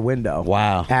her out the window.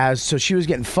 Wow. So she was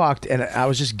getting fucked, and I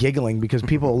was just giggling because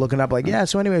people were looking up like, yeah.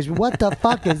 So anyways, what the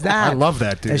fuck is that? I love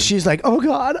that, dude. And she's like, oh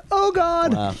god, oh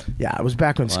god. Wow. Yeah, it was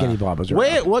back when Skinny Bob was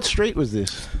around. What street was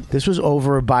this? This was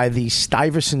over by the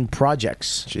Stuyvesant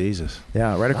Projects. Jesus.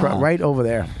 Yeah, right across, right over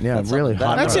there. Yeah, That's really something.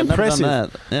 hot. That's I've never done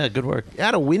impressive. that. Yeah, good work.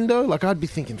 Out a window? Like, I'd be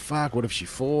thinking, fuck, what if she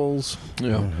falls?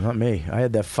 Not me. I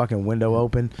had that fucking window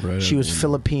open. Right She out was the window.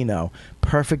 Filipino,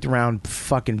 perfect round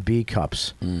fucking B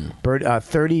cups.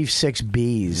 36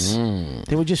 Bs.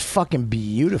 They were just fucking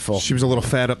beautiful. She was a little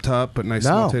fat up top, but nice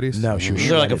small titties. No, she was Was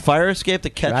there like a shredded. fire escape to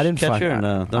catch, I didn't catch fuck her? her.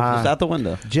 No, just out the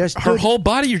window. Just Her dude, whole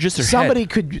body or just her somebody head?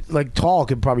 could like tall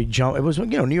could probably jump. It was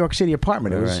New York City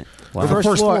apartment. It was Right. Wow. first,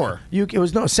 First floor. floor. It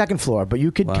was second floor, but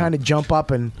you could kind of jump up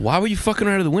and. Why were you fucking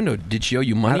her out of the window? Did she owe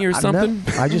you money or no, something?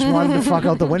 I just wanted to fuck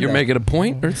out the window. You're making a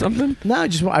point or something? No,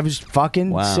 I was fucking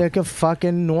Wow. sick of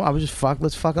fucking. I was just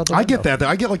let's fuck out the window. I get that. Though.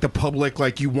 I get like the public,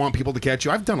 like you want people to catch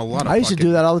you. I've done a lot of I used to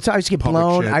do that all the time. I used to get public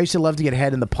blown. shit. I used to love to get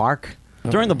head in the park.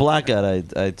 During the blackout, I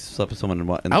slept with someone in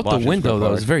Out the Washington window, Square though. Park.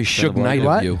 It was a very During shook the night of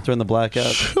blackout. you. During the blackout,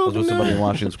 I was with somebody in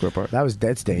Washington Square Park.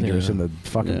 That's dangerous in the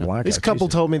fucking blackout. This couple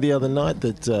told me the other night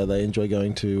that they enjoy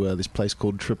going to this place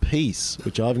called Trapeze,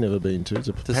 which I've never been to. It's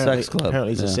a sex club.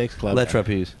 Apparently, it's a Yeah. sex club. Le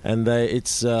Trapeze. And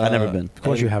it's. I've never been. Of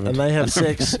course you haven't. And they have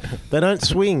sex. They don't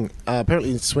swing.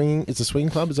 Apparently, it's swinging. It's a swing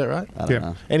club. Is that right? I don't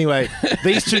know. Anyway,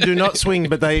 these two do not swing,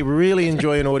 but they really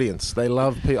enjoy an audience. They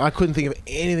love people. I couldn't think of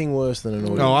anything worse than an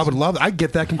audience. Oh, I would love. I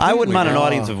get that completely. I wouldn't mind an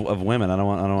audience of women. I don't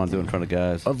want to do it in front of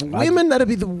guys. Of women, that'd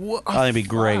be the worst. I think it'd be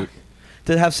great.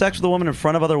 To have sex with a woman in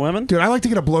front of other women? Dude, I like to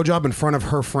get a blowjob in front of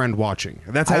her friend watching.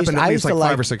 That's happened at least like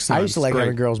 5 or 6 times. I used to like It's great.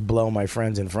 having girls blow my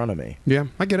friends in front of me. Yeah,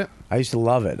 I get it. I used to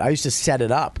love it. I used to set it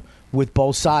up with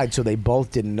both sides so they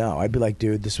both didn't know. I'd be like,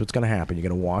 dude, this is what's going to happen. You're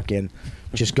going to walk in,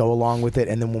 just go along with it,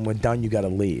 and then when we're done, you got to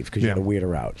leave because you're going to weird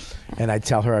her out. And I'd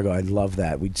tell her, I go, I love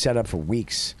that. We'd set up for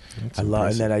weeks. And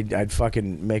then I'd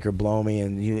fucking make her blow me,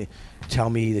 and you tell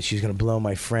me that she's going to blow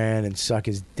my friend and suck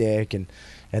his dick, and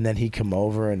then he'd come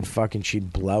over and fucking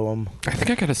she'd blow him. I think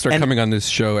I got to start coming on this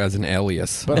show as an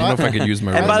alias. I don't know if I could use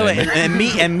my And real by the way,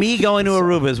 name. and me going to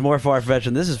Aruba is more far fetched,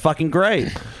 and this is fucking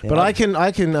great. But I can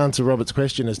answer Robert's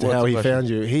question as to What's how the he question? found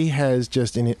you. He has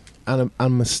just an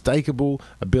unmistakable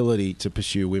ability to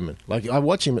pursue women. Like I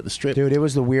watch him at the strip. Dude, it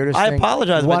was the weirdest I thing.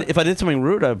 apologize What- if I did something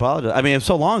rude. I apologize. I mean, it's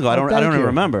so long ago. I don't Thank even you.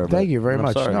 remember. but Thank you very I'm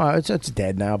much. sorry. No, it's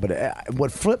dead now. But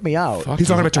what flipped me out? Fuck He's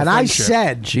talking you. about your and friendship. I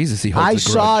said, Jesus, he holds I a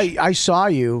grudge. saw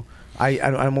you.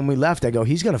 And when we left, I go,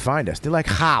 he's gonna find us. They're like,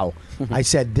 how? I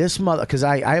said, this mother, because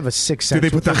I have a sixth sense.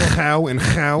 Did they put the cow in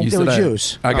cow? You They were said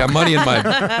Jews. I got money in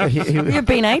my. You're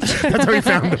being H. That's how he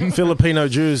found him. Filipino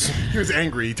Jews. He was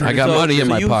angry. He I turned got his- money in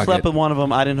my you pocket. slept with one of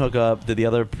them. I didn't hook up. Did the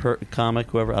other comic,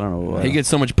 whoever? I don't know. He gets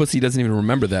so much pussy he doesn't even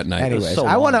remember that night. Anyways, so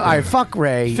I want to. long I ago. fuck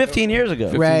Ray. 15 years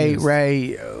ago. Ray,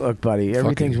 look, buddy,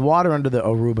 everything's water under the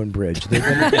Aruban Bridge.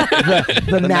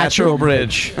 The natural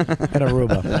bridge in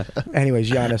Aruba. Anyways,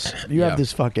 Giannis, you have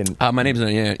this fucking. My name's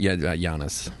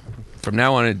Giannis. From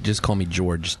now on, just call me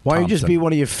George. Why don't you just Thompson. be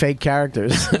one of your fake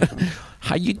characters?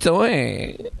 How you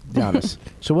doing, Giannis?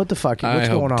 So what the fuck? I What's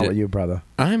going hope on that- with you, brother?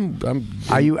 I'm.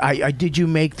 Are you? Did you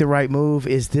make the right move?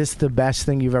 Is this the best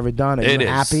thing you've ever done? Are It you is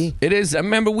happy? It is. I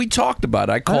remember we talked about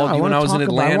it. I I called you when wanna I was in talk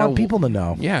about it. Atlanta. I want people to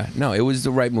know. Yeah, no, it was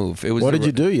the right move. It was. What the did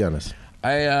you do, Giannis?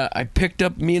 I picked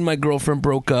up. Me and my girlfriend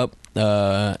broke up,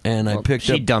 and I picked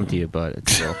She up. dumped you, but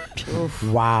it's still.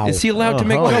 Wow. Is he allowed to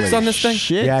make holy jokes on this thing?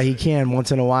 shit. Yeah, he can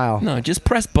once in a while. No, just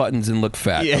press buttons and look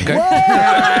fat. Okay.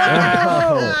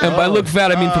 And by look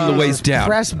fat, I mean from the waist down.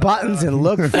 Press buttons and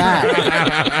look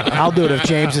fat. I'll do it if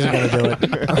James isn't going to do it.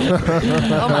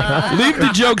 Leave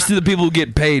the jokes to the people who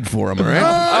get paid for them. All right.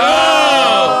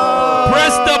 Oh!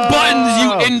 Press the buttons,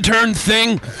 you intern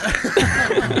thing.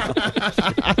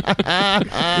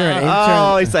 You're an intern.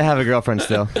 Oh, at least I have a girlfriend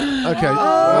still. Okay.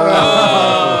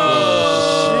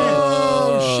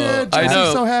 Oh shit! I Jesse's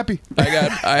know. so happy.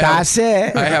 That's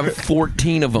it. I have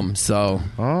 14 of them. So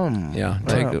yeah,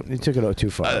 take it. You took it too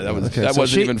far. That Okay, wasn't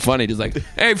so even funny. Just like,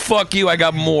 hey, fuck you, I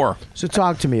got more. So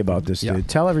talk to me about this, dude.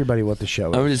 Tell everybody what the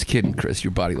show is. I'm just kidding, Chris.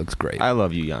 Your body looks great. I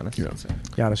love you, Giannis.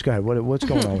 Giannis, go ahead. What's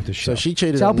going on with the show? So she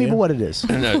cheated Tell on people you? what it is.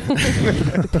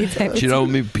 She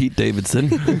don't mean Pete Davidson.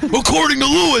 According to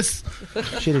Lewis.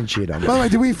 She didn't cheat on me. By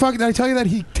the way, did I tell you that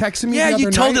he texted me? Yeah, the you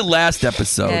other told night? it last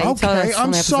episode. Yeah, you told Okay, us I'm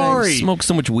on the episode. sorry. Smoke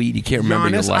so much weed you can't remember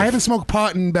your Giannis, life. I haven't smoked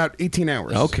pot in about 18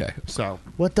 hours. Okay. So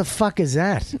What the fuck is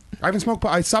that? I haven't smoked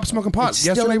pot. I stopped smoking pot. It's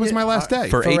still Yesterday in was your- my last day.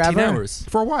 For 18 Forever? hours.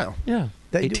 For a while. Yeah.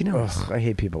 18 hours. Ugh, I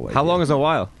hate people like How that. long is a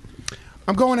while?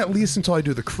 I'm going at least until I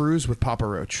do the cruise with Papa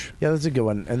Roach. Yeah, that's a good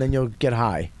one. And then you'll get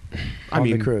high I on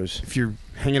mean, the cruise. if you're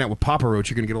hanging out with Papa Roach,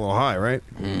 you're going to get a little high, right?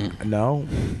 No.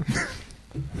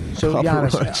 So Papa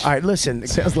Giannis, Roach. all right, listen.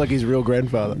 Sounds like his real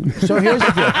grandfather. So here's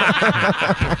the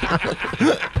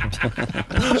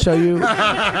deal. So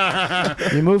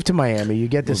you move to Miami. You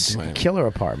get this killer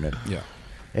apartment. Yeah.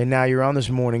 And now you're on this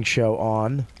morning show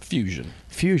on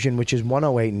Fusion, which is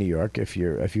 108 in New York. If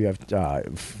you have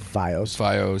FiOS,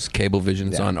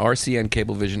 Cablevision's on RCN,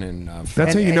 Cablevision, and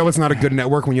That's how you know it's not a good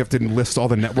network when you have to list all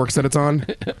the networks that it's on.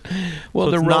 well,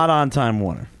 So they're it's not on Time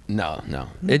Warner. No.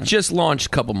 It just launched a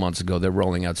couple months ago. They're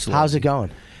rolling out slowly. how's it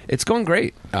going? It's going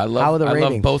great. I How are love. the I love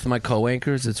ratings? both my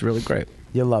co-anchors. It's really great.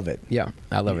 You love it. Yeah,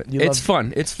 I love it. You It's love-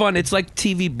 fun. It's fun. It's like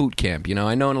TV boot camp. You know,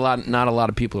 I know not a lot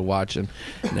of people are watching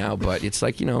now, but it's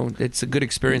like it's a good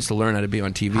experience to learn how to be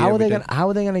on TV. How are every they day.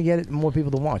 going to get more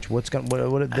people to watch? What's going?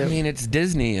 What I mean, it's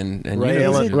Disney and Ray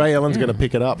Allen's going to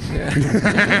pick it up.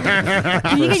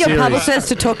 Can you get your publicist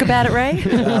to talk about it, Ray?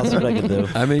 That's what I can do.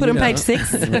 I mean, Put on you know. page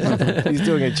 6. He's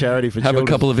doing a charity for Have children.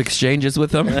 a couple of exchanges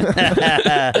with them.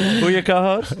 Who are your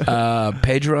co-hosts?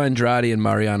 Pedro Andrade and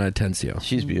Mariana Atencio.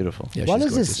 She's beautiful. Yeah, What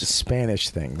she's is this gorgeous. Spanish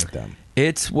thing with them?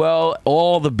 It's,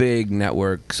 all the big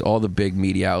networks, all the big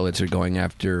media outlets are going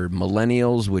after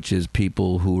millennials, which is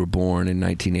people who were born in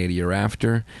 1980 or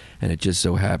after. And it just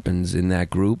so happens in that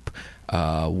group,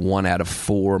 1 out of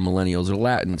 4 millennials are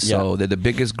Latin. So they're the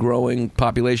biggest growing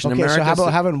population in Okay, America. so how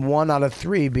about having 1 out of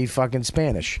 3 be fucking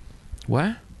Spanish?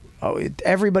 What? Oh,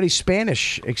 everybody's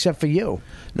Spanish except for you.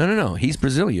 No. He's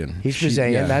Brazilian. He's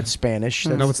Brazilian. That's Spanish.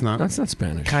 No, it's not. That's not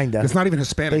Spanish. Kinda. It's not even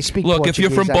Hispanic. They speak Look, if you're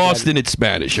from Portuguese, I get it. Boston, it's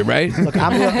Spanish, all right? Look,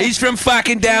 I'm He's from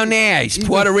fucking down there. He's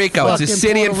Puerto Rico. It's a fucking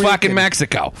city in Puerto fucking Rican.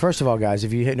 Mexico. First of all, guys,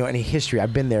 if you know any history,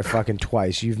 I've been there fucking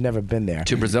twice. You've never been there.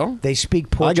 To Brazil? They speak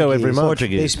I Portuguese. go every month.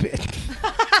 They speak.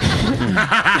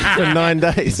 For 9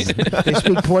 days. They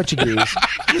speak Portuguese,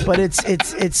 but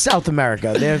it's South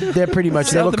America. They're pretty much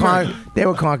South America. they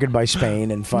were conquered by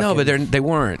Spain and fucking. No, but they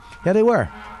weren't. Yeah, they were.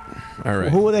 All right.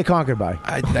 Who were they conquered by?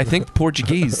 I think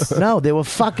Portuguese. No, they were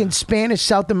fucking Spanish,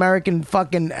 South American,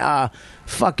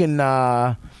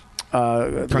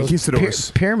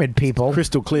 Conquistadors. pyramid people.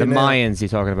 Crystal clear. The now. Mayans you're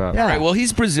talking about. Yeah. All right, well,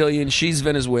 he's Brazilian. She's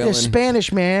Venezuelan. They're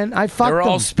Spanish, man. I fucked They're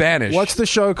all them. Spanish. What's the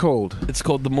show called? It's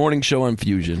called The Morning Show on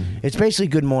Fusion. It's basically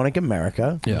Good Morning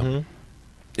America. Yeah.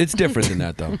 It's different than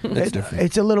that, though. It's different.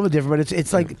 It's a little bit different, but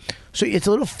it's like so. It's a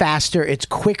little faster. It's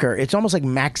quicker. It's almost like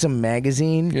Maxim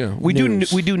magazine. Yeah, we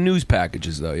news. do news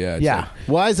packages though. Yeah, it's Yeah.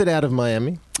 Why is it out of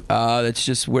Miami? that's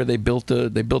just where they built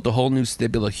a whole new. They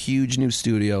built a huge new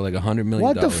studio, like $100 million.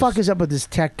 What the fuck is up with this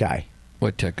tech guy?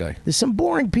 What tech guy? There's some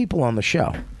boring people on the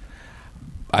show.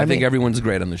 I think mean- everyone's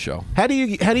great on the show. How do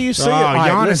you see Oh, it? All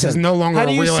right, Giannis listen. is no longer How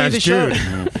do a you real see ass the show?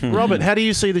 dude. Robert, how do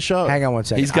you see the show? Hang on one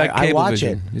second. He's got I cable watch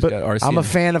vision. it. He's but got RCN. I'm a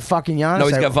fan of fucking Giannis. No,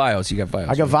 he's I- got Vios. You got Vios.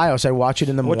 I got Vios. I watch it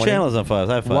in the What morning. channel is on Fios?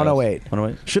 I have Fios. 108.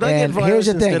 108. Should I And get Vios here's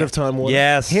the thing. instead of Time Warner?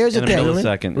 Yes. Here's in the a thing.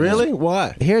 millisecond. Really?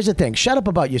 Why? Here's the thing. Shut up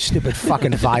about your stupid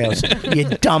fucking Vios. You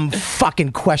dumb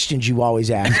fucking questions you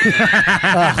always ask.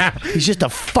 Ugh, he's just a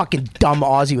fucking dumb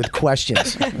Aussie with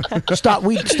questions.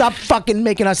 Stop fucking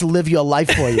making us live your life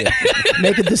for you.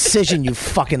 Make a decision, you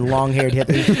fucking long-haired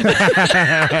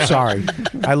hippie. Sorry.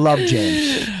 I love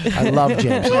James. He's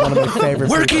one of my favorite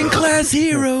Working people. class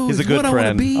heroes. He's a good what I wanna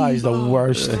friend. be. Oh, he's the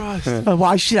worst.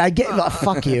 Why should I get?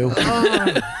 Fuck you.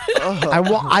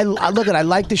 I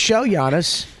like the show,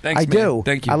 Giannis. Thanks, I do. man.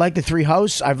 Thank you. I like the 3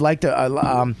 hosts. I've liked the. I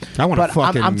wanna but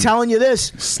fucking I'm telling you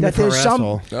this that Sniff her there's some.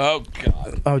 asshole. Oh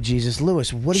God. Oh Jesus,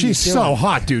 Lewis, what are She's you doing? so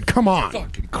hot, dude. Come on.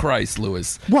 Fucking Christ,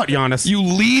 Lewis. What, Giannis? You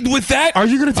lead with that? Are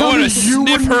you going to tell I me wanna you sniff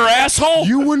wouldn't- her asshole?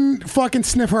 You wouldn't fucking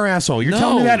sniff her asshole. You're No.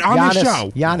 telling me that on Giannis, the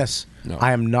show. Giannis, No.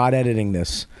 I am not editing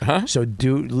this. Huh? So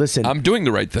listen. I'm doing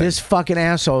the right thing. This fucking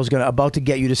asshole is about to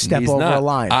get you to step He's over not. a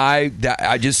line.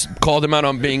 I just called him out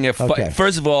on being a. Okay.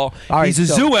 First of all, All right, he's a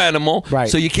so- zoo animal, Right.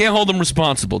 so you can't hold him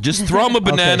responsible. Just throw him a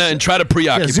banana so- and try to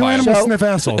preoccupy zoo him. animals sniff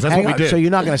assholes. That's hang what we on, did. So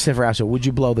you're not going to sniff her asshole. Would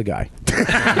you blow the guy?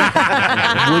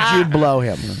 Would you blow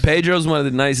him? Pedro's one of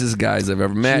the nicest guys I've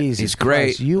ever met. Jesus He's great.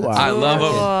 Christ, you are- I love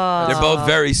him. They're both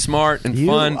very smart and You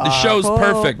fun. The are- show's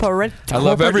perfect. Corporate I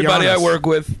love everybody I Giannis. work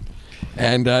with,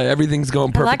 and everything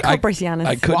going perfect. I like corporate Giannis.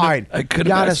 I couldn't. All right, I could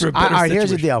have asked Giannis. for a All better right, here's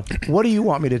the situation. deal. What do you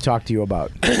want me to talk to you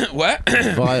about? What?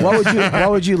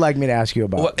 What would you like me to ask you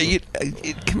about? Well,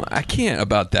 come on, I can't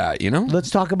about that. You know. Let's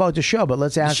talk about the show, but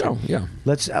let's ask. show, yeah.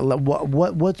 Let's.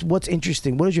 What's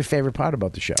interesting? What is your favorite part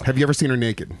about the show? Have you ever seen her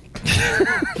naked?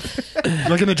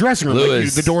 Like in the dressing room.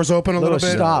 Lewis. The door's open a Lewis, little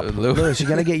bit. stop. Lewis. Lewis, you're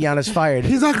gonna get Giannis fired.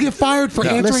 He's not going to get fired for No,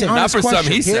 answering listen, honest not for something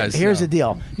questions. he says. Here's No. the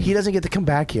deal. He doesn't get to come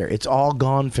back here. It's all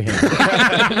gone for him.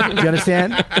 Do you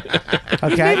understand?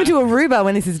 He's Okay. moving to Aruba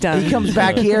when this is done. He comes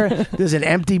back here. There's an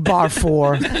empty bar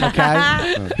 4.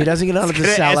 Okay. He doesn't get out of the Gonna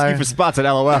ask cellar. you for spots at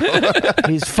LOL.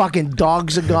 His fucking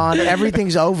dogs are gone.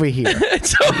 Everything's over here.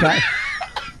 It's over. Okay.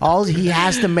 All he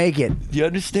has to make it. Do you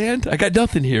understand? I got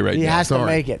nothing here right He now. has to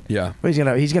make it. Yeah. What,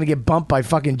 he's gonna get bumped by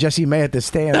fucking Jesse May at the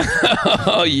stand.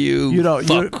 Oh, you don't.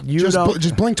 fuck. You Just, don't.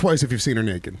 just blink twice if you've seen her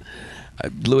naked.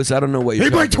 Lewis, I don't know what you're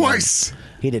He blinked talking about. twice.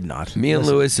 He did not. Me and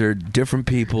Listen. Lewis are different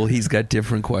people. He's got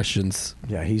different questions.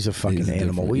 Yeah, he's a fucking He's animal.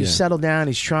 different, Will you yeah. settle down?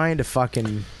 He's trying to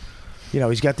fucking.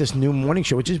 He's got this new morning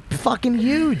show, which is fucking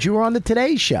huge. You were on the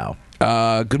Today Show.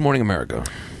 Good Morning America.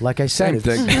 Like I said,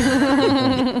 Same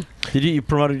thing. Did you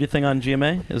promoted your thing on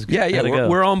GMA? It was good. Yeah, How'd it go?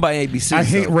 we're owned by ABC. I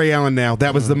hate Ray Allen now.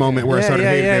 That was the moment where I started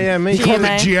hating him. me He called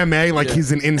it GMA. GMA like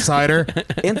he's an insider.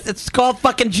 It's called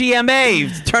fucking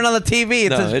GMA. Turn on the TV.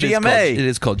 It says it is GMA. called- it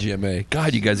is called GMA.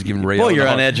 God, you guys are giving Ray Boy, Allen you're a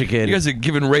hard- uneducated. You guys are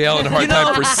giving Ray Allen a hard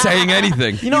time for saying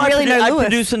anything. You know, You really know I Lewis.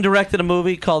 produced and directed a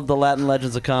movie called The Latin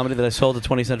Legends of Comedy that I sold to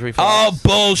 20th Century Fox. Oh,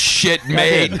 bullshit,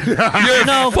 mate.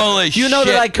 You're full of You know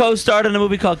shit. that I co-starred in a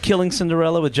movie called Killing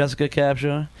Cinderella with Jessica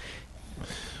Capshaw?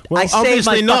 Well, I saved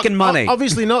my not, fucking money.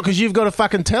 Obviously not, because you've got to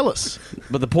fucking tell us.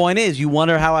 But the point is, you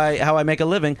wonder how I make a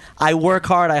living. I work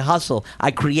hard, I hustle,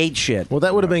 I create shit. Well,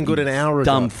 that would have been good an hour ago.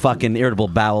 Dumb fucking irritable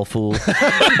bowel fool.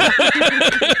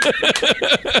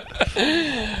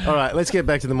 All right, let's get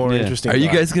back to the more interesting Are you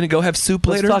part. guys going to go have soup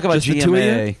Let's later? talk about Just the two of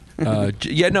you? GMA.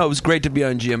 Yeah, no, it was great to be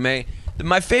on GMA.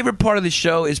 My favorite part of the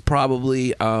show is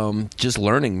probably just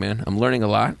learning, man. I'm learning a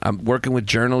lot. I'm working with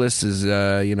journalists.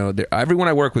 Everyone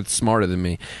I work with is smarter than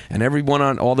me, and everyone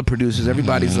on all the producers,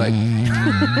 everybody's like, Is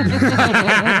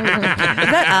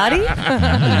that Artie?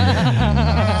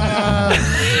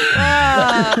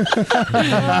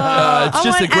 it's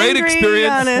just a great angry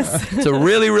experience. Giannis. It's a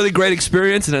really, really great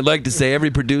experience, and I'd like to say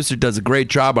every producer does a great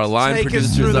job. Our line Take us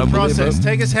producers, through the unbelievable. process.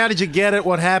 Take us. How did you get it?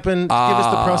 What happened? Give us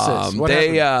the process. What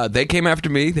happened? They came after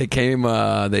me. They came.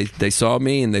 They saw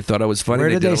me and they thought I was funny. Where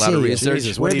They did did they a lot of see you? research.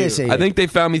 Jesus, where did they see you? I think they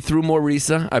found me through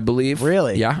Maurisa, I believe.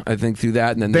 Really? Yeah, I think through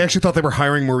that, and then They actually thought they were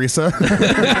hiring Marisa.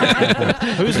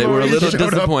 they were a little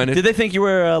disappointed. Did they think you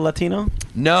were Latino?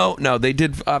 No, they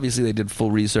did. Obviously, they did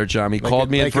full research on me. Called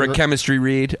me in for a chemistry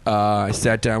read. I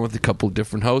sat down with a couple of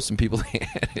different hosts and people they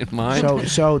had in mind.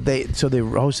 So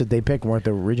the hosts that they picked weren't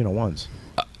the original ones.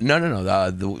 No.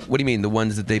 What do you mean? The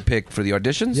ones that they picked for the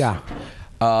auditions? Yeah.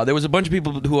 There was a bunch of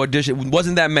people who auditioned. It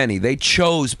wasn't that many. They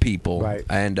chose people, Right.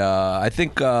 And I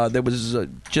think there was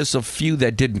just a few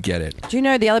that didn't get it. Do you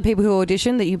know the other people who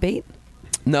auditioned that you beat?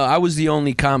 No, I was the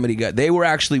only comedy guy. They were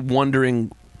actually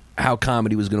wondering how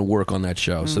comedy was going to work on that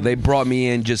show, so they brought me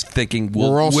in just thinking,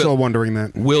 We're all still wondering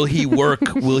that. Will he work?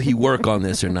 Will he work on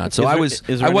this or not? So Is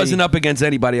there I wasn't any- up against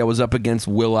anybody. I was up against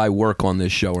will I work on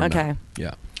this show or Okay. not?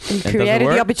 Yeah. You does it created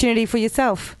work? the opportunity for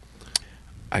yourself.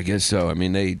 I guess so. I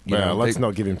mean, Let's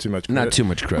not give him too much credit. not too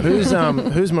much credit. Who's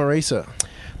Marisa?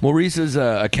 Maurice's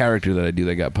a character that I do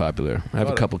that got popular. I have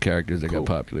a couple characters that got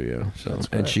popular, yeah. So,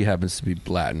 and she happens to be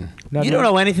Latin. You don't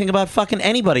know anything about fucking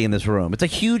anybody in this room. It's a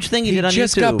huge thing you He did on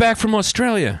just YouTube. got back from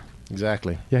Australia.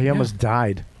 Exactly. Yeah, he almost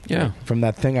died. Yeah. From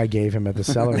that thing I gave him at the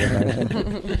cellar.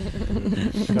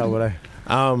 God, what I.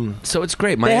 So it's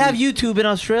great. They have YouTube in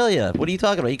Australia. What are you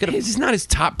talking about? You could have. It's not his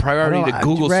top priority I to know,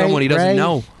 Google Ray, someone he doesn't Ray,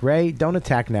 know. Ray, don't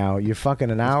attack now. You're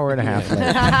fucking an hour and a half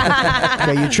late.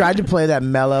 Okay, you tried to play that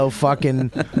mellow fucking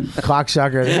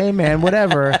cocksucker. Hey man,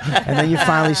 whatever. And then you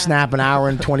finally snap an hour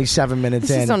and 27 minutes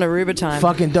This in. is on Aruba time.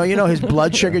 Fucking, don't you know his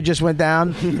blood sugar just went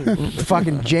down?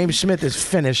 Fucking James Smith is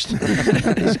finished.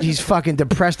 He's fucking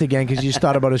depressed again because he just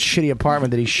thought about his shitty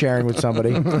apartment that he's sharing with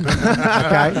somebody.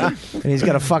 Okay? And he's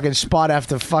got a fucking spot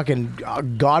after fucking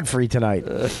Godfrey tonight.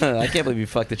 I can't believe you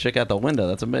fucked the chick out the window.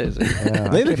 That's amazing.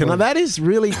 Neither can I. That is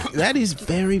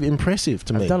very impressive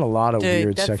to me. I've done a lot of Dude,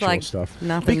 weird that's sexual like stuff.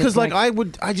 nothing. Because That's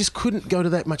I just couldn't go to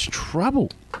that much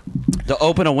trouble To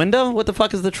open a window? What the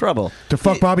fuck is the trouble? To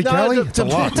fuck Bobby Kelly? To It's a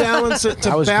lot. balance it,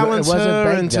 I to was- balance it wasn't her,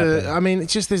 baked and that to. day. I mean,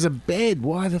 it's just there's a bed.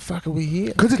 Why the fuck are we here?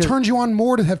 Because it turns you on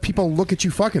more to have people look at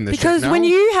you fucking this because shit. No? when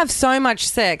you have so much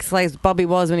sex, like Bobby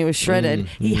was when he was shredded,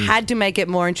 he had to make it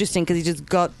more interesting because he just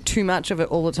got too much of it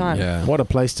all the time. Yeah. What a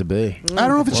place to be. I don't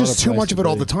know if it's What just a too place much to of it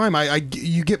all be. the time.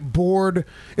 You get bored.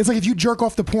 It's like if you jerk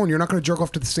off to porn, you're not going to jerk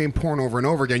off to the same porn over and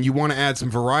over again. You want to add some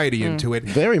variety into it.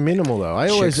 Very minimal though. I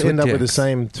always Chicks with end up with the dicks.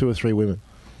 same 2 or 3 women.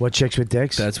 What, chicks with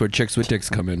dicks? That's where chicks with dicks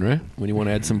come in, right? When you want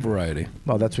to add some variety.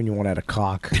 Well, that's when you want to add a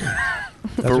cock.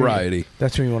 Variety.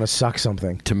 That's when you want to suck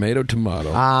something. Tomato.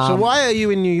 So why are you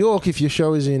in New York if your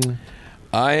show is in?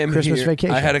 I am Christmas here.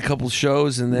 vacation. I had a couple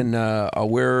shows, and then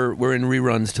we're in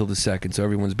reruns till the 2nd, so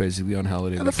everyone's basically on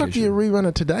holiday How the fuck do vacation. you rerun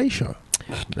a Today Show?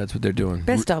 That's what they're doing.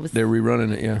 Best ofs. They're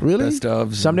rerunning it, yeah. Really? Best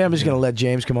ofs. Someday I'm just going to let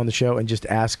James come on the show and just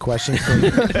ask questions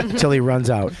until he runs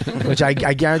out, which I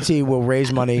guarantee will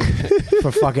raise money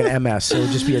for fucking MS. It'll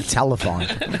just be a telethon.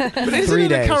 But isn't 3 it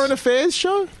days. a current affairs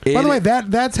show? By the way,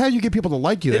 that's how you get people to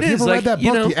like you. It If you is, ever like, read that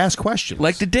you book, know, you ask questions.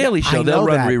 Like the Daily Show, I they'll know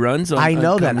run that. reruns. I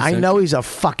know on that. I Comedy know Central. he's a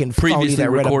fucking phony Previously that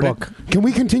read recorded. a book. Can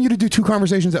we continue to do 2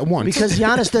 conversations at once? Because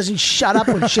Giannis doesn't shut up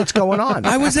when shit's going on.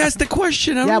 I was asked the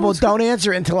question. I Yeah, don't know well, don't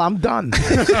answer it until I'm done.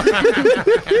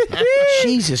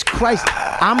 Jesus Christ.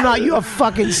 I'm not your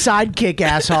fucking sidekick,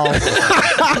 asshole.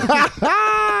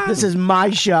 This is my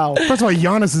show. First of all,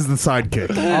 Giannis is the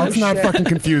sidekick. Let's not fucking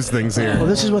confuse things here. Well,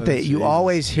 this is what you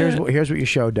always. Here's what your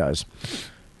show does.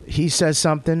 He says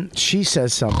something. She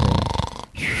says something.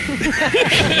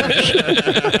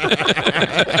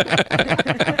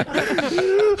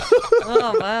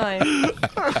 Oh my!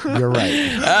 You're right.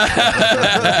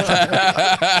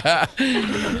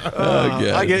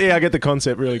 I get the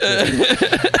concept really clear.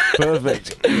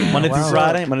 Perfect. Monday through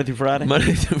Friday. Monday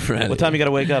through Friday. What time you got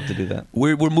to wake up to do that?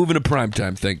 We're moving to prime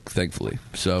time, thankfully.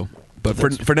 So, but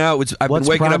for now, I've been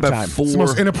waking up at 4. It's the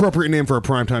most inappropriate name for a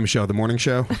primetime show, the morning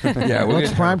show. Yeah,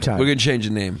 What's prime time? We're gonna change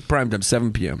the name. Prime time,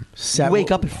 7 p.m. You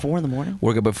wake up at 4 in the morning.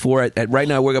 Wake up at 4. At right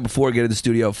now, I wake up at 4. Get to the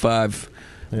studio at 5.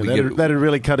 Yeah, that'd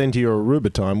really cut into your Aruba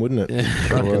time, wouldn't it?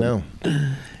 Fucking hell.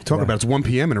 Talk about it's 1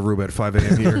 p.m. in Aruba at 5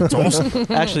 a.m. here. It's awesome.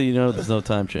 Actually, there's no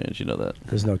time change. You know that.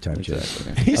 There's no time change.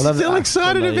 He's still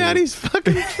excited about his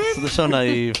fucking. They're so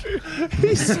naive.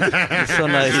 He's so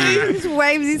naive. He just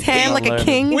waves his hand like a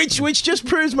king. Which just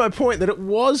proves my point that it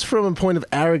was from a point of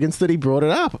arrogance that he brought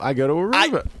it up. I go to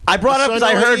Aruba. I brought it up because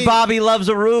I heard Bobby loves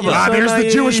Aruba. There's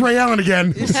the Jewish Ray Allen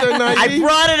again. He's so naive. I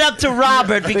brought it up to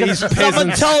Robert because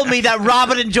someone told me that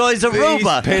Robert enjoys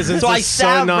Aruba. So I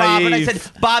sat Robert. I said,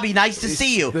 "Bobby, nice to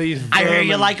see you. I hear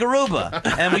you like Aruba."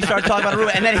 And we started talking about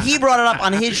Aruba. And then he brought it up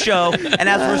on his show. And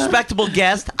as a respectable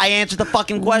guest, I answered the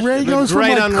fucking question. Ray goes from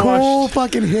like cool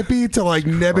fucking hippie to like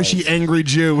nebbishy angry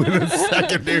Jew in a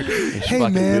second, dude. Hey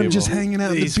man, I'm just hanging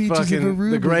out at the beaches of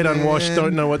Aruba. The great unwashed man.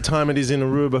 don't know what time it is in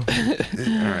Aruba.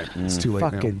 All right, it's too late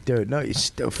Fucking dude, no, you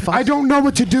still. I don't know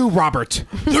what to do, Robert.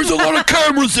 There's a lot of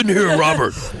cameras in here,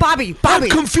 Robert. Bobby. I'm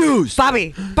confused.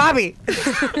 Bobby. Who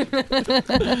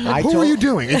are you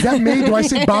doing? Is that me? Do I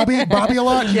say Bobby a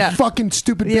lot? Yeah. Fucking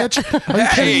stupid bitch. Are you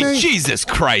kidding me? Jesus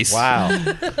Christ. Wow.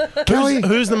 Kelly?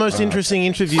 Who's the most interesting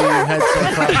interview you've had so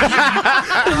far?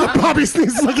 Bobby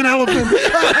sneezes like an elephant.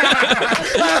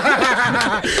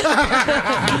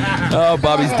 Oh,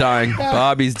 Bobby's dying.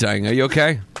 Bobby's dying. Are you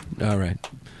okay? All right.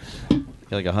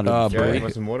 Like 100.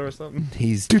 Want some water or something?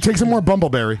 Dude, take some more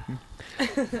Bumbleberry.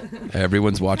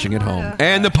 Everyone's watching at home,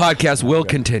 and the podcast will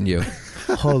continue.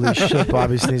 Holy shit,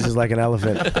 Bobby sneezes like an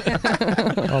elephant.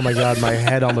 Oh my god, my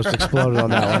head almost exploded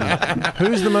on that one.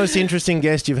 Who's the most interesting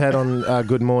guest you've had on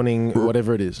Good Morning,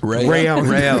 whatever it is? Ray Allen.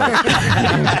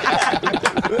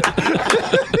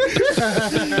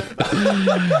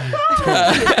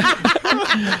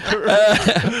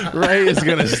 Ray is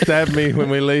going to stab me when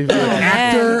we leave.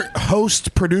 Actor,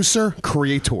 host, producer,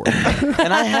 creator.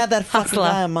 And I had that fucking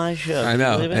guy on my show. I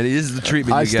know, and it is the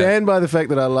treatment I you get. stand by the fact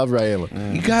that I love Ray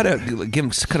Allen. You gotta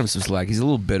cut him some slack. He's a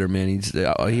little bitter, man.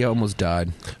 He almost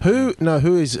died.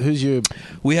 Who's your?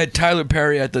 We had Tyler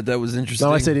Perry. I thought that was interesting.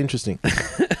 No, I said interesting.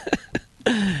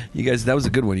 You guys, that was a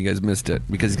good one. You guys missed it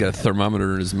because he's got a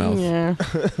thermometer in his mouth. Yeah.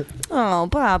 Oh,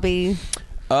 Bobby.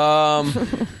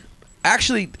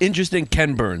 Actually, interesting.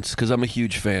 Ken Burns, because I'm a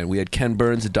huge fan. We had Ken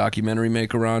Burns, a documentary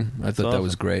maker, on. I thought that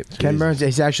was great. Ken Burns,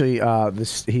 he's actually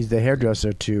he's the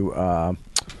hairdresser to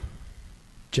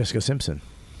Jessica Simpson.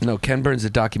 No, Ken Burns, a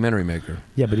documentary maker.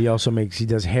 Yeah, but he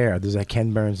does hair. There's that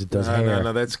Ken Burns that does hair.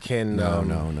 No, that's Ken.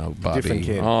 No, Bobby. Different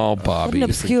Ken. Oh, Bobby. What an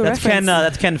obscure That's Ken. reference.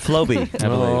 That's Ken Floby. I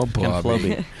believe. Oh, Ken Bobby.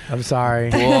 Floby. I'm sorry.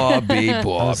 Bobby.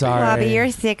 I'm sorry. Bobby, you're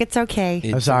sick. It's okay.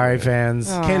 I'm sorry, fans.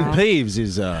 Aw. Ken Peeves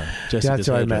is Jessica's That's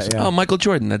what I meant, hairdresser. yeah. Oh, Michael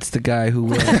Jordan. That's the guy who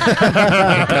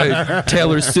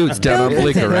tailors suits down on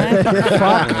Bleecker, right?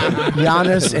 Fuck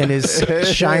Giannis and his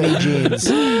shiny jeans.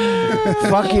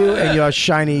 Fuck you and your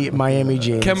shiny Miami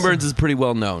jeans. Ken Burns is pretty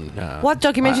well known. What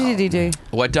documentaries did he do?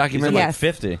 What documentary? Yes.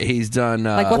 50. He's done.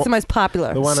 Like, what's the most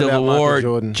popular? The one Civil about Michael War,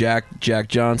 Jordan. Jack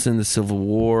Johnson, the Civil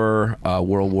War,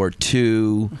 World War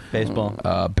II,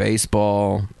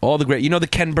 baseball, all the great. You know the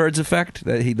Ken Burns effect?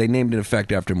 That they named an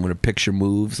effect after him when a picture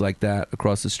moves like that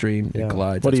across the screen. It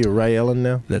glides. What are you, Ray Allen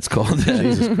now? That's called.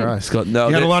 Jesus It's Christ. called, no,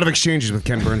 You had a lot of exchanges with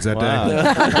Ken Burns that day.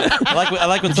 I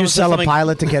like when Did you someone says sell a something.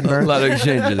 pilot to Ken a Burns? lot of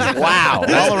exchanges. Wow,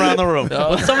 all around the room.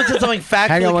 When someone says something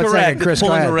Hang on factually one correct, second, Chris, it's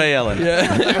pulling go a Ray Allen.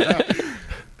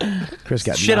 Chris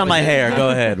got Shit on my nothing. hair. Go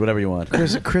ahead, whatever you want.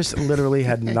 Chris literally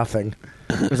had nothing.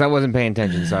 Because I wasn't paying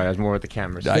attention. Sorry, I was more with the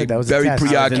cameras. I- that was a very test.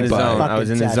 preoccupied. I was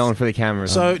in the Fucking zone test. for the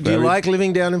cameras. So, do you like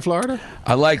living down in Florida?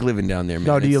 I like living down there, man.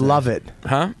 No, do you It's, love it?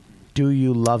 Huh? Do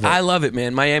you love it? I love it,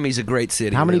 man. Miami's a great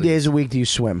city. How many really. days a week do you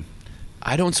swim?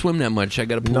 I don't swim that much. I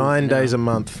got a pool. 9 days a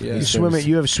month. Yeah. You swim it.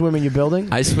 You have swim in your building.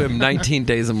 I swim 19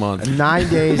 days a month. 9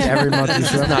 days every month. You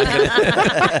swim.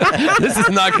 This is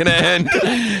not going to end.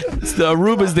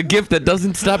 Aruba's the gift that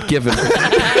doesn't stop giving.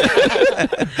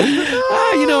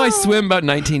 I swim about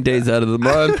 19 days out of the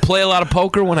month. Play a lot of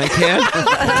poker when I can.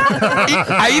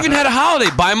 I even had a holiday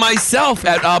by myself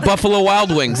at Buffalo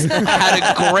Wild Wings. Had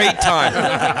a great time.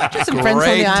 Just some friends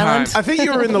on the island. I think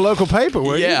you were in the local paper,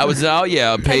 weren't you? Yeah, I was out.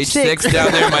 Yeah, page 6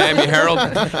 down there, Miami Herald.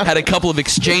 Had a couple of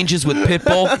exchanges with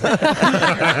Pitbull.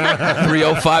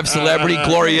 305 Celebrity,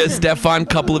 Gloria Estefan,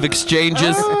 couple of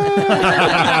exchanges. You're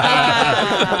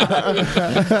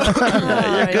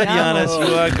good, Giannis.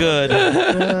 You are good.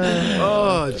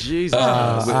 Oh, Jesus.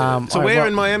 So where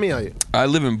in Miami are you? I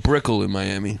live in Brickell in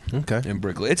Miami. Okay. In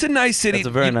Brickell. It's a nice city. It's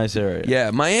a very nice area.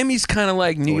 Yeah, Miami's kind of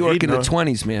like New York in the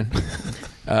 20s, man.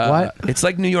 What? It's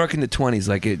like New York in the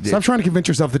 20s. Stop trying to convince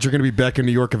yourself that you're going to be back in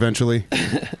New York eventually.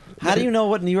 How do you know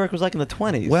what New York was like in the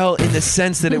 20s? Well, in the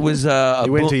sense that it was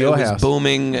You went to your house.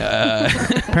 booming.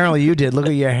 Apparently you did. Look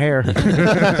at your hair. He looks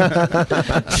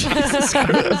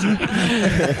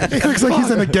like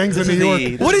he's in the gangs of New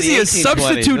York. What is he, a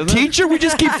substitute teacher? We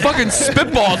just keep fucking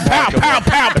spitballing. Pow, pow,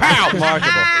 pow, pow.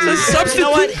 Remarkable. You know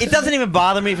what? It doesn't even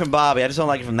bother me from Bobby. I just don't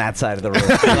like it from that side of the room.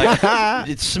 Like,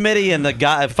 it's Smitty and the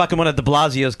guy, fucking one of de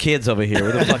Blasio's kids over here.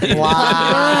 Where the fuck are you? Wow.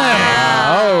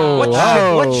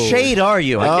 What shade are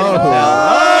you? I can't even tell.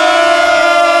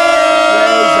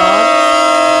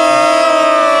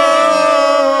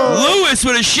 Lewis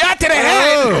with a shot to the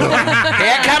head.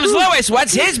 Here comes Lewis.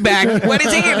 What's his back? What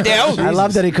is he gonna do? I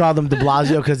love that he called him de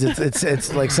Blasio because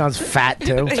it's like sounds fat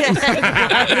too. I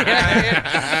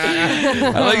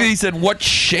like that he said, "What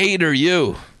shade are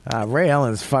you?" Ray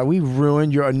Allen's fine. We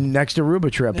ruined your next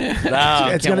Aruba trip.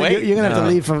 No, can't wait. You're gonna have to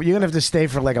leave. You're gonna have to stay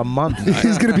for like a month.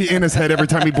 He's going to be in his head every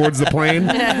time he boards the plane.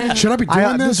 Should I be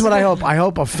doing this? This is what I hope. I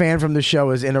hope a fan from the show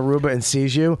is in Aruba and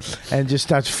sees you and just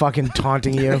starts fucking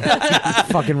taunting you.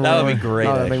 Fucking That would be ruin. great,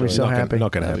 Oh, that make me actually. so happy.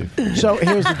 Not going to have you. So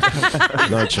here's the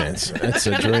No chance. It's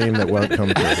a dream that won't come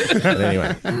true. But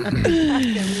anyway.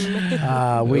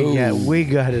 we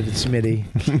got it, Smitty.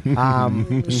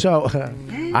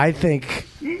 I think.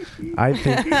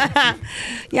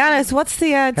 Giannis, what's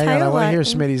the Hang tail on, I want to like? hear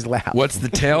Smitty's laugh. What's the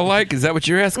tail like? Is that what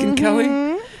you're asking, Kelly?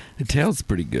 The tail's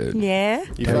pretty good. Yeah.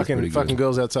 You Tail's pretty fucking good.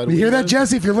 girls outside. You hear that, windows?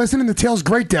 Jesse? If you're listening, the tail's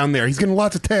great down there. He's getting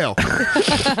lots of tail.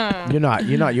 You're not.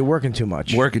 You're working too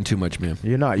much. Working too much, man.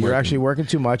 You're not. You're Working. actually working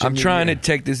too much. I'm and trying to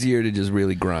take this year to just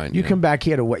really grind. You know? come back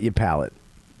here to wet your palate,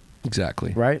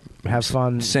 Exactly. right? Have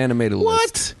fun. Santa made a list.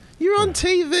 What? You're on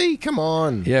TV. Come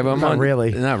on. Yeah, but I'm Not on, really.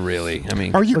 Not really. I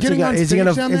mean, Are you What's he getting gonna- on is he stage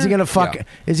gonna? down Is he there? gonna fuck? Yeah.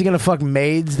 Is he gonna fuck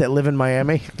maids that live in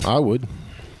Miami? I would.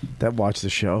 That watch the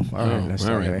show. All right, that's all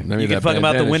not right. okay. Maybe You can that fuck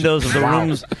about the bandana windows of the Wow.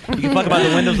 rooms. You can fuck about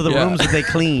the windows of the Yeah. rooms that they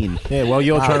clean. Yeah, while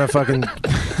you're trying to fucking.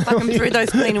 Fuck them through those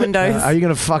clean windows. Are you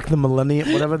gonna fuck the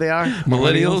millennium, whatever they are?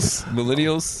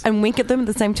 Millennials. And wink at them at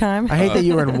the same time. I hate that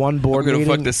you were in one We're board gonna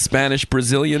meeting. fuck the Spanish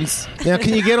Brazilians. Now,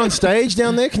 can you get on stage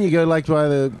down there? Can you go like by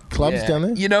the clubs down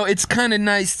there? You know, it's kind of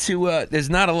nice to. There's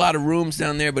not a lot of rooms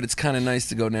down there, but it's kind of nice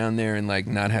to go down there and like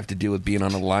not have to deal with being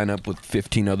on a lineup with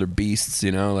 15 other beasts.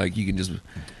 You know, like you can just.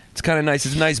 It's kind of nice.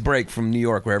 It's a nice break from New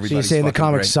York where So everybody's. you're saying the fucking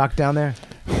comics great. suck down there?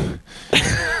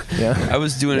 Yeah. I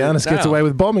was doing it. Giannis gets now. away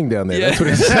with bombing down there. Yeah. That's what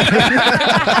he's saying.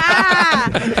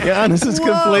 Giannis is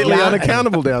completely Gian-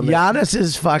 unaccountable down there.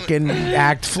 Giannis's fucking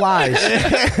act flies.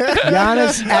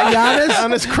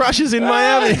 Giannis crushes in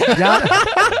Miami.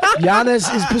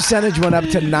 Giannis's percentage went up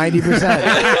to 90%.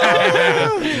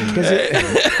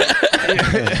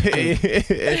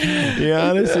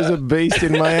 Giannis is a beast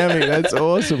in Miami. That's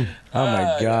awesome. Oh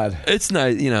my God. It's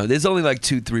nice. You know, there's only like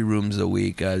 2-3 rooms a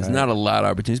week. There's not a lot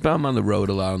of opportunities, but I'm on the road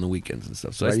a lot on the weekends and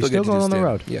stuff. So Right, I you're still still get to going do on the stand-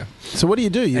 road. Yeah. So what do you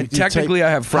do? And technically, I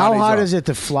have Fridays How hard off. is it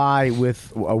to fly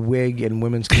with a wig and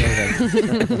women's clothing?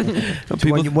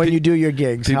 People- when you do your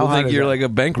gigs, People how hard think is you're that? like a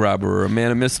bank robber or a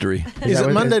man of mystery. Is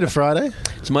it Monday to Friday?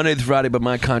 It's Monday through Friday, but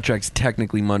my contract's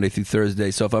technically Monday through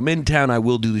Thursday. So if I'm in town, I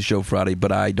will do the show Friday,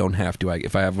 but I don't have to.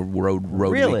 If I have a road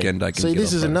Really? weekend, I can. See, get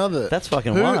this off is Friday. another. That's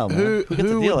fucking who, wild, man. Who, Who gets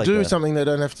a who deal would like do that? something they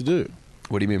don't have to do?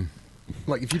 What do you mean?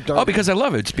 Like if you don't. Oh, because I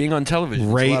love it. It's being on television.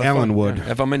 It's a Ray lot of Allen fun. would.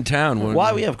 Yeah. If I'm in town.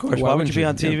 Why? Yeah, of course. Why would you be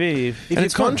on TV? If And your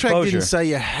it's fun. contract Exposure. didn't say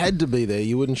you had to be there,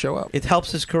 you wouldn't show up. It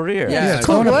helps his career. Yeah, it's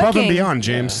called going above and working. beyond,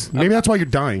 James. Maybe that's why you're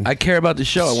dying. I care about the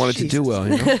show. I want it to do well.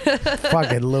 You know?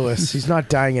 Fucking Lewis. He's not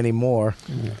dying anymore,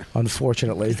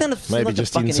 unfortunately. Isn't that Maybe like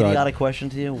just a fucking inside. idiotic question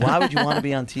to you? Why would you want to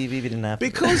be on TV if you didn't have to?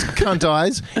 Because cunt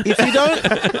eyes, if you don't,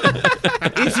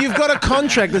 if you've got a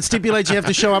contract that stipulates you have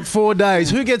to show up 4 days,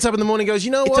 who gets up in the morning and goes,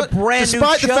 you know It's what? a brand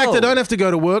despite the fact I don't have to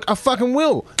go to work, I fucking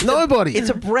will. Nobody. It's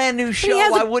a brand new show.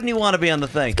 Why wouldn't he want to be on the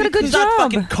thing? got a good He's not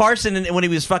job. fucking Carson when he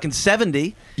was fucking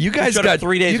 70. You guys Showed up got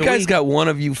 3 days. You a guys week. got one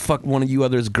of you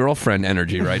other's girlfriend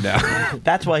energy right now.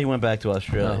 That's why he went back to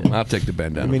Australia. I'll take the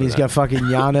bandana. I mean, he's got fucking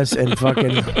Giannis and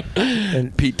fucking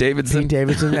and Pete Davidson. Pete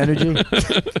Davidson energy.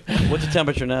 What's the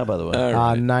temperature now, by the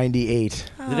way?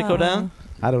 98. Did it go down?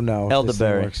 I don't know. if this thing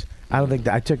Elderberry. works. I don't think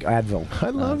that I took Advil.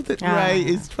 I love that Ray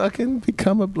is fucking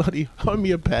become a bloody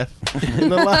homeopath in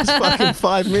the last fucking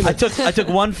 5 minutes. I took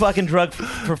one fucking drug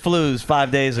for flus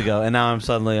 5 days ago, and now I'm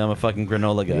a fucking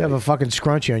granola guy. You have a fucking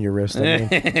scrunchie on your wrist. I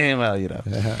mean. Well, you know.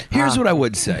 Here's what I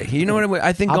would say. You know what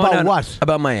I think? About going down- what?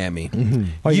 About Miami.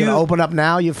 Oh, you gonna open up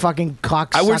now? You fucking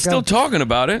cocksucker. We're still talking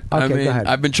about it. I Okay, mean, go ahead.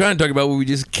 I've been trying to talk about what we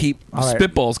just keep All right.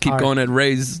 spitballs, keep All right. going at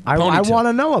Ray's I ponytail. want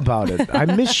to know about it. I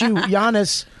miss you,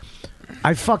 Giannis.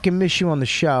 I fucking miss you on the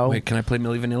show. Wait, can I play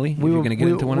Milli Vanilli? we You're were going to get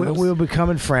into one of those? We were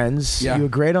becoming friends. Yeah. You were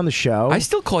great on the show. I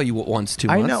still call you once, 2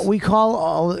 I months. know we call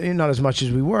all not as much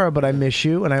as we were, but I miss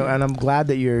you, and I'm glad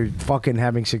that you're fucking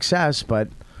having success. But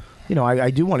you know,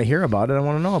 I do want to hear about it. I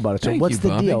want to know about it. So Thank what's you, the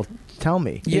Bobby. deal? Tell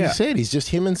me. He said he's just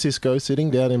him and Cisco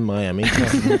sitting down in Miami.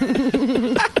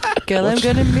 Girl, I'm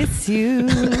gonna miss you.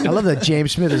 I love that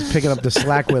James Smith is picking up the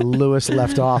slack where Lewis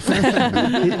left off.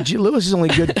 Lewis is only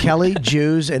good Kelly,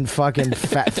 Jews, and fucking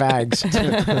fat fags.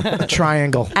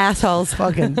 Triangle. Assholes.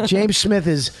 Fucking James Smith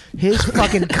is his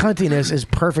fucking cuntiness is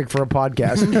perfect for a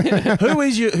podcast.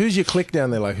 Who's your clique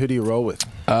down there? Like, who do you roll with?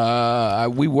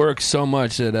 We work so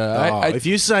much that if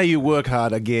you say you work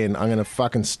hard again, I'm gonna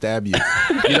fucking stab you.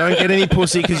 You don't get any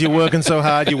pussy because you're working so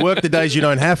hard. You work the days you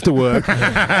don't have to work,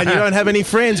 and you don't have any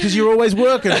friends because you're always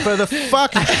working. For the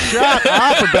fucking shut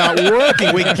up about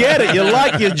working. We get it. You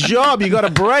like your job. You got a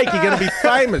break. You're gonna be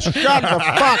famous. Shut the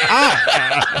fuck up.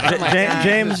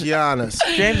 James Giannis.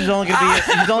 James is only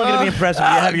gonna be impressive. You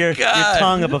have your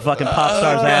tongue up a fucking pop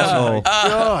star's asshole.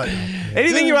 God.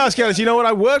 Anything you ask Giannis, you know what?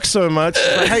 I work so much.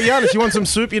 Like, hey Giannis, you want some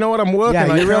soup? You know what? I'm working.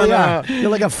 Yeah, I you really can't, are. You're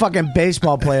like a fucking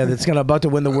baseball player that's about to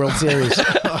win the World Series.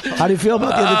 How do you feel about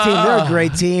the other team? They're a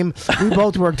great team. We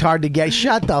both worked hard to get.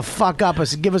 Shut the fuck up.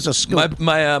 Give us a scoop.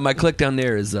 My clique down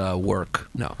there is work.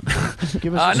 No,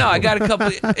 Give us a no. I scoop. got a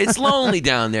couple. It's lonely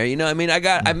down there. You know, I mean,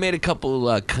 I made a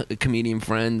couple comedian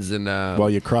friends, and while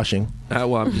you're crushing.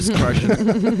 Well, I'm just crushing.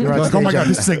 You're like, oh my god,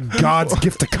 this is like God's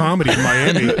gift to comedy in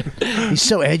Miami. He's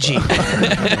so edgy.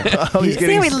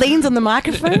 See how he leans on the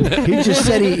microphone? He just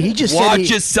said he just Watch said he,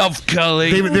 yourself,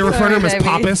 Cully. They refer to him as Sorry,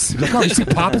 baby. Pappas. Like, oh, you see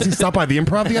Pappas? He stopped by the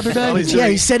Improv the other day. Yeah,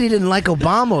 he said he didn't like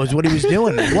Obama is what he was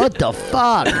doing. What the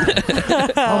fuck?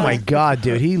 Oh my god,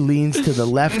 dude. He leans to the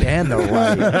left and the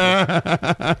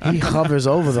right. He hovers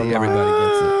over the line. Everybody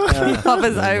gets it. He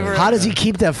hovers over. How does he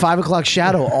keep that 5 o'clock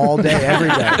shadow all day, every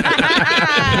day?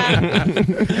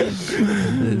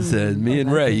 It's me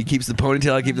and Ray. He keeps the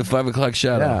ponytail. I keep the 5 o'clock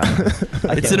shadow. Yeah.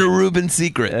 It's an Aruban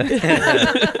secret.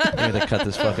 I'm gonna cut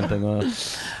this fucking thing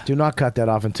off. Do not cut that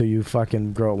off until you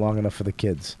fucking grow it long enough for the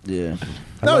kids. Yeah.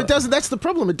 No, it doesn't. That's the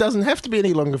problem. It doesn't have to be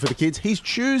any longer for the kids. He's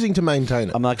choosing to maintain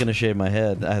it. I'm not gonna shave my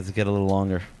head. I have to get a little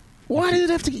longer. Why did it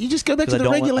have to? You just go back to the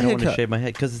I regular don't want to haircut. shave my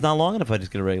head because it's not long enough. If I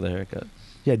just get a regular haircut.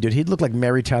 Yeah, dude, he'd look like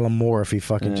Mary Tyler Moore if he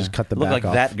fucking just cut the Look back like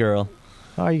off. that girl.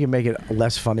 Oh, you can make it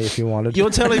less funny if you wanted. You're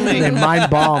telling me- And mind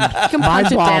bombed. You can Mind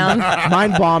punch it bombed. down.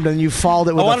 Mind bombed, and you followed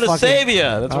it with I wanted a to fucking. save you.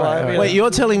 That's All why. right, all right. Wait,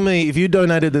 you're telling me if you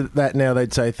donated that now,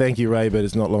 they'd say thank you, Ray, but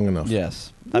it's not long enough.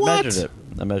 Yes. What?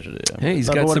 I measured it. Yeah. Hey, he's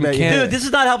But got what some about you? can. Dude, this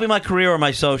is not helping my career or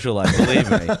my social life.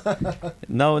 Believe me.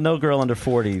 No girl under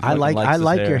 40. I like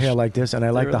this your hair like this, and I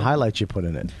like the really? highlights you put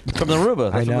in it. From the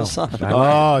Aruba. I That's know. from the sun.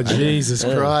 Oh, Jesus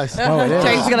Christ! Oh, it is.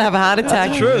 James is gonna have a heart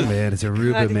attack. True. Man, it's a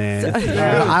Aruba, man.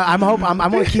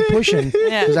 I'm going to keep pushing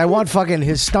because I want fucking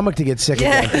his stomach to get sick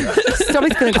Yeah. again.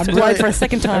 Stomach's gonna explode for a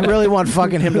second time. I really want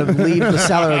fucking him to leave the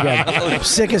cellar again. I'm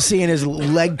sick of seeing his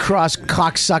leg cross,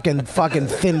 cock sucking, fucking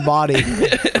thin body.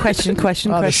 Question.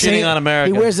 Oh, the Shitting on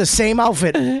America. He wears the same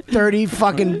outfit. 30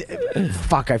 fucking.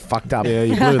 Fuck! I fucked up. Yeah,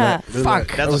 you blew that.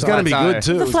 Fuck. It was going to be good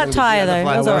too. It's a flat tire though. That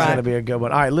That's was all going to right. be a good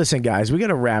one. All right, listen, guys, we got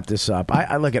to wrap this up.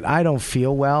 I look at. I don't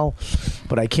feel well,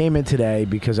 but I came in today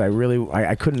because I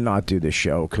couldn't not do this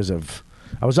show because of.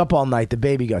 I was up all night. The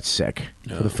baby got sick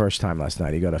for the first time last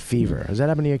night. He got a fever. Has that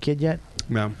happened to your kid yet?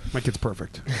 No, my kid's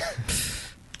perfect.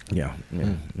 Yeah.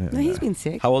 No, he's been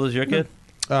sick. How old is your kid?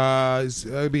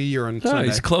 It'll be a year on Sunday.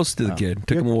 He's close to the kid.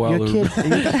 Took him a while. Your to...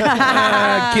 kid,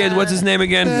 kid, what's his name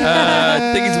again?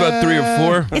 I think he's about 3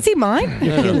 or 4. Is he mine?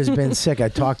 your kid has been sick. I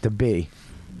talked to B.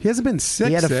 He hasn't been sick.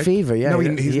 He had a sick. fever, yeah. No,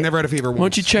 he's never had a fever once. Why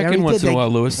don't you check Yeah, he in once did. in a while,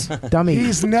 Lewis? Dummy.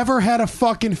 He's never had a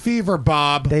fucking fever,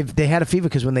 Bob. They had a fever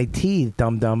because when they teethed,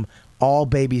 dum-dum, all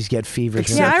babies get fevers.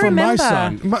 Except for my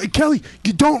son. Kelly,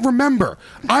 you don't remember.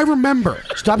 I remember.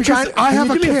 Stop because trying. I Can have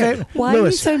you a do me kid. favor? Why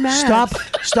Lewis, are you so mad?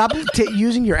 Stop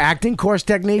using your acting course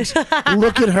techniques.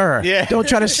 Look at her. Yeah. Don't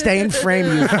try to stay in frame.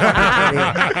 You fucking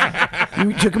idiot.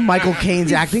 You took Michael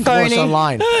Caine's acting phony. course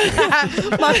online.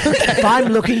 If I'm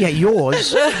looking at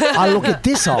yours, I'll look at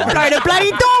this eye. Throw the bloody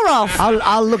door off.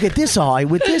 I'll look at this eye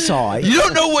with this eye. You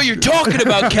don't know what you're talking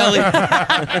about, Kelly. You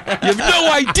have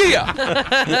no idea.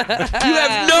 You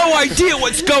have no idea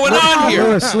what's going on here.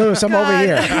 Lewis, I'm over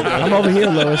here. I'm over here,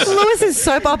 Lewis. Lewis is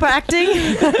soap opera acting.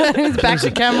 He's back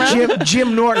to camera.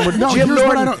 Jim Norton would. No,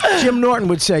 Jim Norton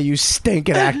would say you stink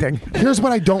at acting. Here's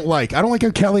what I don't like. I don't like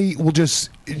how Kelly will just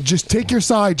take your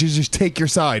side. Just take your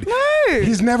side. No.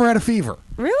 He's never had a fever.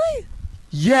 Really?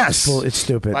 Yes. Well, it's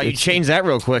stupid. Wow, you changed that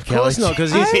real quick, Kelly. No,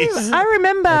 because he's I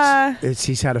remember.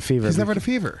 He's had a fever. He's never had a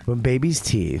fever. When baby's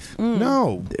teeth.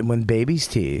 No. When baby's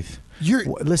teeth. You're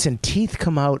listen. Teeth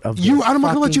come out of you. I'm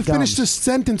not going to let you finish this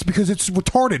sentence because it's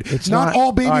retarded. It's not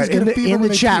all babies right, get a fever in when the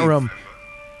they chat pee. room.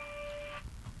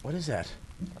 What is that?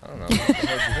 I don't know.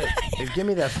 Hey, give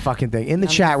me that fucking thing in the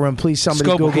chat room, please. Somebody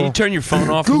Scoble, Google. can you turn your phone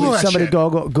off? Google that Somebody shit.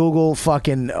 Google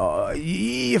fucking.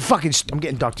 You fucking. I'm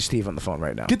getting Dr. Steve on the phone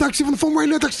right now. Get Dr. Steve on the phone right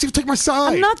now. Dr. Steve, take my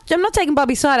side. I'm not taking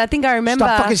Bobby's side. I think I remember.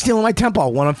 Stop fucking stealing my tempo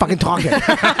when I'm fucking talking. All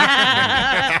right,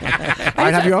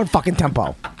 have your own fucking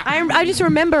tempo. I just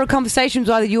remember a conversation with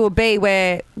either you or B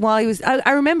where while he was. I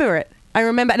remember it. I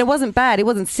remember, and it wasn't bad. It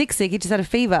wasn't sick. He just had a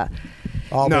fever.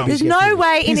 All No. babies There's get no fever.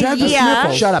 way in He's a had the year.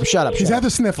 sniffles. Shut up. He's had the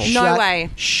sniffles. No way.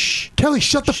 Shh. Kelly,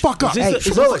 shut the fuck up. Hey,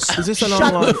 Lewis, is this an shut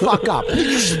online- the fuck up.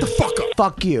 Shut the fuck up.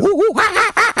 Fuck you. Want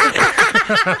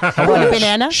a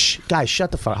banana? Shh, guys,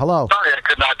 shut the fuck. Hello. Sorry, I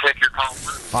could not take your call.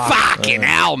 Fucking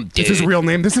hell, dude. It's his real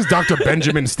name. This is Dr.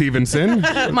 Benjamin Stevenson.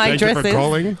 My Thank you for address is-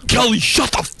 calling. Kelly, shut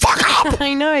the fuck up.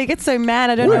 I know. He gets so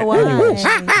mad. I don't know why. Anyways,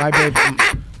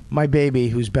 my baby,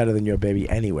 who's better than your baby,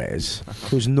 anyways,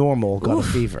 who's normal, got a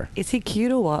fever. Is he cute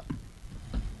or what?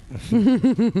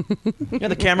 Yeah,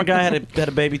 the camera guy had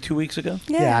a baby 2 weeks ago.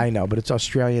 Yeah, I know, but it's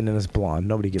Australian and it's blonde.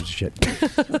 Nobody gives a shit.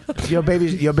 Your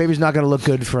baby's not going to look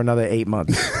good for another 8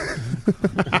 months.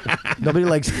 Nobody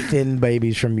likes thin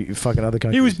babies from fucking other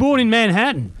countries. He was born in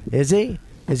Manhattan. Is he?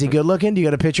 Is he good looking? Do you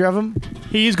got a picture of him?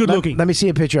 He is good looking. Let me see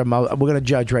a picture of him. We're going to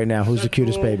judge right now who's the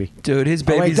cutest baby. Dude, his Oh,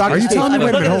 wait, baby's. Dr. Are you Steve. telling me?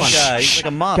 Wait a minute. Hold on. He's like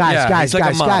a model. Guys, he's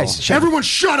like a model. guys. Everyone,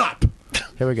 shut up.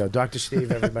 Here we go. Dr.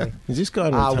 Steve, everybody. Is this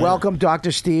guy? on the Welcome,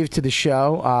 Dr. Steve, to the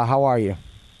show. How are you?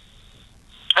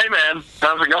 Hey, man.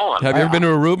 How's it going? Have you ever been to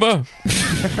Aruba?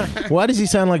 Why does he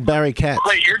sound like Barry Katz?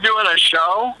 Wait, you're doing a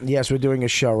show? Yes, we're doing a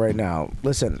show right now.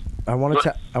 Listen, I want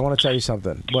to tell you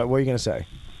something. What are you going to say?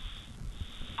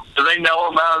 Do they know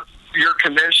about your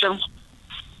condition?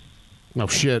 No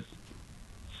shit.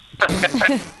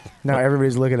 Now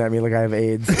everybody's looking at me like I have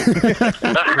AIDS.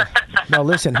 No,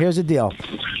 listen, here's the deal.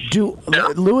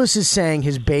 Lewis is saying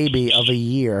his baby of a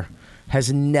year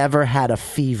has never had a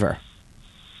fever.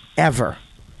 Ever.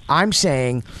 I'm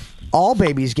saying all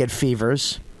babies get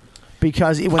fevers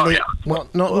because when they... Well,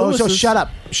 no, Oh, Lewis so is- shut up.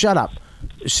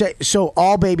 So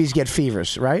all babies get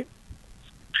fevers, right?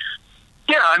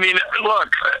 Yeah, I mean, look,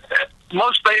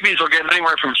 most babies will get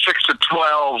anywhere from 6 to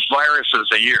 12 viruses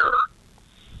a year.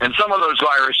 And some of those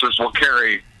viruses will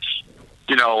carry,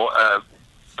 a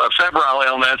febrile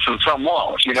illness and some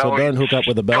won't. So don't hook up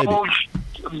with a baby. Colds,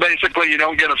 basically, you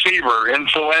don't get a fever.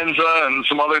 Influenza and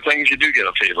some other things you do get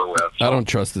a fever with. I don't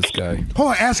trust this guy. Hold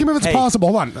on. Ask him if it's possible.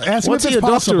 Hold on. Ask him What's if he it's a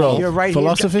doctor possible. of? You're right.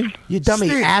 Philosophy? You dummy.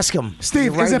 Steve, Ask him.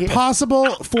 Steve, You're is right it here.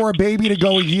 possible for a baby to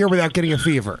go a year without getting a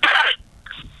fever?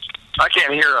 I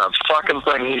can't hear a fucking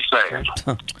thing he's saying.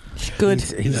 Good.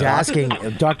 He's asking,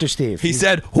 Dr. Steve. He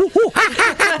said, "Hoo, hoo."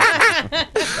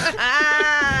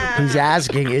 He's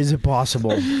asking, is it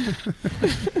possible? Does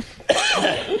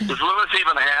Lewis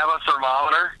even have a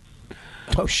thermometer?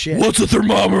 Oh, shit. What's a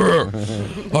thermometer?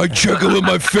 I check it with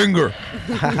my finger.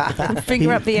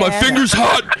 Finger up the My ass. finger's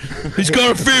hot. He's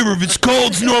got a fever. If it's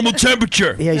cold, it's normal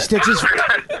temperature. Yeah, he sticks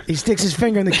his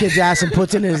finger in the kid's ass and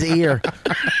puts it in his ear.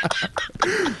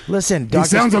 Listen, He Dr.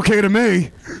 sounds okay to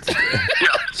me.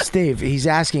 Steve, he's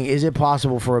asking, is it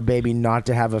possible for a baby not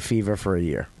to have a fever for a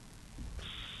year?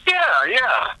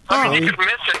 Yeah. I mean, you could miss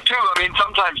it, too. I mean,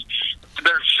 sometimes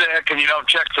they're sick and you don't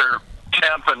check their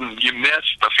temp and you miss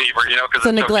the fever, because So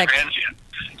it's neglect. so transient.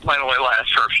 It might only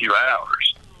last for a few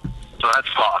hours. So that's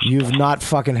possible. You've not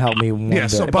fucking helped me one Yeah,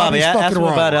 so bit. Bobby's ask fucking him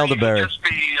wrong. about You elderberry. could just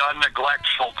be a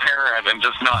neglectful parent and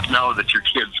just not know that your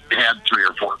kids had 3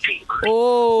 or 4 fevers.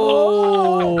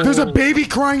 Oh. There's a baby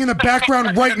crying in the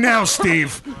background right now,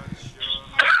 Steve.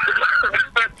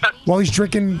 While he's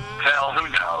drinking. Hell, who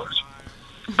knows?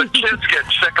 But kids get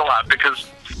sick a lot because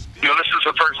this is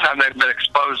the first time they've been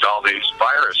exposed to all these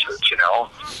viruses,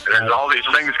 There's all these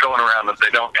things going around that they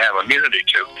don't have immunity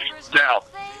to. Now,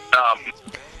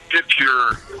 if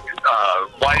your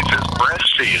wife is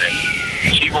breastfeeding,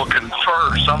 she will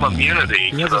confer some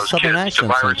immunity to those kids to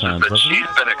viruses that she's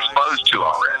been exposed to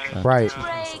already. Right. So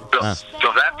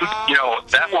that,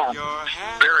 that will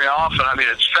very often,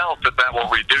 it's felt that will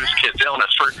reduce kids'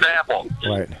 illness. For example,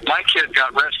 my kid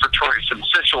got respiratory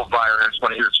syncytial virus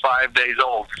when he was 5 days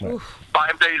old.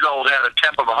 5 days old, had a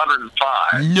temp of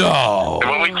 105. No.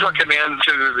 And when we took him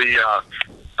into the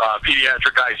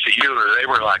pediatric ICU, they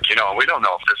were like, we don't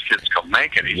know if this kid's going to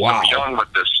make it. He's so young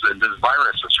with this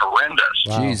virus is horrendous.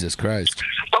 Jesus Christ.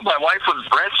 But my wife was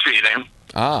breastfeeding.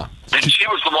 And she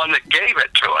was the one that gave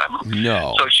it to him.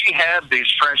 No. So she had these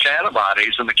fresh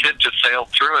antibodies, and the kid just sailed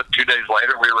through it. 2 days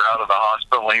later, we were out of the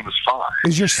hospital, and he was fine.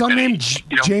 Is your son named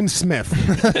James Smith?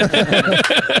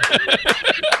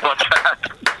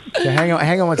 Yeah,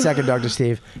 hang on 1 second, Dr.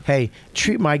 Steve. Hey,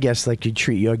 treat my guests like you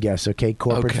treat your guests, okay?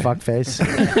 Corporate fuckface.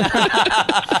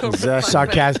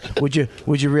 Sarcastic. Would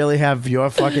you really have your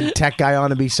fucking tech guy on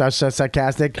to be so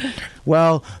sarcastic?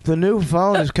 Well, the new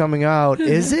phone is coming out.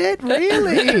 Is it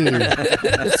really?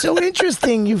 It's so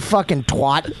interesting, you fucking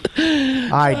twat.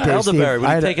 All right, Dave, Elderberry. Steve,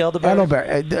 Would you take elderberry?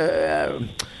 Elderberry.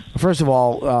 First of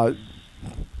all,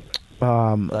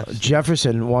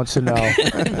 Jefferson wants to know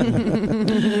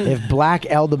if black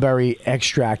elderberry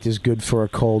extract is good for a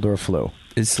cold or a flu.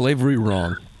 Is slavery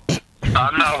wrong?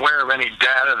 I'm not aware of any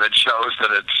data that shows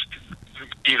that it's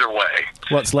either way.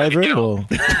 What, slavery? Or?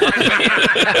 You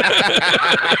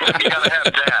gotta have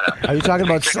data. Are you talking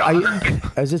about?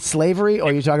 Is it slavery or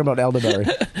are you talking about elderberry?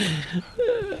 No,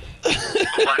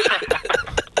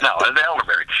 it's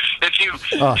elderberry. If you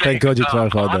thank God you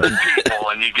clarified that. people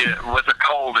and you get with a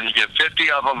cold and you get 50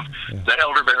 of them the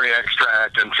elderberry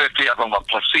extract and 50 of them a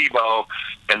placebo,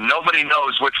 and nobody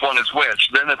knows which one is which,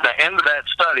 then at the end of that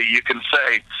study you can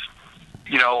say,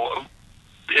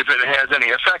 if it has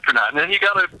any effect or not. And then you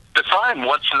got to define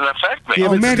what's an effect mean. Yeah,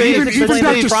 but man, even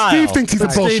Dr. Steve thinks he's a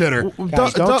bullshitter.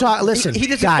 Guys, don't talk. Listen, He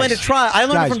just guys, explained a trial. I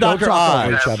learned guys, from don't Dr. talk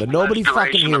over Oz. each other. Nobody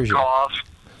fucking hears you.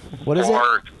 What is it?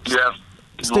 Or you have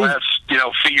less,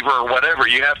 fever or whatever.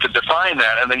 You have to define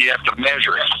that, and then you have to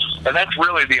measure it. And that's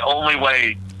really the only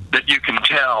way that you can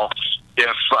tell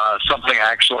if something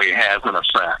actually has an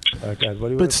effect. Okay,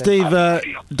 but Steve,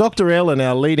 Dr. Ellen,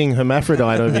 our leading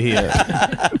hermaphrodite over here,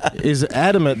 is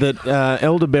adamant that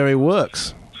elderberry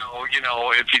works. So,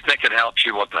 if you think it helps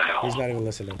you, what the hell? He's not even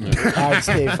listening. All right,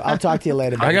 Steve, I'll talk to you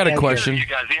later. I got a Thank question. You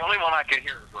guys, the only one I can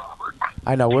hear is Robert.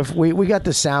 I know. We got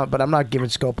the sound, but I'm not giving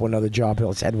Scopo another job.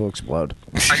 His head will explode.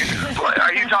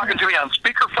 Are you talking to me on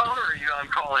speakerphone, or are you on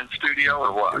call-in studio,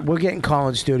 or what? We're getting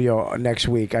call-in studio next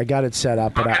week. I got it set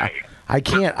up, but I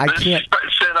can't. The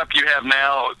setup you have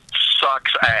now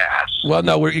sucks ass. Well,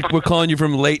 no, we're calling you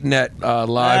from Late Net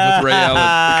live with Ray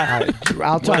Allen.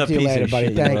 I'll talk to you later,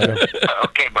 buddy. Thank you.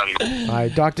 Okay, buddy. All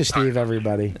right, Dr. Steve,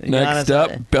 everybody. Next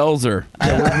up, Belzer.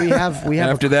 We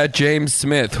have. After that, James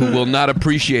Smith, who will not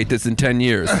appreciate this in 10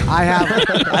 years. I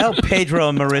hope Pedro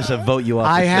and Marissa vote you off.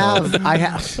 I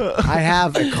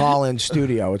have a call-in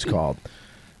studio. It's called.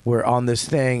 We're on this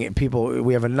thing.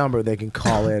 We have a number they can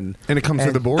call in, and it comes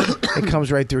through the board. It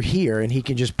comes right through here, and he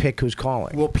can just pick who's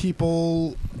calling.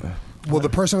 Will the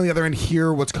person on the other end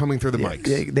hear what's coming through the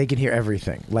mics? They can hear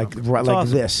everything, like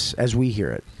awesome. this as we hear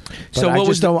it. But So what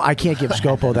was I can't give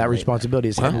Scopo that responsibility.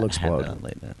 His head will explode.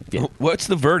 What's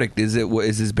the verdict? Is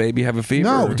his baby have a fever?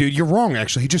 No, dude, you're wrong,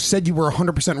 actually. He just said you were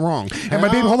 100% wrong. And my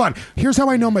baby, hold on. Here's how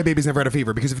I know my baby's never had a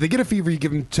fever. Because if they get a fever, you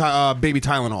give him baby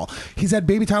Tylenol. He's had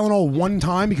baby Tylenol one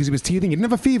time because he was teething. He didn't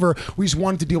have a fever. We just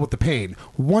wanted to deal with the pain.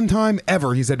 One time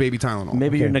ever, he's had baby Tylenol.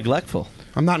 Maybe you're neglectful.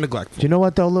 I'm not neglectful. Do you know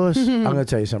what, though, Lewis? I'm going to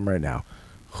tell you something right now.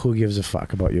 Who gives a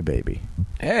fuck about your baby?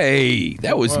 Hey,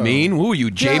 that was mean. Who are you,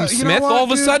 James you know Smith, what, all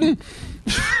of a dude? sudden?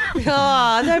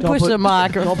 Don't push the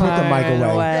microphone. Don't put the mic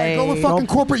away. Go with fucking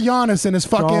corporate Giannis and his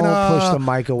fucking Don't push the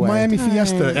mic away. Miami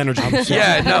Fiesta energy.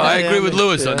 Yeah, no, I agree with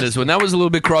Lewis on this one. That was a little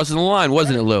bit crossing the line,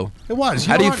 wasn't it, Lou? It was.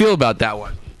 How do you feel about that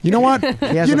one? You know what?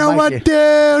 has You a know mic what,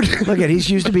 here. dude? Look at he's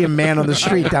used to be a man on the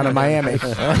street down in Miami.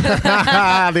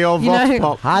 The old You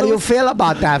know- How do you feel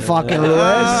about that, fucking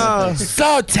Lewis?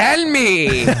 So tell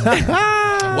me,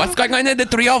 what's going on in the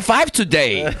 305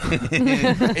 today?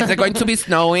 Is it going to be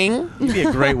snowing? He'd be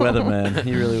a great weatherman.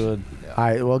 He really would. All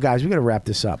right, well, guys, we got to wrap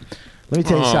this up. Let me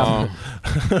tell you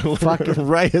something. Fucking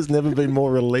Ray has never been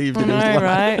more relieved in his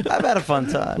life. I've had a fun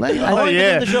time. Let- How long have you been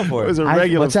doing the show for? It was a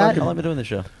regular What's that? fucking- How long have you been doing the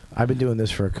show? I've been doing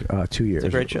this for 2 years.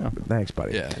 It's a great show. Thanks,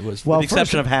 buddy. Yeah, it was. Well, With the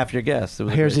exception first- of half your guests. It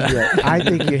was a Here's the great- deal. I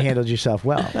think you handled yourself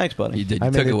well. Thanks, buddy. You did. I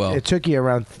You mean, took it well. It took you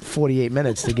around 48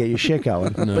 minutes to get your shit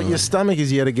going. But your stomach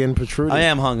is yet again protruding. I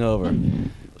am hungover.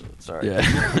 Sorry. Yeah.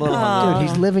 A little hungover. Dude,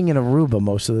 he's living in Aruba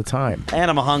most of the time.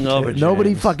 And I'm hungover.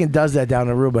 Nobody James. fucking does that down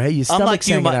in Aruba. Hey, your stomach's Unlike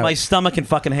you, hanging out. my stomach can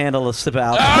fucking handle a sip of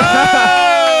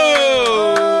alcohol.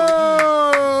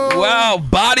 Wow,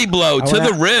 body blow to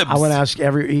the ribs. I want to ask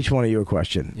each one of you a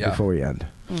question before we end.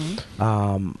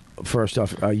 First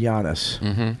off,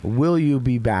 Giannis, will you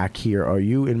be back here? Are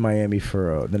you in Miami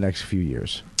for the next few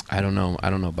years? I don't know. I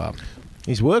don't know, Bob.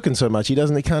 He's working so much he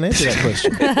can't answer that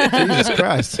question. Jesus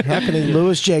Christ. How can he?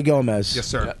 Louis J. Gomez. Yes,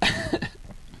 sir.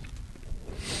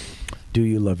 Do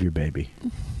you love your baby?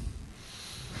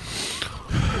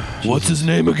 What's his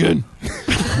name again?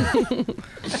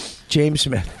 James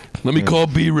Smith. Let me call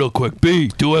B real quick. B,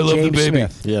 do I love James the baby?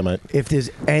 Smith. Yeah, mate. If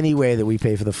there's any way that we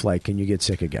pay for the flight, can you get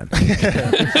sick again?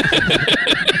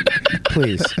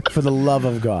 Please, for the love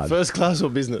of God. First class or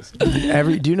business? Do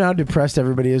you know how depressed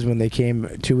everybody is when they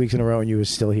came 2 weeks in a row and you were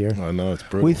still here? I know, it's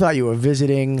brutal. We thought you were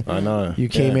visiting. I know. You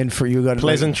came in for you got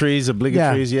pleasantries,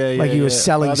 obligatories, yeah, like you were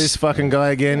selling. Oh, this fucking guy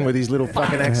again with his little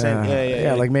fucking accent.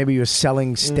 Yeah. Like maybe you were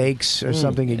selling steaks or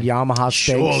something at Yamaha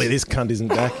Steaks. Surely this cunt isn't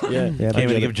back. Yeah. Came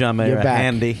in to give John Mayer a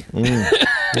handy.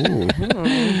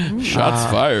 Shots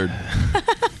fired.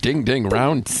 Ding ding.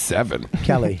 Round 7.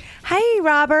 Kelly, Hey,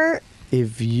 Robert.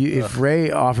 if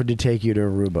Ray offered to take you to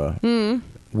Aruba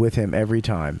with him every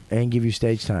time and give you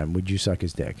stage time, would you suck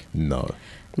his dick? No.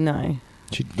 No.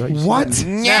 What?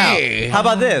 Now, how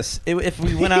about this? If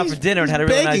we went out for dinner and had a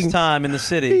really nice time in the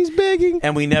city, He's begging.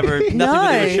 and we never nothing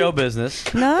to do with show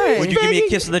business, No. would you give me a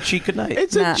kiss on the cheek goodnight?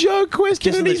 It's a joke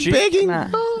question Kiss and on the he's cheek? begging. Nah.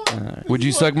 Would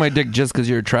you suck my dick just because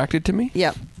you're attracted to me?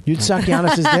 Yep. You'd suck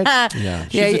Giannis's dick? Yeah.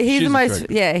 He's the most.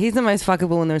 Yeah, he's the most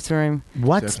fuckable in this room.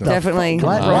 What? Definitely.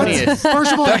 What?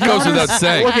 First of all, That goes without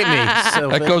saying. Look at me.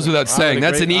 That goes without saying.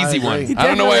 That's an easy one. agree. I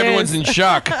don't know why Definitely everyone's in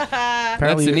shock.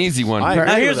 That's an easy one.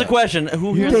 Now here's the question: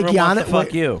 Who here in the room wants to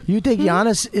fuck you? You think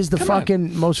Giannis is the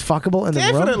fucking most fuckable in the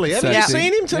room? Definitely. Haven't you Sexy.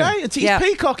 seen him today? He's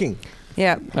peacocking.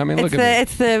 Yeah. I mean, look it's at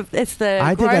the, It's the.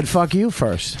 I think growth. I'd fuck you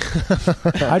first.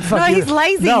 I'd fuck No, you. he's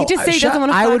lazy. He just said he doesn't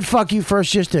wanna I fuck. would fuck you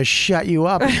first just to shut you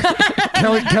up.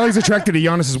 Kelly's attracted to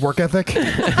Giannis's work ethic.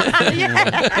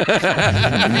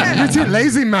 You're too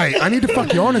lazy, mate. I need to fuck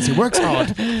Giannis. He works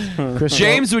hard.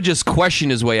 James would just question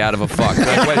his way out of a fuck.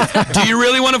 Like, wait, do you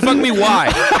really want to fuck me?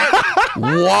 Why?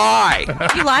 Why?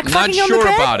 You like Not fucking on the sure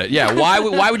bed? about it. Yeah.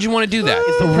 Why would you want to do that?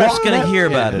 Is the press going to hear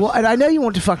about it? Well, and I know you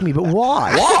want to fuck me, but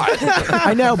why? Why?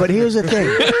 I know, but here's the thing.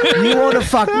 You want to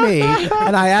fuck me,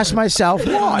 and I ask myself,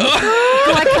 why?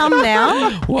 Do I come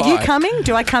now? Why? Are you coming?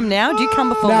 Do I come now? Do you come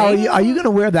before Now, me? are you going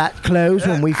to wear that clothes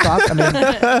when we fuck? I mean,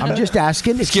 I'm just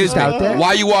asking. It's Excuse just me. out there. Why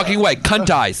are you walking away? Cunt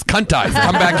eyes. Cunt eyes.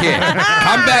 Come back here.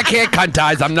 Come back here, cunt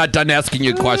eyes. I'm not done asking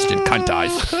you a question. Cunt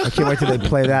eyes. I can't wait till they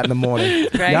play that in the morning.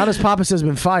 Right. Giannis Pappas has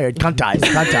been fired. Cunt eyes.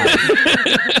 Cunt eyes.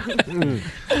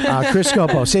 Chris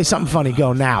Scopo, say something funny.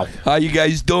 Go now. How you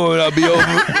guys doing? I'll be over.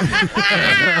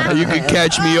 You can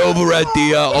catch me over at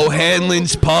the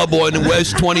O'Hanlon's Pub on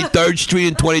West 23rd Street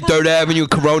and 23rd Avenue,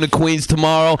 Corona, Queens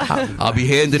tomorrow. I'll be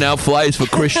handing out flyers for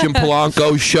Christian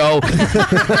Polanco's show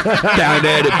down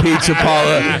there at the Pizza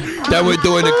Parlor. Then we're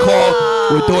doing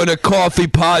a coffee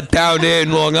pod down there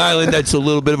in Long Island. That's a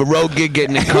little bit of a road gig. Get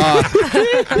in the car.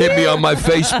 Hit me on my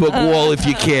Facebook wall if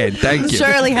you can. Thank you.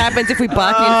 Surely happens if we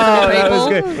bark in front of that people.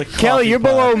 was good. Kelly, you're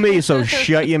below me, so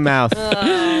shut your mouth.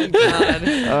 Oh, God.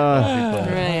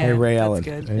 Hey, Ray Allen.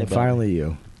 good. And finally,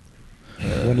 you.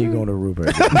 When are you going to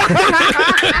Aruba?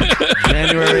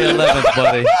 January 11th,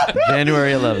 buddy.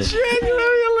 January 11th.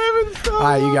 All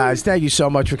right, you guys. Thank you so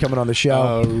much for coming on the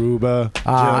show. Aruba.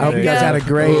 I hope you guys had a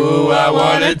great. Ooh, I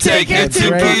wanna take you to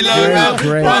Key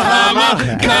Largo,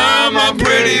 Bahama. Come on,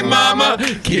 pretty mama.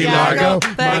 Key Largo,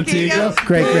 Montego.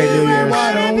 Great New Year's.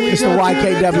 It's the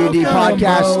YKWD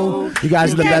podcast. You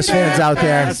guys are the best fans out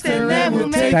there.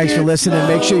 Thanks for listening.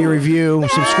 Make sure you review,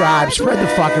 subscribe, spread the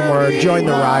fucking word, join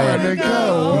the riot.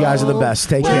 You guys are the best.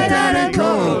 Take care.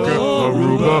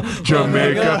 Aruba,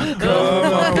 Jamaica.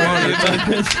 Come on,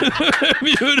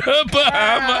 Bermuda,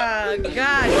 Bahama.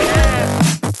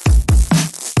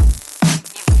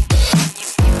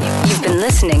 You've been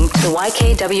listening to the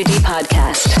YKWD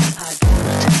podcast.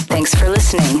 Thanks for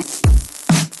listening.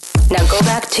 Now go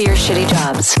back to your shitty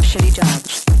jobs. Shitty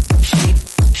jobs.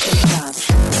 Shitty jobs.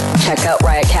 Check out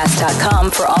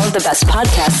riotcast.com for all of the best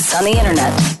podcasts on the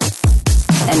internet.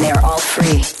 And they're all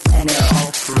free.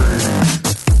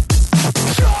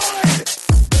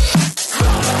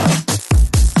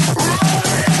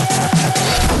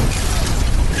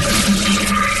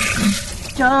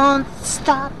 Don't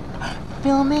stop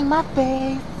filming my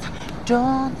face.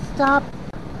 Don't stop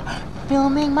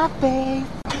filming my face.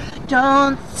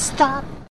 Don't stop